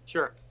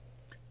 Sure.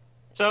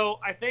 So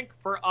I think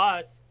for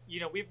us,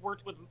 we've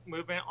worked with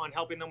Movement on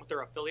helping them with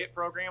their affiliate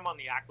program on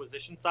the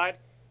acquisition side.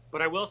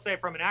 But I will say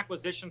from an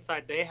acquisition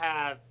side,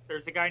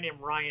 there's a guy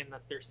named Ryan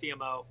that's their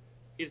CMO.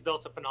 He's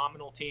built a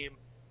phenomenal team.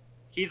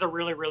 He's a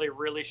really, really,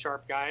 really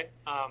sharp guy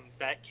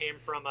that came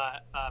from a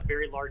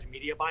very large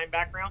media buying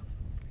background.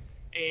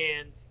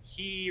 And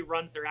he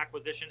runs their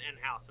acquisition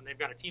in-house. And they've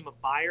got a team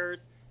of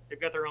buyers.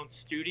 They've got their own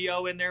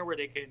studio in there where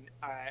they can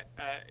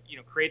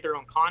create their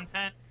own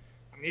content.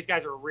 I mean, these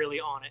guys are really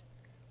on it.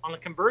 On the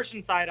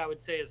conversion side, I would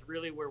say is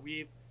really where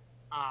we've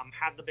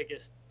had the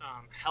biggest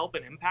help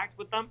and impact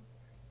with them.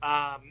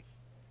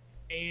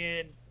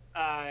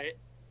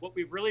 What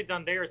we've really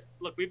done there is,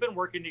 look, we've been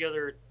working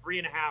together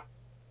 3.5,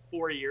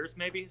 4 years,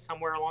 maybe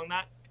somewhere along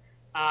that.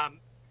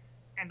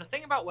 And the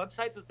thing about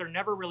websites is they're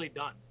never really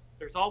done.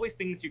 There's always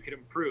things you could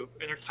improve,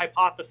 and there's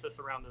hypothesis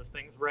around those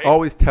things, right?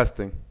 Always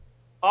testing.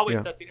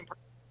 Always testing. And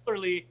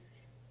particularly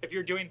if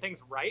you're doing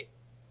things right,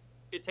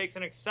 it takes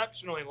an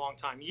exceptionally long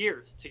time,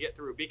 years, to get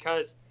through,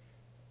 because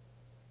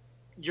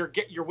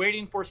you're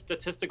waiting for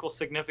statistical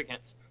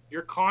significance.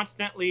 You're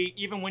constantly,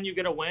 even when you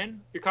get a win,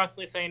 you're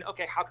constantly saying,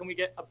 okay, how can we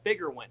get a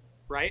bigger win,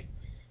 right?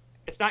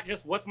 It's not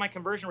just what's my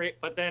conversion rate,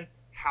 but then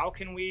how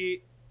can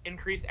we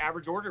increase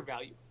average order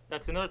value?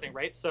 That's another thing,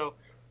 right? So,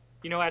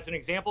 as an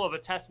example of a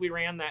test we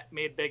ran that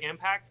made big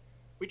impact,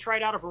 we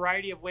tried out a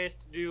variety of ways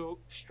to do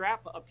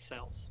strap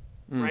upsells,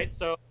 right?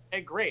 So,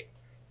 hey, great.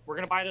 We're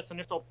going to buy this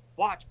initial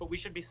watch, but we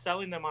should be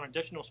selling them on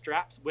additional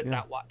straps with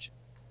that watch.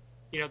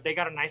 They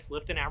got a nice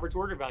lift in average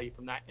order value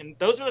from that. And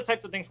those are the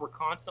types of things we're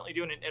constantly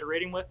doing and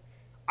iterating with.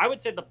 I would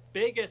say the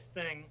biggest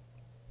thing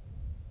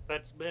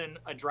that's been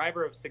a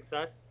driver of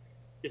success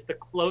is the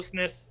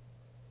closeness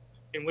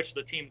in which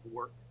the teams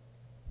work.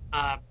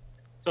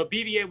 So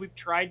BVA, we've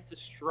tried to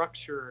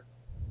structure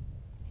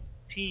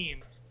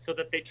teams so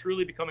that they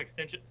truly become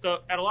extensions. So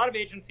at a lot of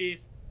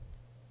agencies,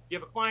 you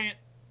have a client,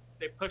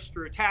 they push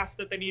through tasks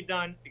that they need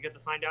done, it gets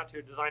assigned out to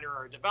a designer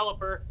or a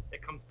developer,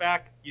 it comes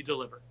back, you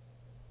deliver,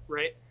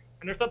 right?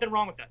 And there's nothing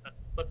wrong with that.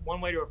 That's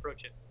one way to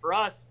approach it. For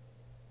us,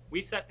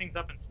 we set things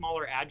up in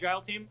smaller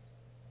agile teams,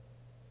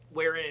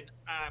 wherein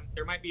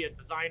there might be a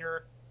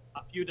designer,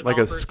 a few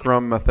developers. Like a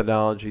Scrum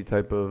methodology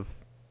type of.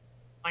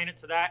 Align it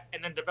to that,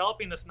 and then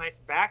developing this nice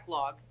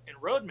backlog and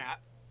roadmap,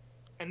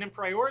 and then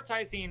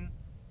prioritizing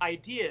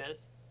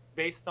ideas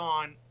based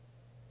on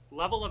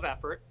level of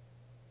effort,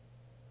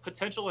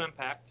 potential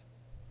impact,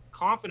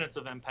 confidence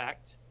of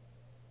impact,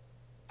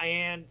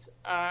 and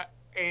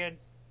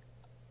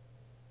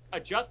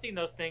adjusting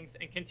those things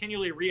and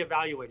continually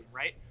reevaluating,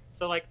 right?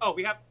 So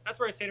that's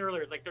where I said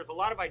earlier, there's a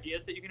lot of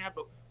ideas that you can have,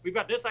 but we've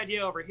got this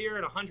idea over here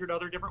and 100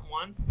 other different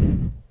ones.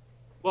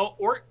 Well,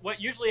 or what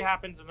usually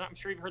happens, and I'm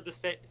sure you've heard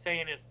this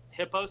saying, is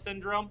hippo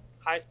syndrome,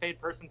 highest paid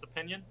person's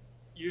opinion,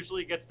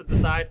 usually gets to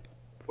decide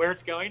where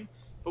it's going.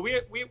 But we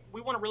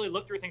want to really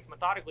look through things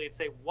methodically and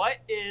say, what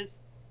is,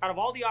 out of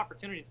all the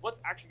opportunities,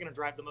 what's actually going to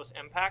drive the most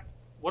impact?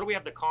 What do we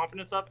have the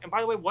confidence of? And by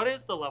the way, what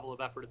is the level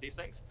of effort of these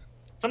things?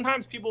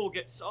 Sometimes people will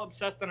get so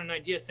obsessed on an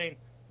idea saying,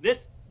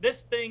 this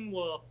thing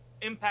will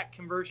impact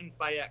conversions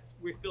by X.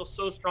 We feel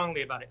so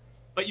strongly about it.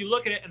 But you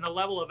look at it and the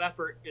level of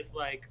effort is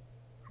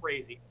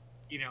crazy.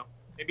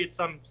 Maybe it's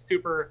some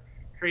super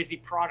crazy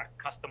product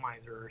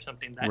customizer or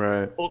something that,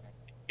 right. a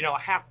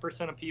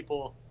 0.5% of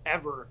people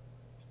ever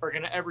are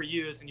going to ever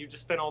use, and you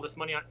just spent all this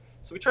money on.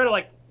 So we try to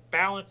like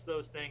balance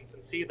those things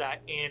and see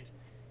that.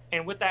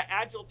 And with that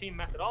agile team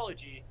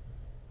methodology,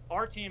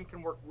 our team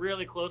can work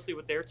really closely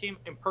with their team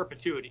in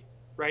perpetuity,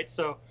 right?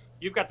 So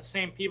you've got the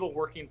same people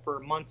working for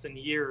months and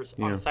years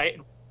on site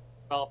and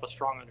develop a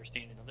strong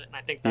understanding of it. And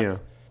I think that's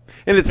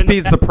and it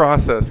speeds the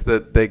process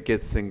that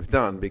gets things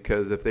done,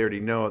 because if they already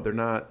know it, they're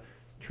not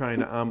trying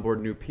to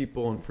onboard new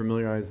people and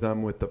familiarize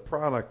them with the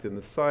product and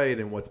the site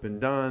and what's been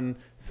done.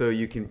 So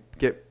you can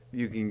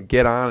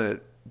get on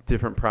it,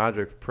 different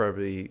projects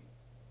probably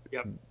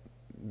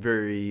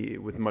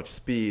with much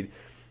speed.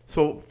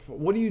 So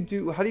what do you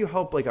do? How do you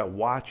help like a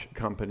watch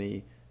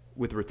company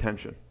with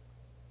retention?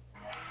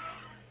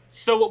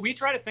 So what we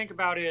try to think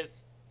about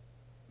is,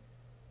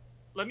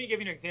 let me give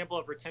you an example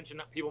of retention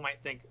that people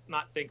might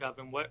not think of,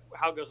 and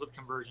how it goes with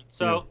conversion.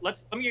 So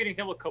let me give you an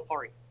example of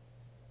Kopari,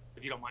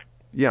 if you don't mind.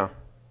 Yeah.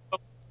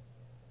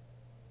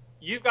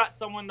 You've got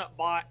someone that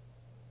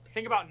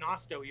think about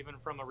Nosto even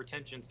from a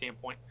retention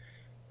standpoint.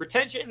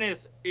 Retention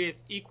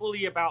is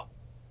equally about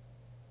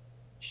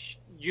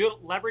you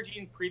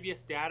leveraging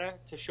previous data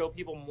to show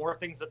people more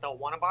things that they'll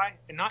want to buy,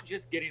 and not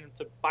just getting them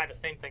to buy the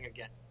same thing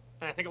again.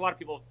 And I think a lot of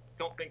people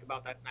don't think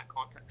about that in that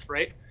context,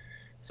 right?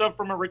 So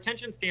from a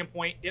retention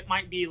standpoint, it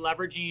might be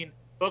leveraging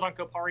both on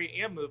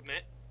Kopari and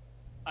Movement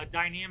a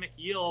dynamic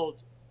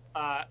yield.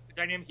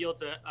 Dynamic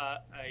yield's a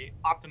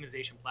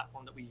optimization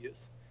platform that we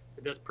use.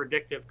 It does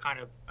predictive kind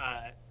of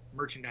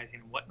merchandising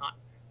and whatnot,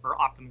 or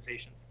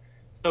optimizations.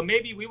 So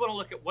maybe we want to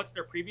look at what's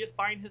their previous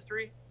buying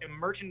history and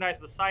merchandise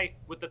the site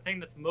with the thing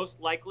that's most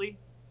likely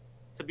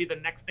to be the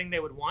next thing they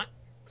would want.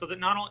 So that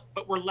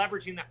but we're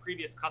leveraging that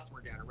previous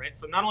customer data, right?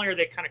 So not only are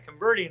they kind of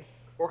converting,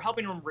 we're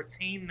helping them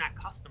retain that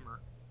customer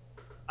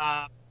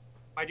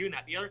by doing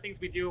that. The other things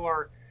we do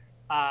are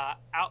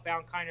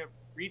outbound kind of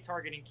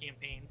retargeting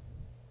campaigns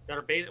that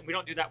are based. We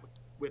don't do that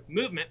with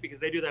Movement because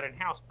they do that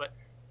in-house, but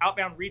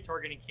outbound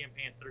retargeting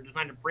campaigns that are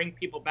designed to bring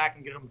people back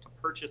and get them to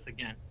purchase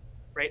again,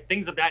 right?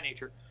 Things of that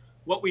nature.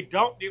 What we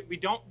don't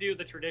do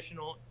the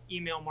traditional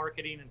email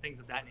marketing and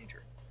things of that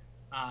nature.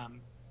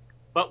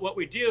 But what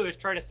we do is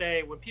try to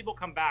say, when people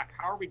come back,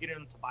 how are we getting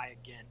them to buy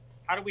again?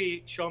 How do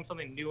we show them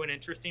something new and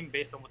interesting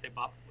based on what they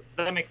bought before? Does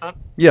that make sense?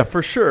 Yeah,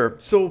 for sure.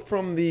 So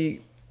from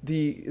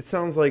it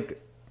sounds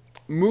like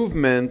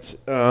Movement,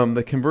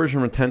 the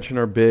conversion retention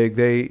are big.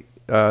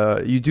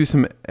 You do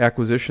some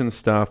acquisition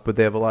stuff, but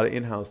they have a lot of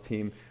in-house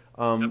team.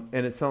 And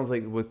it sounds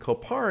like with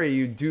Kopari,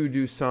 you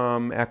do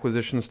some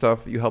acquisition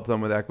stuff. You help them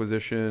with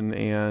acquisition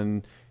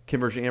and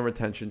conversion and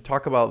retention.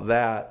 Talk about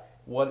that.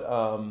 What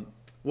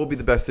will be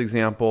the best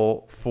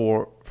example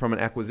from an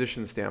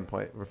acquisition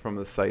standpoint or from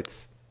the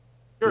sites?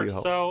 Sure.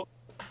 So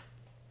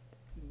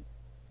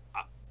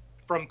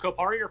from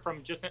Kopari, or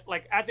from just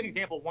like as an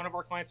example, one of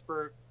our clients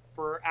for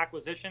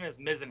acquisition is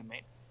Mizzen &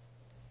 Main.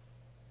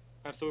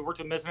 So we worked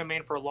with Mizzen &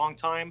 Main for a long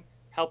time,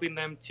 helping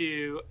them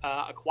to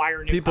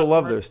acquire new people customers.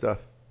 Love their stuff.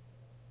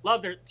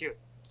 Love their, dude,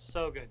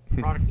 so good.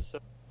 The product is so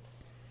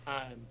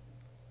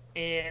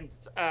and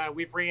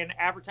we've ran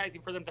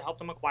advertising for them to help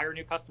them acquire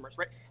new customers,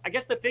 right? I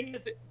guess the thing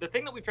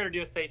that we try to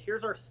do is say,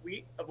 here's our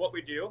suite of what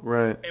we do.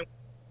 Right. And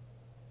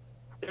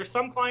there's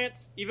some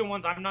clients, even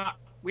ones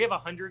we have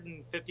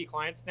 150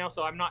 clients now,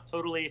 so I'm not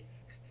totally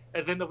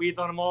as in the weeds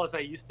on them all as I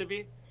used to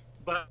be.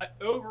 But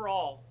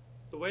overall,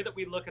 the way that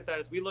we look at that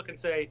is we look and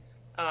say,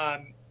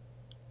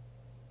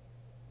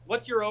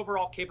 what's your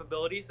overall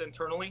capabilities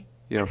internally?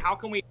 Yeah. And how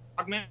can we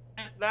augment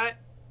that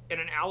in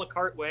an a la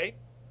carte way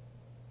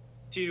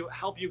to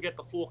help you get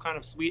the full kind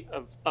of suite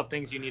of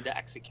things you need to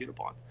execute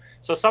upon?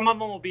 So some of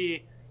them will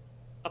be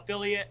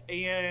affiliate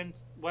and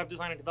web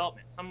design and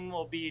development. Some of them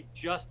will be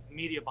just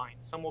media buying.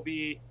 Some will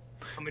be...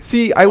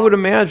 See, I would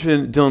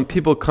imagine, Dylan,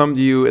 people come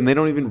to you and they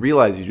don't even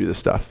realize you do this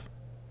stuff.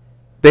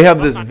 They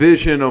have this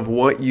vision of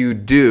what you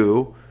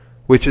do,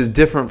 which is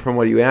different from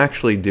what you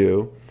actually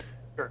do.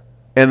 Sure.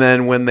 And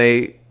then when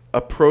they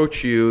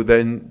approach you,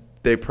 then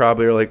they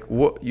probably are like,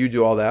 "What? You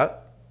do all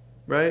that?"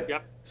 Right?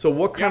 Yep. So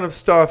what kind of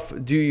stuff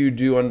do you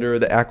do under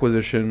the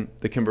acquisition,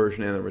 the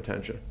conversion, and the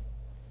retention?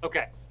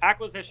 Okay.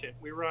 Acquisition.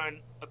 We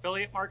run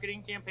affiliate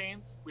marketing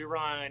campaigns. We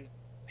run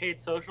paid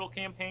social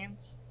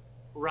campaigns.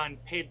 We run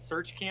paid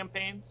search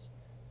campaigns.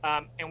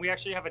 And we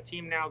actually have a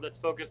team now that's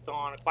focused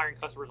on acquiring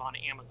customers on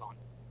Amazon.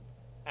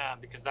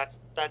 Because that's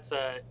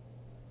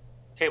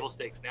table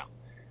stakes now.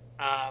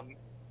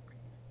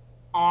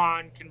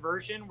 On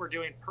conversion, we're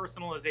doing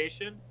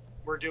personalization.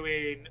 We're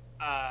doing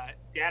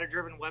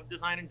data-driven web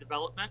design and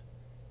development.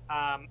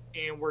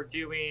 And we're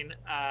doing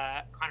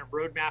kind of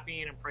road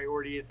mapping and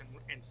priorities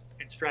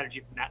and strategy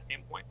from that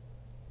standpoint.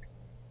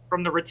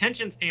 From the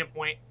retention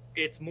standpoint,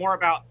 it's more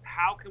about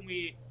how can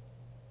we,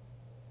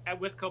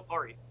 with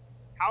Kopari,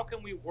 how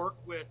can we work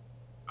with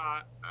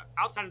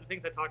outside of the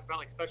things I talked about,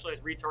 like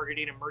specialized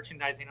retargeting and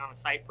merchandising on a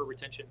site for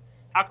retention,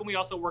 how can we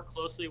also work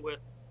closely with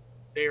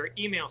their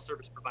email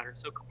service provider?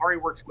 So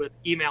Kopari works with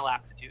email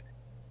aptitude.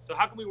 So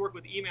how can we work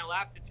with email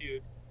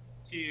aptitude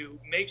to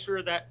make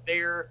sure that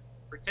their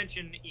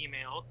retention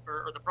email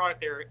or the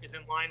product there is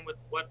in line with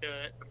what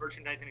the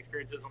merchandising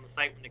experience is on the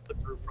site when they click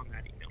through from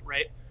that email?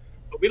 right?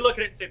 But we look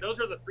at it and say those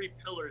are the three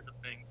pillars of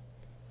things.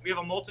 We have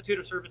a multitude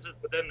of services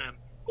within them,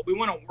 but we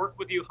want to work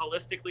with you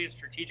holistically and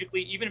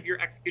strategically, even if you're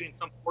executing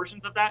some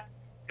portions of that,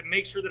 to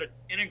make sure that it's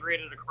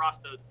integrated across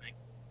those things.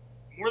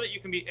 The more that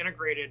you can be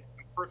integrated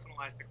and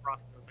personalized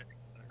across those, I think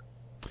the better.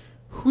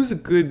 Who's a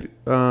good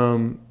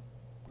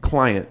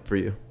client for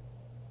you?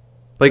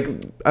 Like,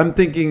 I'm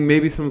thinking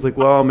maybe someone's like,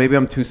 well, maybe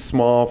I'm too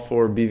small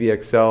for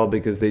BVAccel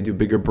because they do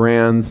bigger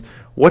brands.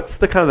 What's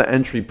the kind of the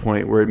entry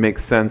point where it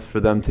makes sense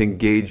for them to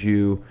engage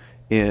you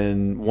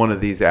in one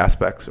of these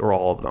aspects or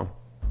all of them?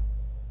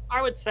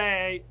 I would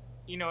say,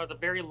 at the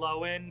very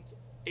low end,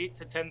 $8,000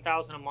 to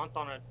 $10,000 a month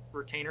on a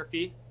retainer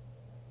fee.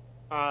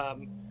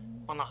 On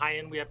the high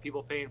end, we have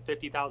people paying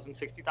 $50,000,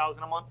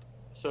 $60,000 a month.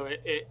 So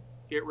it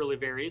really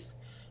varies.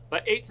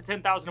 But $8,000 to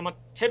 $10,000 a month.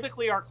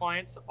 Typically, our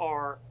clients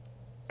are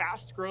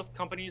fast growth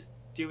companies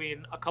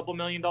doing a couple $1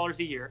 million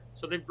a year.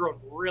 So they've grown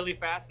really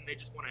fast and they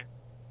just want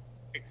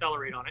to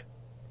accelerate on it.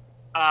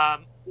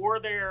 Or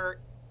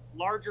they're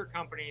larger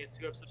companies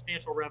who have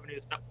substantial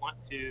revenues that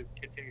want to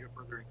continue to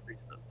further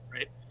increase those,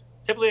 right?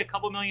 Typically a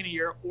couple million a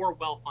year or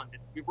well-funded.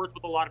 We've worked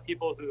with a lot of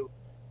people who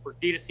were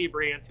D2C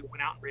brands who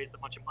went out and raised a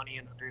bunch of money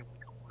and they're able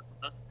to come work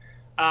with us.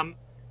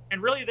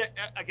 And really,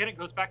 again, it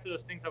goes back to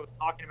those things I was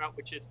talking about,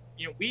 which is,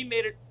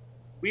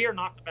 we are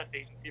not the best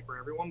agency for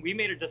everyone. We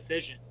made a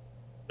decision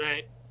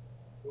that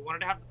we wanted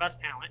to have the best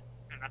talent,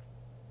 and that's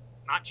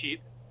not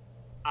cheap.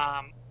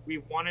 We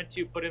wanted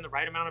to put in the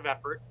right amount of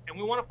effort, and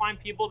we want to find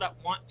people that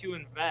want to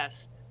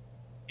invest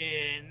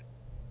in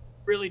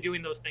really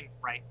doing those things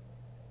right.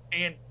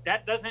 And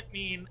that doesn't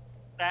mean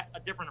that a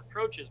different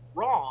approach is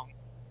wrong,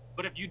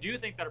 but if you do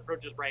think that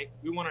approach is right,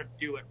 we want to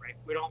do it right.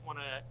 We don't want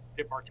to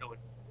dip our toe in.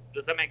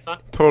 Does that make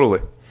sense?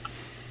 Totally.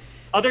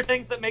 Other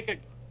things that make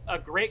a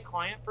great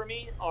client for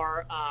me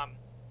are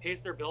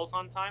pays their bills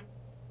on time.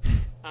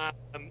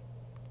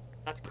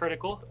 That's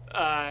critical.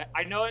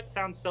 I know it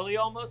sounds silly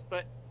almost,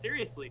 but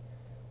seriously,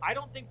 I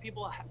don't think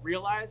people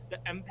realize the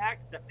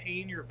impact that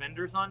paying your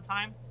vendors on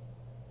time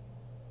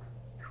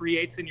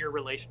creates in your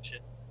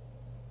relationship.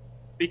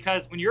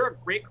 Because when you're a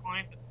great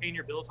client that's paying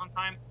your bills on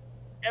time,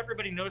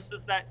 everybody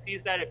notices that,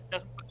 sees that. It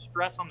doesn't put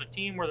stress on the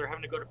team where they're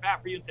having to go to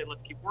bat for you and say,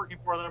 let's keep working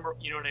for them, or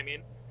you know what I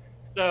mean?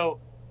 So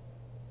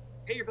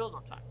pay your bills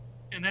on time.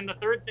 And then the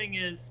third thing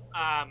is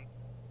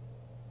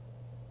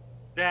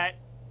that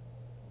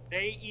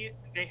they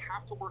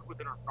have to work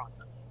within our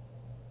process.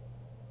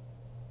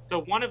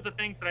 So one of the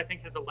things that I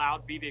think has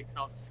allowed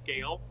BVAccel to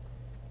scale,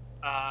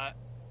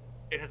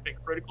 it has been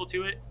critical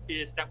to it,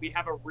 is that we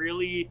have a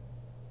really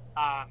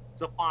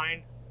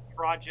defined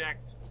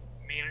project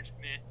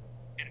management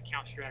and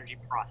account strategy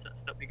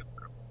process that we go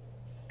through.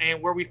 And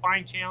where we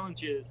find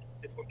challenges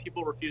is when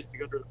people refuse to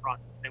go through the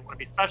process. They want to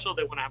be special,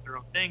 they want to have their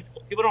own things.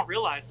 What people don't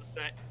realize is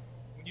that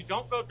when you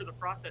don't go through the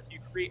process, you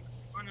create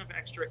a ton of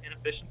extra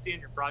inefficiency in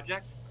your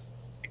project.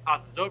 It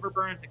causes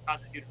overburns, it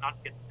causes you to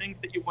not get the things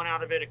that you want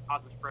out of it, it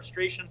causes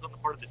frustrations on the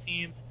part of the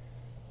teams.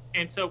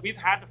 And so we've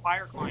had to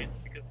fire clients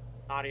because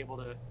we're not able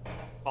to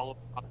follow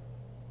the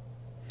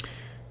process.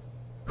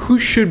 Who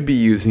should be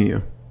using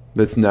you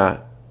that's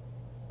not?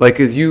 Like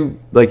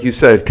you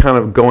said, kind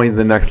of going to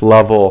the next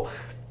level.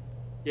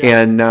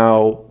 Yeah. And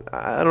now,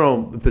 I don't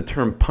know if the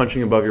term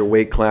punching above your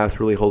weight class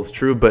really holds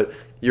true, but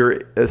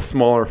you're a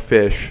smaller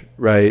fish,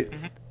 right?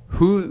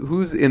 Mm-hmm.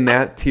 Who's in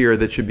that tier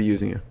that should be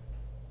using you?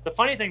 The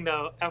funny thing,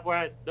 though,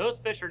 FYI, is those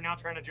fish are now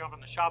trying to jump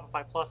on the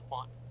Shopify Plus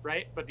pond,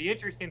 right? But the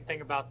interesting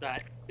thing about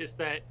that is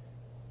that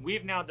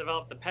we've now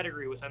developed the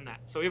pedigree within that.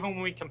 So even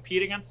when we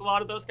compete against a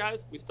lot of those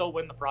guys, we still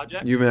win the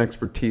project. You have an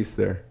expertise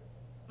there.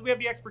 We have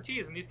the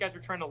expertise, and these guys are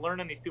trying to learn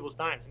on these people's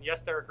dimes. And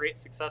yes, they're a great,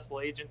 successful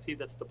agency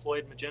that's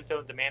deployed Magento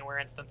and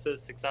Demandware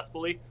instances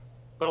successfully,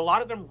 but a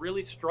lot of them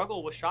really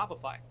struggle with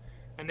Shopify.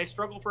 And they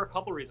struggle for a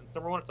couple reasons.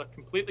 Number one, it's a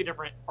completely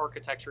different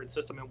architecture and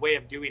system and way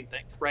of doing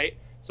things, right?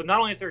 So not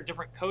only is there a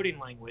different coding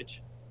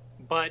language,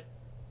 but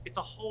it's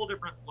a whole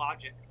different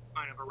logic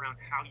kind of around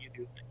how you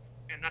do things.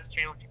 And that's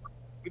challenging.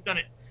 We've done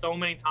it so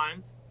many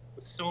times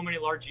with so many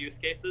large use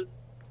cases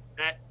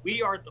that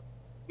we are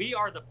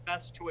the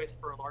best choice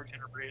for a large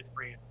enterprise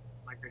brand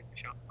migrating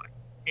to Shopify.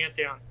 Hands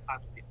down, I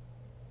believe.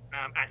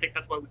 And I think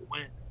that's why we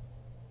win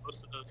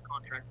most of those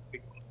contracts that we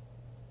go with.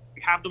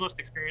 We have the most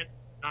experience,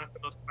 done it the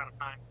most amount of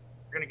times.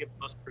 We're going to get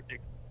the most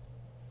predictable.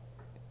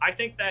 I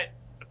think that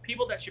the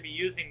people that should be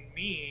using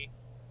me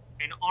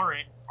and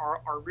aren't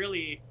are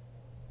really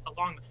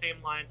along the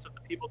same lines of the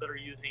people that are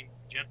using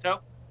Magento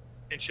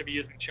and should be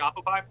using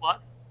Shopify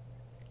Plus.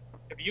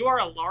 If you are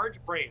a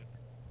large brand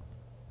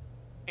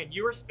and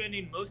you are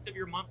spending most of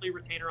your monthly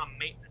retainer on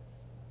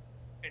maintenance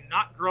and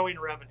not growing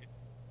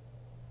revenues,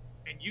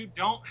 and you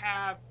don't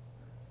have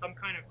some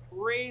kind of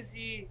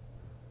crazy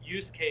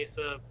use case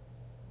of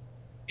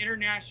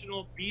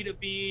international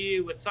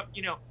B2B with some,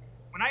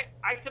 when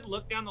I could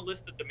look down the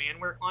list of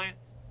Demandware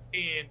clients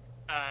and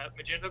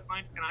Magento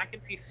clients, and I can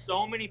see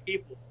so many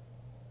people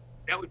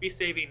that would be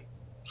saving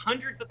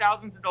hundreds of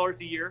thousands of dollars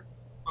a year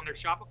on their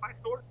Shopify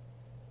store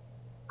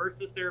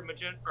versus their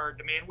Magento or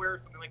Demandware or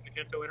something like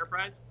Magento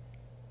Enterprise,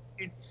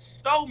 and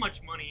so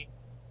much money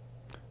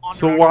on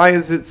So why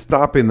is it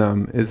stopping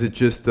them? Is it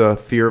just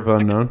fear of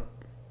unknown?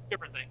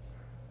 Different things.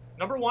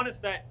 Number one is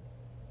that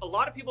a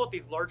lot of people at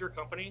these larger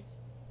companies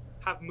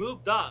have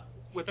moved up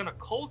within a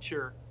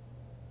culture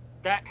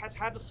that has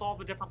had to solve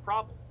a different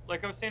problem.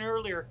 Like I was saying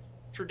earlier,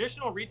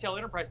 traditional retail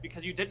enterprise,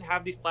 because you didn't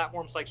have these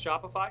platforms like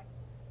Shopify,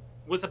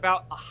 was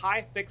about a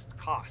high fixed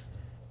cost,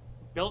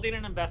 building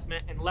an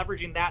investment and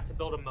leveraging that to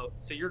build a moat.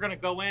 So you're going to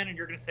go in and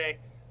you're going to say,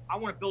 I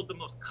want to build the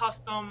most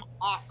custom,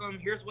 awesome,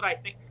 here's what I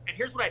think, and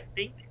here's what I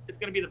think is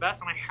going to be the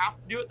best, and I have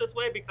to do it this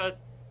way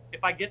because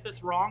if I get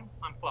this wrong,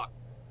 I'm fucked,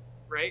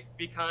 right?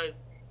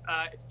 Because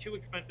it's too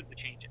expensive to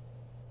change it,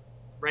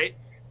 right?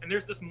 And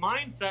there's this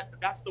mindset that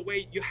that's the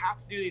way you have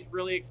to do these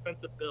really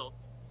expensive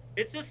builds.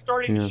 It's just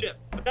starting to shift,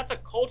 but that's a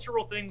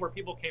cultural thing where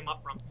people came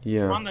up from.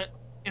 Yeah.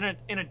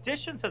 In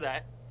addition to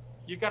that,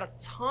 you've got a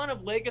ton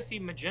of legacy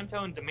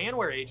Magento and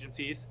Demandware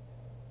agencies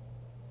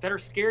that are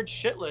scared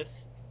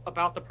shitless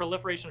about the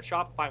proliferation of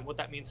Shopify and what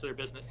that means to their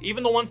business.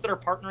 Even the ones that are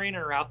partnering and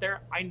are out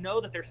there, I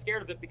know that they're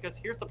scared of it because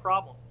here's the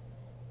problem.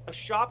 A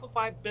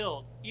Shopify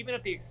build, even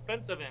at the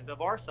expensive end of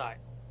our side,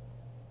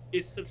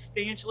 is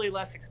substantially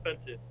less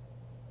expensive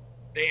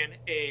than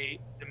a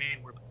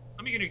Demandware build.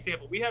 Let me give you an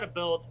example. We had a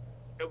build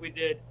that we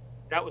did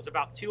that was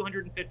about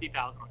 $250,000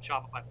 on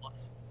Shopify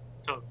Plus.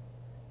 So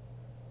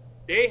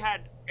they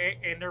had,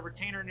 and their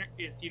retainer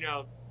is,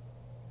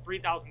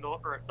 $3,000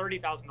 or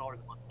 $30,000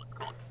 a month, let's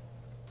call it.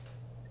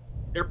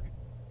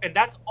 And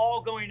that's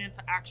all going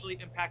into actually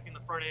impacting the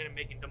front end and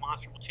making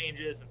demonstrable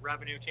changes and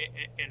revenue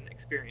and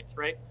experience,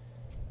 right?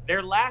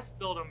 Their last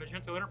build on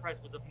Magento Enterprise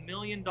was $1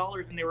 million,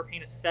 and they were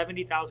paying a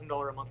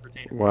 $70,000 a month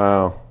retainer.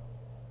 Wow.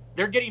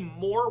 They're getting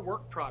more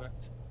work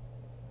product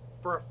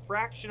for a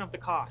fraction of the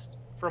cost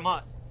from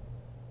us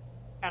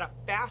at a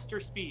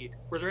faster speed,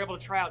 where they're able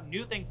to try out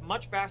new things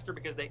much faster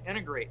because they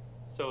integrate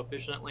so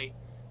efficiently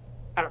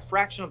at a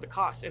fraction of the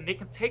cost. And they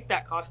can take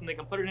that cost and they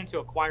can put it into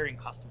acquiring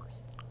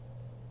customers.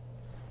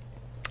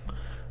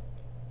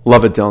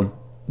 Love it, Dylan.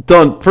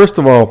 Dylan, first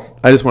of all,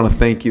 I just want to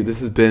thank you. This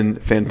has been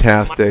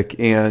fantastic.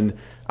 And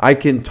I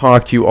can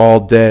talk to you all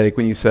day. Like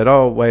when you said,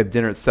 oh, I have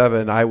dinner at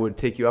 7, I would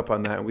take you up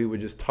on that and we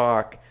would just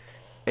talk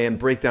and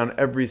break down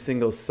every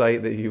single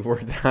site that you've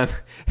worked on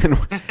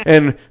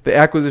and the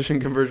acquisition,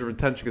 conversion,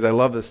 retention, because I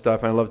love this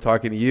stuff and I love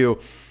talking to you.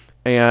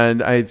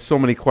 And I have so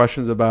many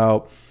questions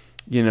about,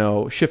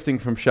 shifting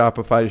from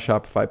Shopify to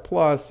Shopify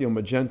Plus,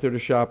 Magento to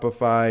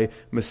Shopify,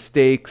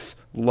 mistakes,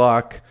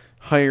 luck,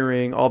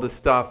 hiring, all this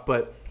stuff.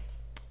 But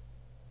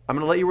I'm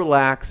going to let you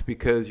relax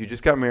because you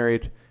just got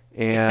married.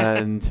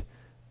 And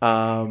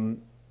I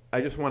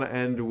just want to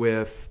end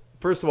with,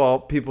 first of all,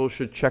 people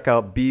should check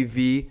out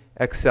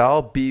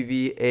BVAccel,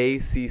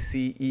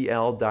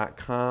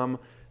 BVAccel.com.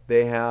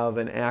 They have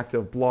an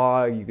active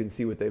blog. You can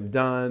see what they've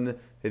done.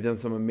 They've done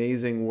some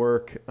amazing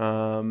work,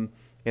 and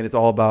it's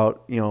all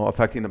about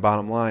affecting the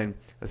bottom line,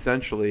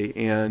 essentially.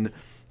 And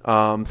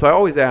so I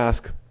always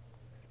ask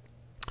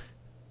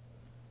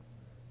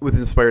with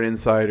Inspired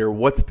Insider,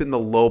 what's been the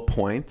low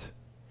point?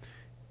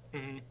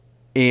 Mm-hmm.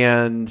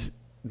 And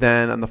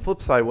then on the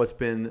flip side, what's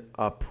been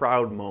a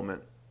proud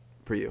moment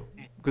for you?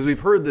 Because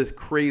we've heard this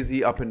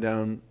crazy up and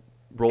down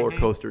roller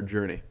coaster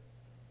journey.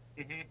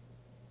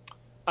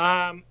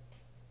 I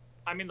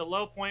mean, the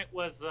low point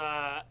was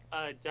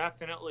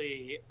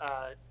definitely,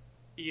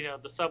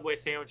 the Subway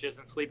sandwiches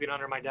and sleeping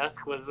under my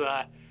desk was,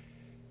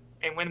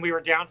 and when we were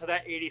down to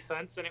that 80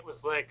 cents and it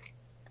was like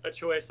a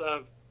choice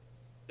of,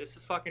 this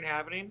is fucking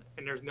happening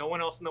and there's no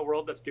one else in the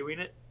world that's doing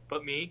it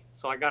but me,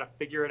 so I got to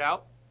figure it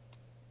out.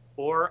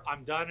 Or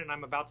I'm done and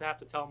I'm about to have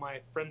to tell my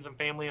friends and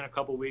family in a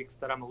couple weeks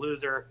that I'm a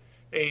loser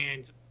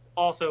and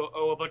also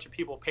owe a bunch of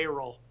people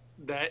payroll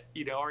that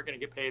aren't going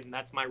to get paid, and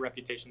that's my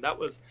reputation. That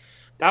was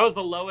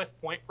the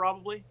lowest point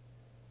probably.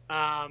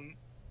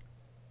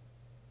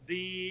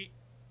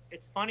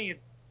 It's funny,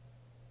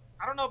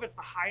 I don't know if it's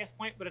the highest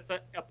point, but it's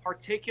a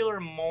particular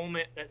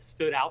moment that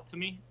stood out to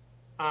me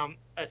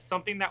as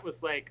something that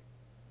was like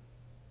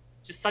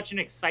just such an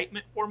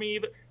excitement for me.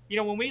 But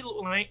when we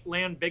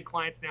land big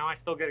clients now, I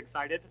still get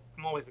excited.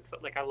 I'm always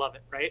excited, like I love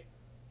it, right?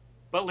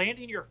 But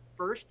landing your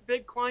first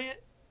big client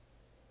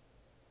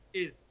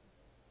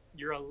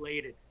you're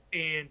elated.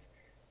 And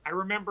I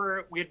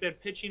remember we had been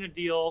pitching a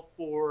deal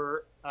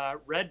for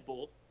Red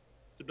Bull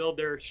to build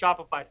their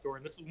Shopify store,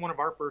 and this is one of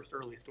our first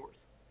early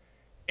stores.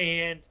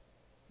 And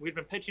we'd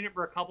been pitching it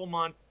for a couple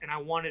months, and I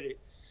wanted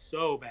it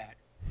so bad,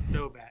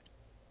 so bad.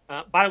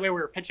 By the way,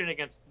 we were pitching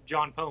against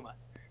John Poma.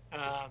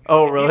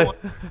 Oh, really?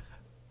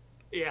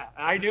 Yeah,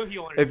 I knew he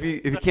wanted. If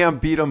you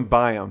can't beat him,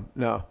 buy him.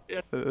 No.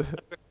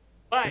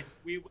 But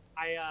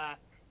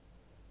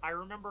I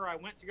remember I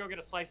went to go get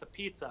a slice of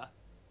pizza,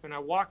 and I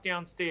walked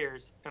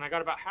downstairs, and I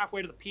got about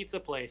halfway to the pizza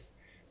place,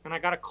 and I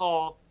got a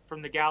call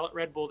from the gal at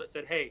Red Bull that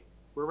said, "Hey,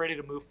 we're ready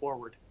to move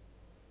forward."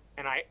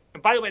 And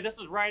by the way, this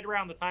was right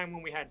around the time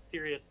when we had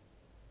serious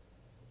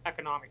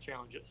economic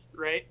challenges,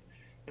 right?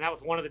 And that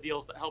was one of the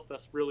deals that helped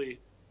us really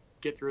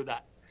get through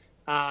that.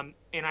 And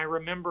I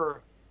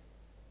remember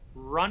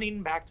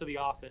running back to the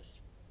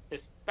office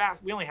as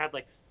fast. We only had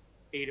like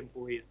 8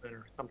 employees then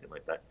or something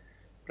like that.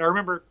 But I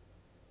remember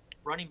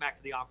running back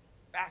to the office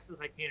as fast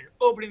as I can and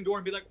opening the door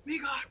and be like, we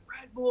got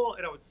Red Bull.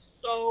 And I was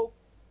so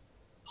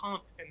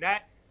pumped. And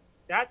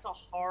that's a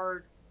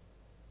hard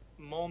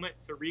moment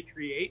to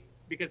recreate,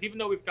 because even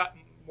though we've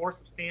gotten more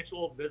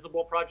substantial,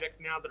 visible projects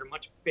now that are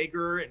much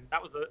bigger, and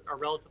that was a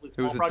relatively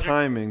small project. It was the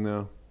timing,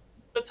 though.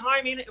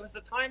 It was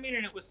the timing,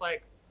 and it was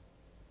like,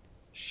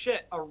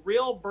 shit, a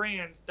real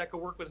brand that could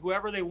work with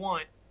whoever they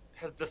want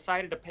has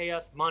decided to pay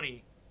us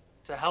money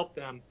to help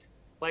them.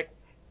 Like,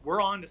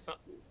 we're on to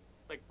something.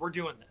 Like, we're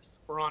doing this.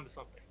 We're on to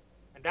something.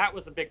 And that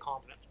was a big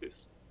confidence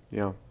boost.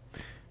 Yeah.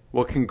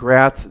 Well,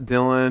 congrats,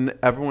 Dylan.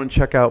 Everyone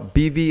check out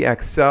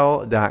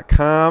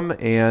BVAccel.com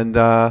and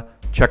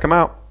check them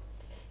out.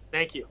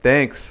 Thank you.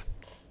 Thanks.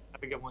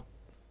 Have a good one.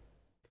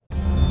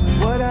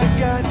 What I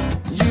got,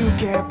 you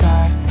can't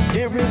buy.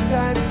 It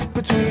resides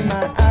between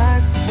my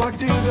eyes. Walked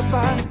through the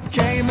fire,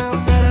 came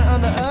out better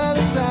on the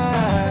other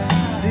side.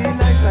 See,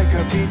 life's like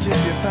a beach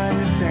if you find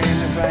the